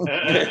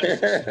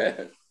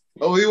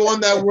 Oh, he won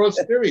that World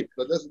Series,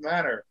 but it doesn't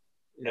matter.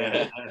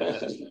 Yeah.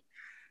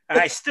 All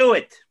right,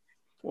 Stuart.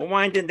 We're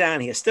winding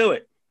down here.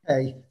 Stuart.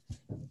 Hey,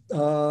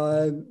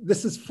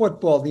 this is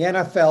football, the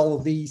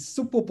NFL, the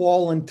Super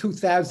Bowl in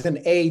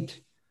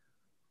 2008,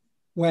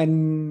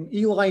 when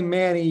Eli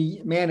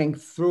Manning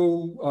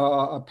threw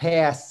a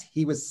pass.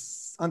 He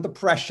was under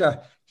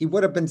pressure. He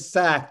would have been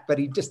sacked, but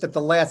he just at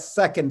the last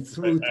second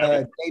threw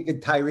to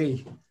David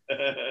Tyree.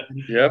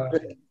 Yep.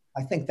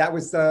 I think that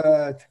was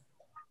I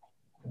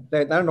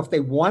don't know if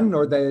they won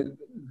or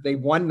they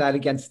won that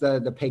against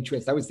the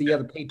Patriots. That was the year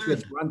the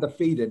Patriots were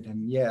undefeated,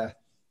 and yeah.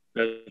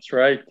 That's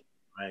right.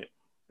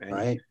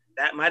 Right.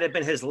 That might have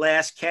been his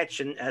last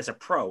catch as a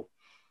pro.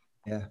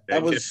 Yeah.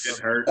 That was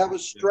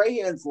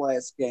Strahan's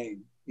last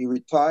game. He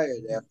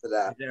retired after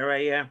that. Is that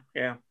right? Yeah.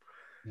 Yeah.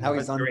 Now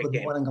he's on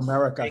Good Morning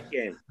America.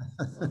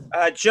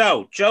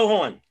 Joe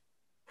Horn.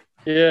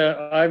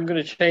 Yeah, I'm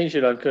going to change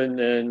it.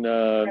 In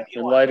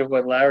light of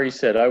what Larry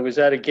said. I was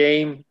at a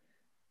game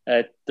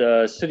at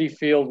Citi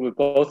Field with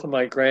both of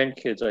my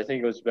grandkids. I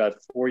think it was about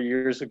 4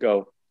 years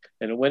ago.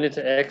 And it went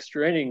into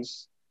extra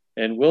innings.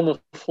 And Wilmer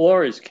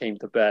Flores came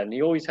to bat. And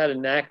he always had a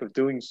knack of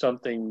doing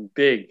something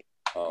big.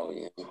 Oh,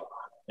 yeah.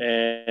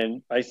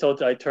 And I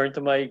turned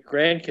to my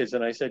grandkids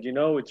and I said,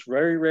 it's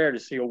very rare to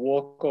see a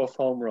walk-off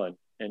home run.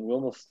 And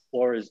Wilmer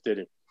Flores did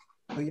it.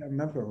 Oh, yeah, I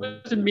remember.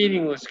 It was a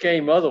meaningless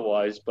game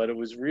otherwise, but it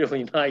was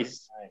really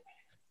nice.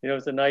 It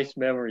was a nice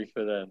memory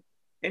for them.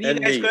 And you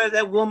guys go to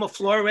that Wilmer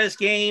Flores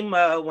game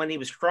when he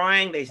was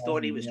crying? They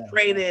thought he was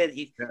traded.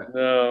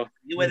 No.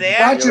 You were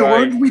there? Roger,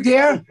 weren't we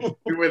there?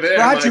 We were there.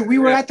 Roger, we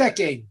were at that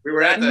game. We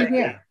were at that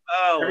game.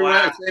 Oh, everyone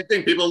wow. had the same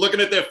thing. People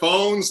looking at their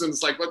phones, and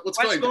it's like, what's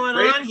going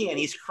on here? And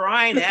he's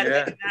crying. They had to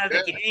get out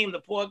of the game. The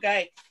poor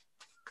guy.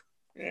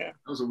 Yeah.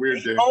 That was a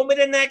weird day. Homered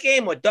in that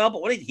game or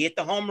double? What did he hit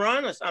the home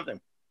run or something?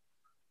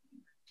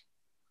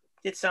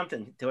 Did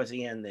something towards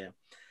the end there.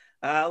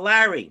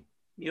 Larry,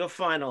 your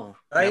final.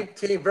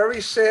 Very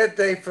sad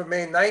day for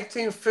me.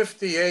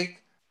 1958,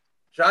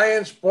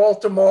 Giants,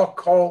 Baltimore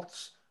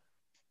Colts,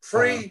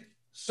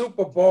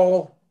 pre-Super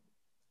Bowl.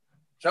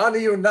 Johnny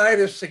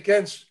Unitas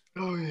against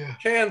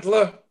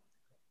Chandler,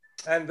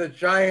 and the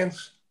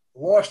Giants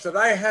lost it.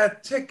 I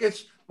had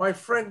tickets. My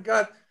friend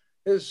got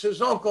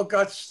his uncle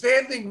got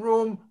standing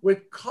room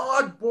with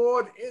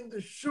cardboard in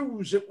the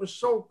shoes. It was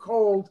so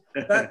cold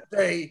that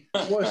day.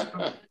 It was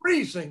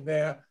freezing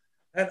there.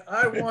 And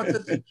I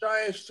wanted the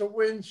Giants to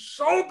win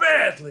so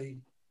badly.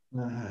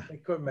 They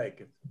couldn't make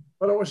it.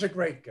 But it was a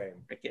great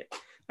game. Okay.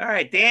 All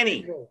right,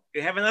 Danny,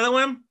 you have another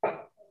one?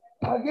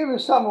 I'll give you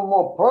something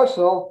more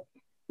personal.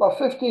 About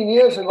 15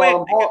 years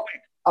ago,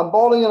 I'm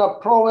bowling in a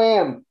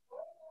Pro-Am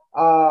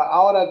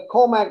out at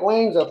Colmac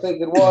Lanes, I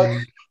think it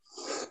was.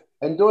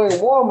 And during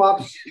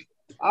warm-ups,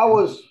 I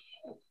was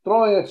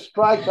throwing at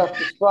strikes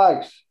after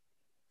strikes.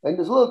 And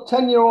this little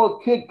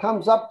 10-year-old kid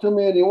comes up to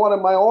me and he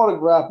wanted my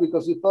autograph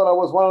because he thought I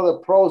was one of the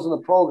pros in the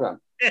program.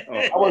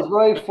 I was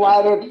very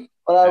flattered,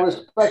 but I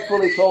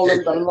respectfully told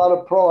him that I'm not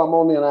a pro, I'm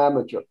only an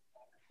amateur.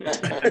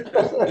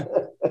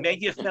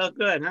 Made you feel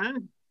good, huh?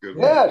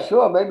 Yeah,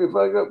 sure, made me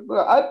feel good.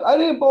 I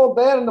didn't bowl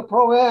bad in the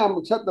Pro-Am,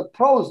 except the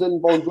pros didn't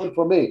bowl good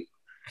for me.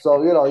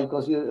 So,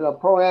 because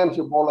Pro-Ams,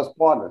 you bowl as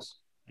partners.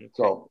 Okay.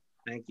 So.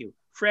 Thank you.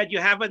 Fred, you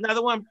have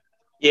another one?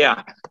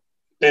 Yeah.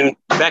 And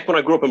back when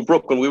I grew up in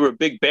Brooklyn, we were a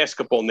big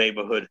basketball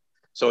neighborhood.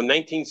 So in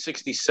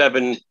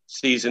 1967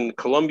 season,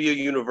 Columbia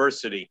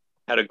University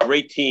had a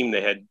great team.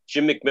 They had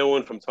Jim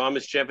McMillan from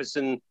Thomas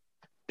Jefferson,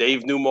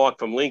 Dave Newmark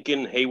from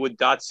Lincoln, Haywood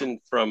Dotson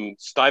from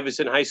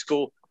Stuyvesant High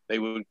School. They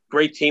were a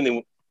great team.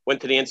 They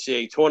went to the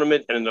NCAA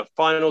tournament, and in the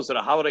finals of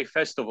the Holiday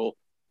Festival,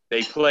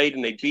 they played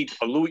and they beat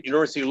a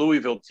University of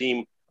Louisville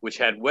team, which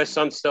had Wes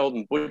Unseld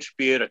and Butch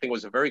Beard. I think it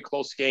was a very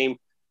close game,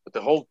 but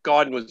the whole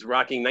garden was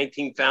rocking,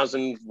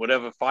 19,000,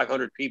 whatever,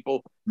 500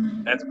 people.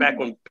 That's back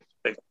when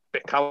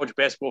college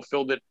basketball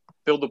filled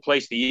the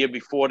place. The year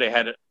before, they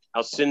had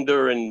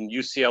Alcindor and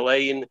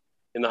UCLA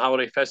in the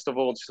Holiday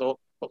Festival. And so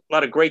a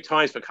lot of great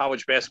times for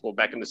college basketball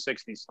back in the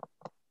 60s.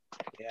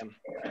 Yeah.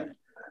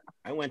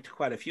 I went to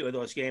quite a few of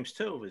those games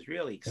too. It was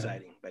really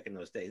exciting back in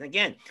those days. And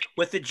again,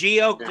 with the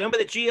Geo, remember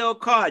the Geo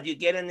card? You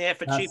get in there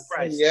for cheap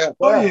price. Yeah.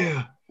 Oh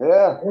yeah.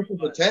 Yeah.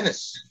 For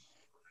tennis.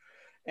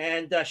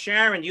 And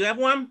Sharon, do you have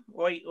one,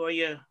 or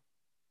you?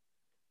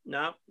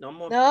 No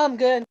more. No, I'm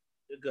good.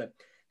 You're good.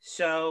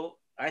 So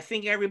I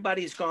think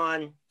everybody's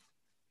gone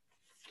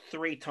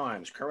 3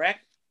 times,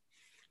 correct?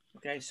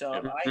 Okay, so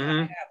I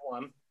have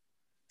one.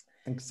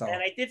 I think so. And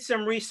I did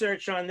some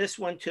research on this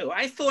one too.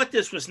 I thought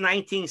this was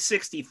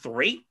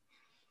 1963.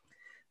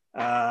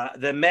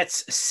 The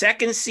Mets'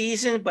 second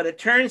season, but it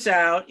turns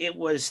out it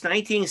was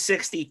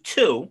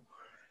 1962.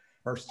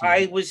 First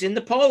I was in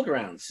the Polo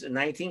Grounds in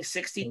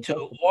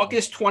 1962,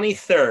 August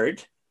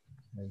 23rd.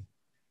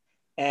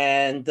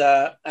 And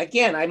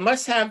again, I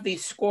must have the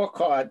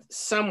scorecard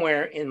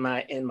somewhere in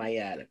my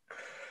attic.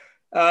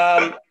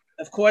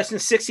 Of course, in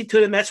 62,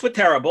 the Mets were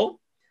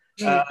terrible.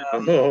 But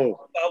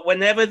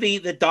whenever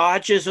the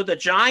Dodgers or the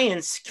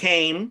Giants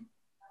came,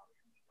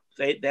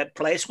 that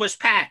place was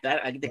packed.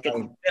 I think it's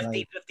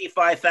 50,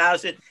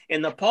 55,000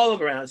 in the Polo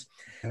Grounds.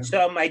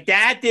 So my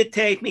dad did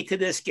take me to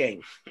this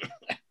game.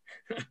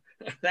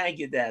 Thank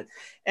you, Dad.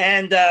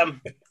 And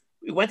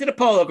we went to the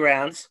Polo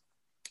Grounds,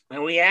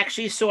 and we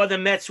actually saw the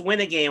Mets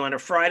win a game on a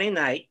Friday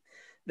night.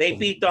 They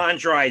beat Don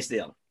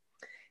Drysdale.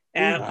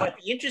 But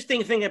the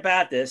interesting thing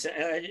about this,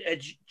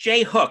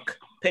 Jay Hook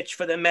pitched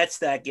for the Mets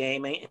that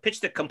game, and he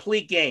pitched a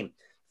complete game.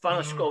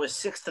 Final score was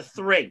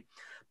 6-3.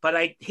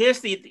 But here's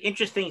the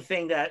interesting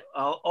thing that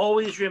I'll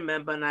always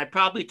remember, and I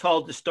probably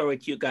told the story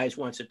to you guys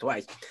once or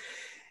twice.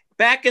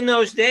 Back in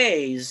those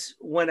days,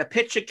 when a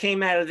pitcher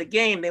came out of the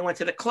game, they went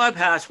to the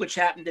clubhouse, which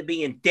happened to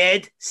be in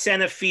dead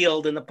center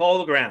field in the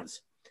Polo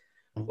Grounds.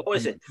 What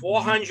was it,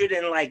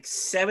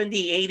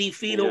 470, 80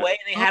 feet away?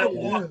 And they had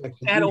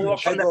to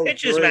walk from the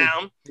pitcher's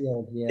mound.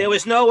 There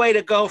was no way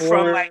to go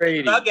from like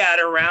the dugout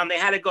around. They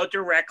had to go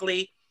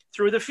directly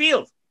through the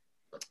field.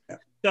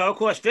 So, of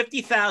course,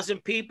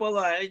 50,000 people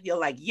are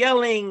like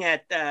yelling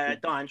at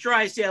Don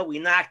Drysdale, "We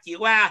knocked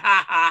you out,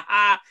 ha, ha,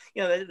 ha."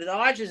 You know, the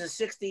Dodgers in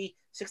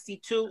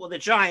 62, well, the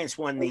Giants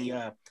won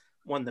the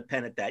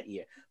pennant that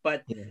year.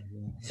 But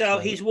so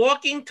he's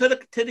walking to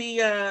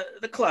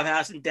the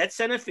clubhouse in dead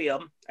center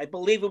field. I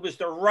believe it was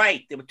the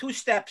right. There were 2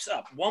 steps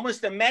up. One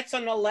was the Mets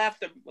on the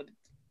left. I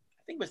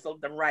think it was the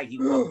right.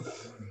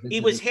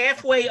 He was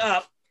halfway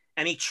up,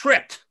 and he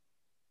tripped.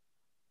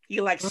 He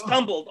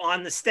stumbled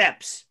on the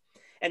steps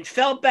and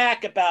fell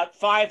back about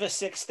 5 or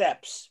 6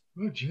 steps.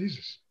 Oh,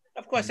 Jesus.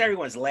 Of course,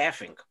 everyone's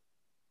laughing.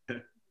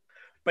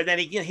 But then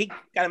he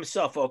got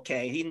himself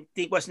okay.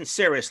 He wasn't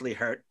seriously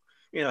hurt.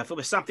 You know, if it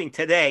was something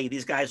today,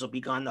 these guys will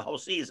be gone the whole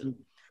season,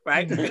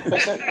 right?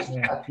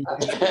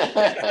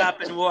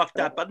 Up and walked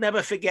up. I'll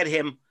never forget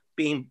him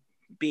being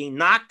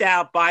knocked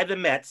out by the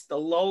Mets, the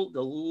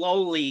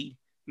lowly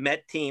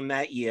Met team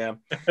that year.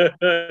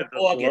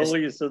 August.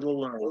 Loneliest of the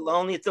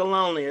lonely. The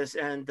loneliest,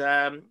 and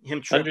him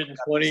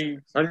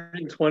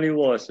 120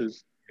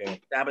 losses.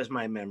 That was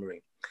my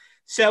memory.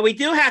 So we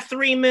do have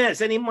 3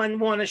 minutes. Anyone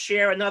want to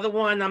share another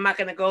one? I'm not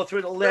going to go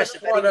through the list.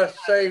 I want to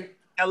say,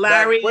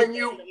 Larry,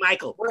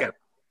 Michael,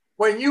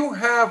 when you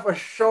have a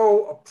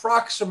show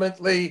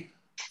approximately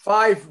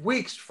 5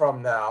 weeks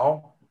from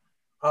now,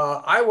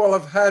 I will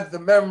have had the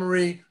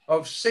memory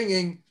of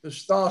singing the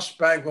Star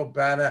Spangled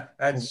Banner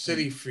at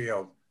Citi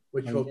Field,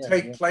 which will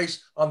take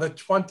place on the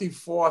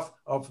 24th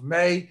of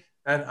May,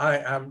 and I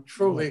am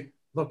truly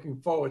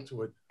looking forward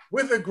to it.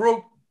 With a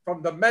group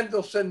from the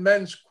Mendelssohn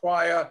Men's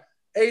Choir,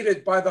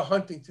 aided by the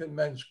Huntington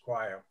Men's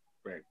Choir.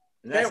 Right.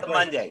 And that's a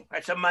Monday.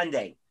 That's a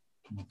Monday.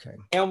 Okay.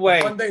 Can't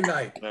wait. Monday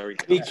night.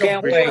 We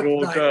can't wait.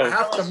 I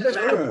have to miss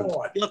the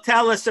board. You'll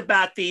tell us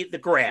about the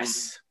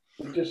grass.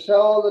 Did you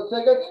sell all the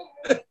tickets?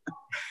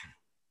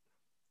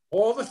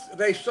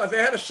 They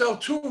had to sell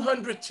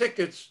 200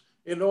 tickets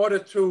in order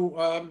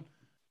to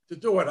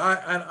do it.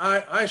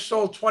 I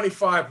sold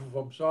 25 of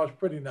them, so it was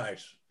pretty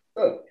nice.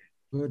 Good.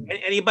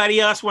 Anybody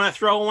else want to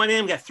throw one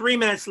in? We got 3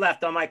 minutes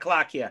left on my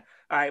clock here.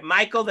 All right,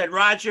 Michael, then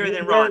Roger,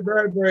 then Ron.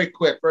 Very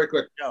quick.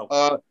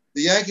 Go.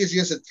 The Yankees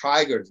against the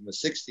Tigers in the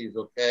 60s,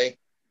 okay?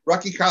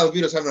 Rocky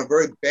Colavito's having a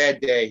very bad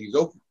day. He's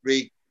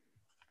 0-for-3.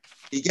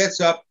 He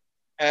gets up,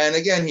 and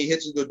again, he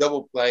hits into a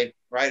double play,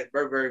 right?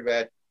 Very, very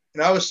bad.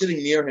 And I was sitting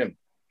near him,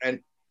 and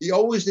he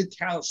always did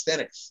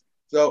calisthenics.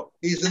 So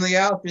he's in the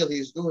outfield.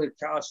 He's doing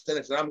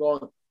calisthenics, and I'm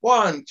going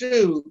 1,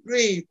 2,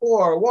 3,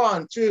 4,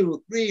 1,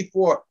 2, 3,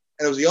 4.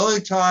 And it was the only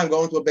time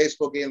going to a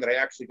baseball game that I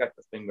actually got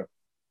the finger.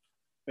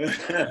 Ron,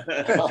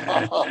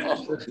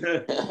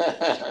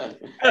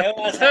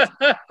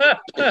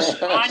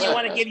 you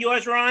want to give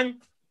yours, Ron?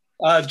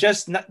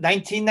 Just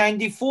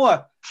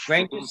 1994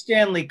 Rangers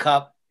Stanley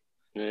Cup.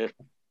 Yeah.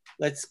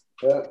 Let's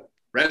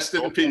rest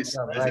in peace.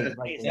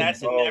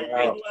 That's a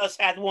memory. Who else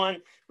had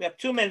one? We have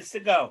 2 minutes to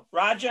go.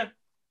 Roger?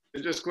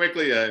 Just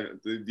quickly,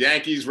 the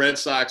Yankees Red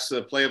Sox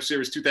playoff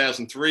series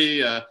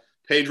 2003.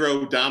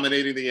 Pedro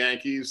dominating the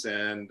Yankees,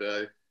 and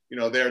you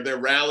know their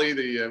rally.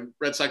 The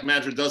Red Sox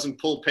manager doesn't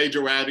pull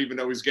Pedro out, even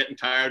though he's getting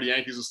tired. The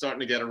Yankees are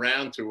starting to get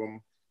around to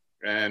him,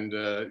 and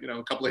you know,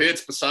 a couple of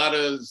hits.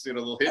 Posada's, you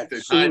know, little hit, they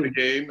tied the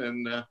game,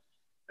 and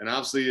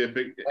obviously a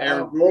big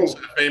Aaron Boone,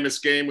 a famous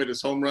game with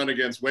his home run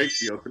against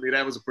Wakefield. To me,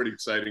 that was a pretty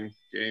exciting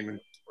game. And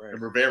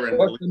Rivera.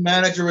 What's the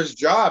manager's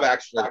job,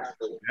 actually?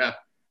 Yeah.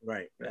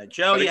 Right.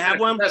 Joe, you have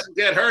one? Doesn't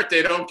get hurt,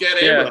 they don't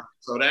get Abraham.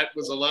 So that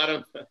was a lot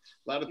of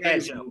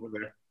things over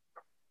there.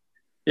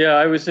 Yeah,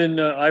 I was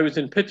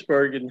in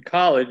Pittsburgh in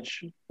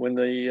college when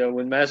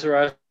when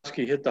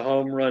Mazeroski hit the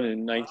home run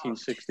in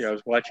 1960. I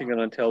was watching it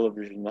on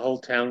television. The whole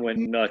town went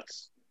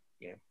nuts.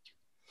 Yeah.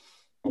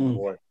 Oh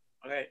boy.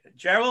 Okay,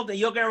 Gerald,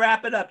 you're gonna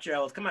wrap it up,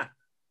 Gerald. Come on.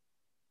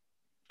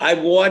 I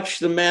watched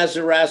the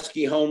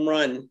Mazeroski home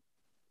run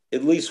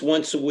at least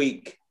once a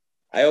week.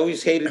 I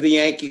always hated the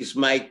Yankees,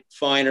 Mike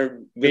Feiner,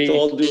 with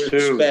all due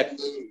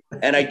respect.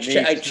 And I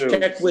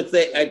checked with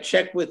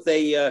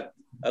a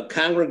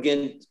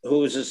congregant who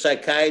was a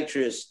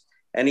psychiatrist,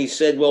 and he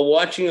said, well,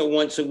 watching it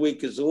once a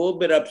week is a little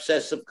bit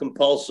obsessive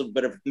compulsive,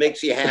 but if it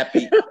makes you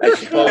happy, I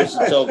suppose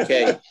it's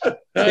okay.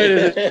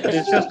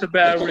 It's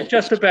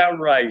just about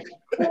right.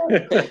 All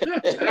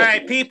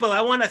right, people,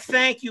 I want to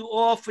thank you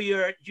all for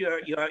your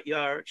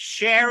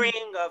sharing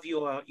of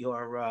your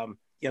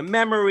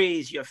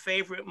memories, your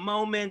favorite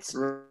moments.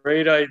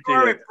 Great idea.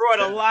 It brought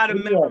a lot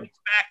of memories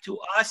back to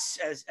us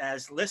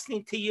as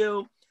listening to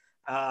you.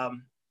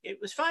 It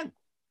was fun.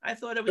 I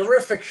thought it was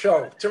terrific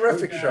show.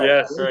 Terrific show.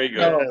 Yes, very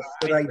good.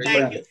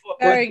 Thank you for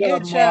very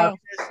good show.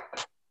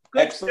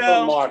 Good Excellent,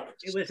 show. Mark.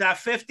 It was our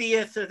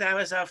 50th. So that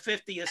was our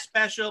 50th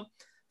special.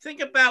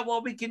 Think about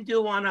what we can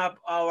do on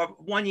our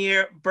 1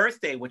 year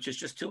birthday, which is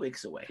just 2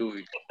 weeks away. 2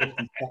 weeks.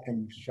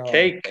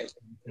 Cake.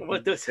 We'll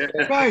do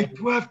Right,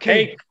 we'll have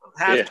cake.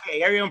 Have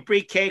cake. Everyone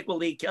bring cake.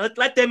 We'll eat cake.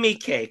 Let them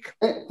eat cake.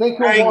 Thank All you,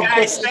 right, Mark.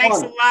 guys. That's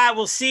Thanks fun. a lot.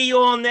 We'll see you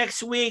all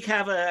next week.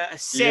 Have a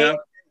safe,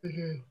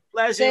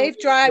 pleasant, Safe,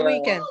 dry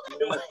weekend.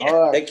 All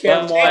right. Take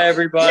care, Bye,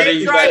 everybody.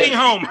 Safe driving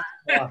home.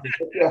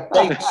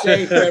 Stay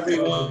safe,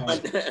 everyone.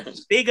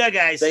 Be good,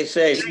 guys. Stay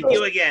safe. Thank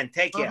you again.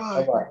 Take care.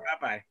 Bye-bye.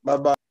 Bye-bye.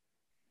 Bye-bye.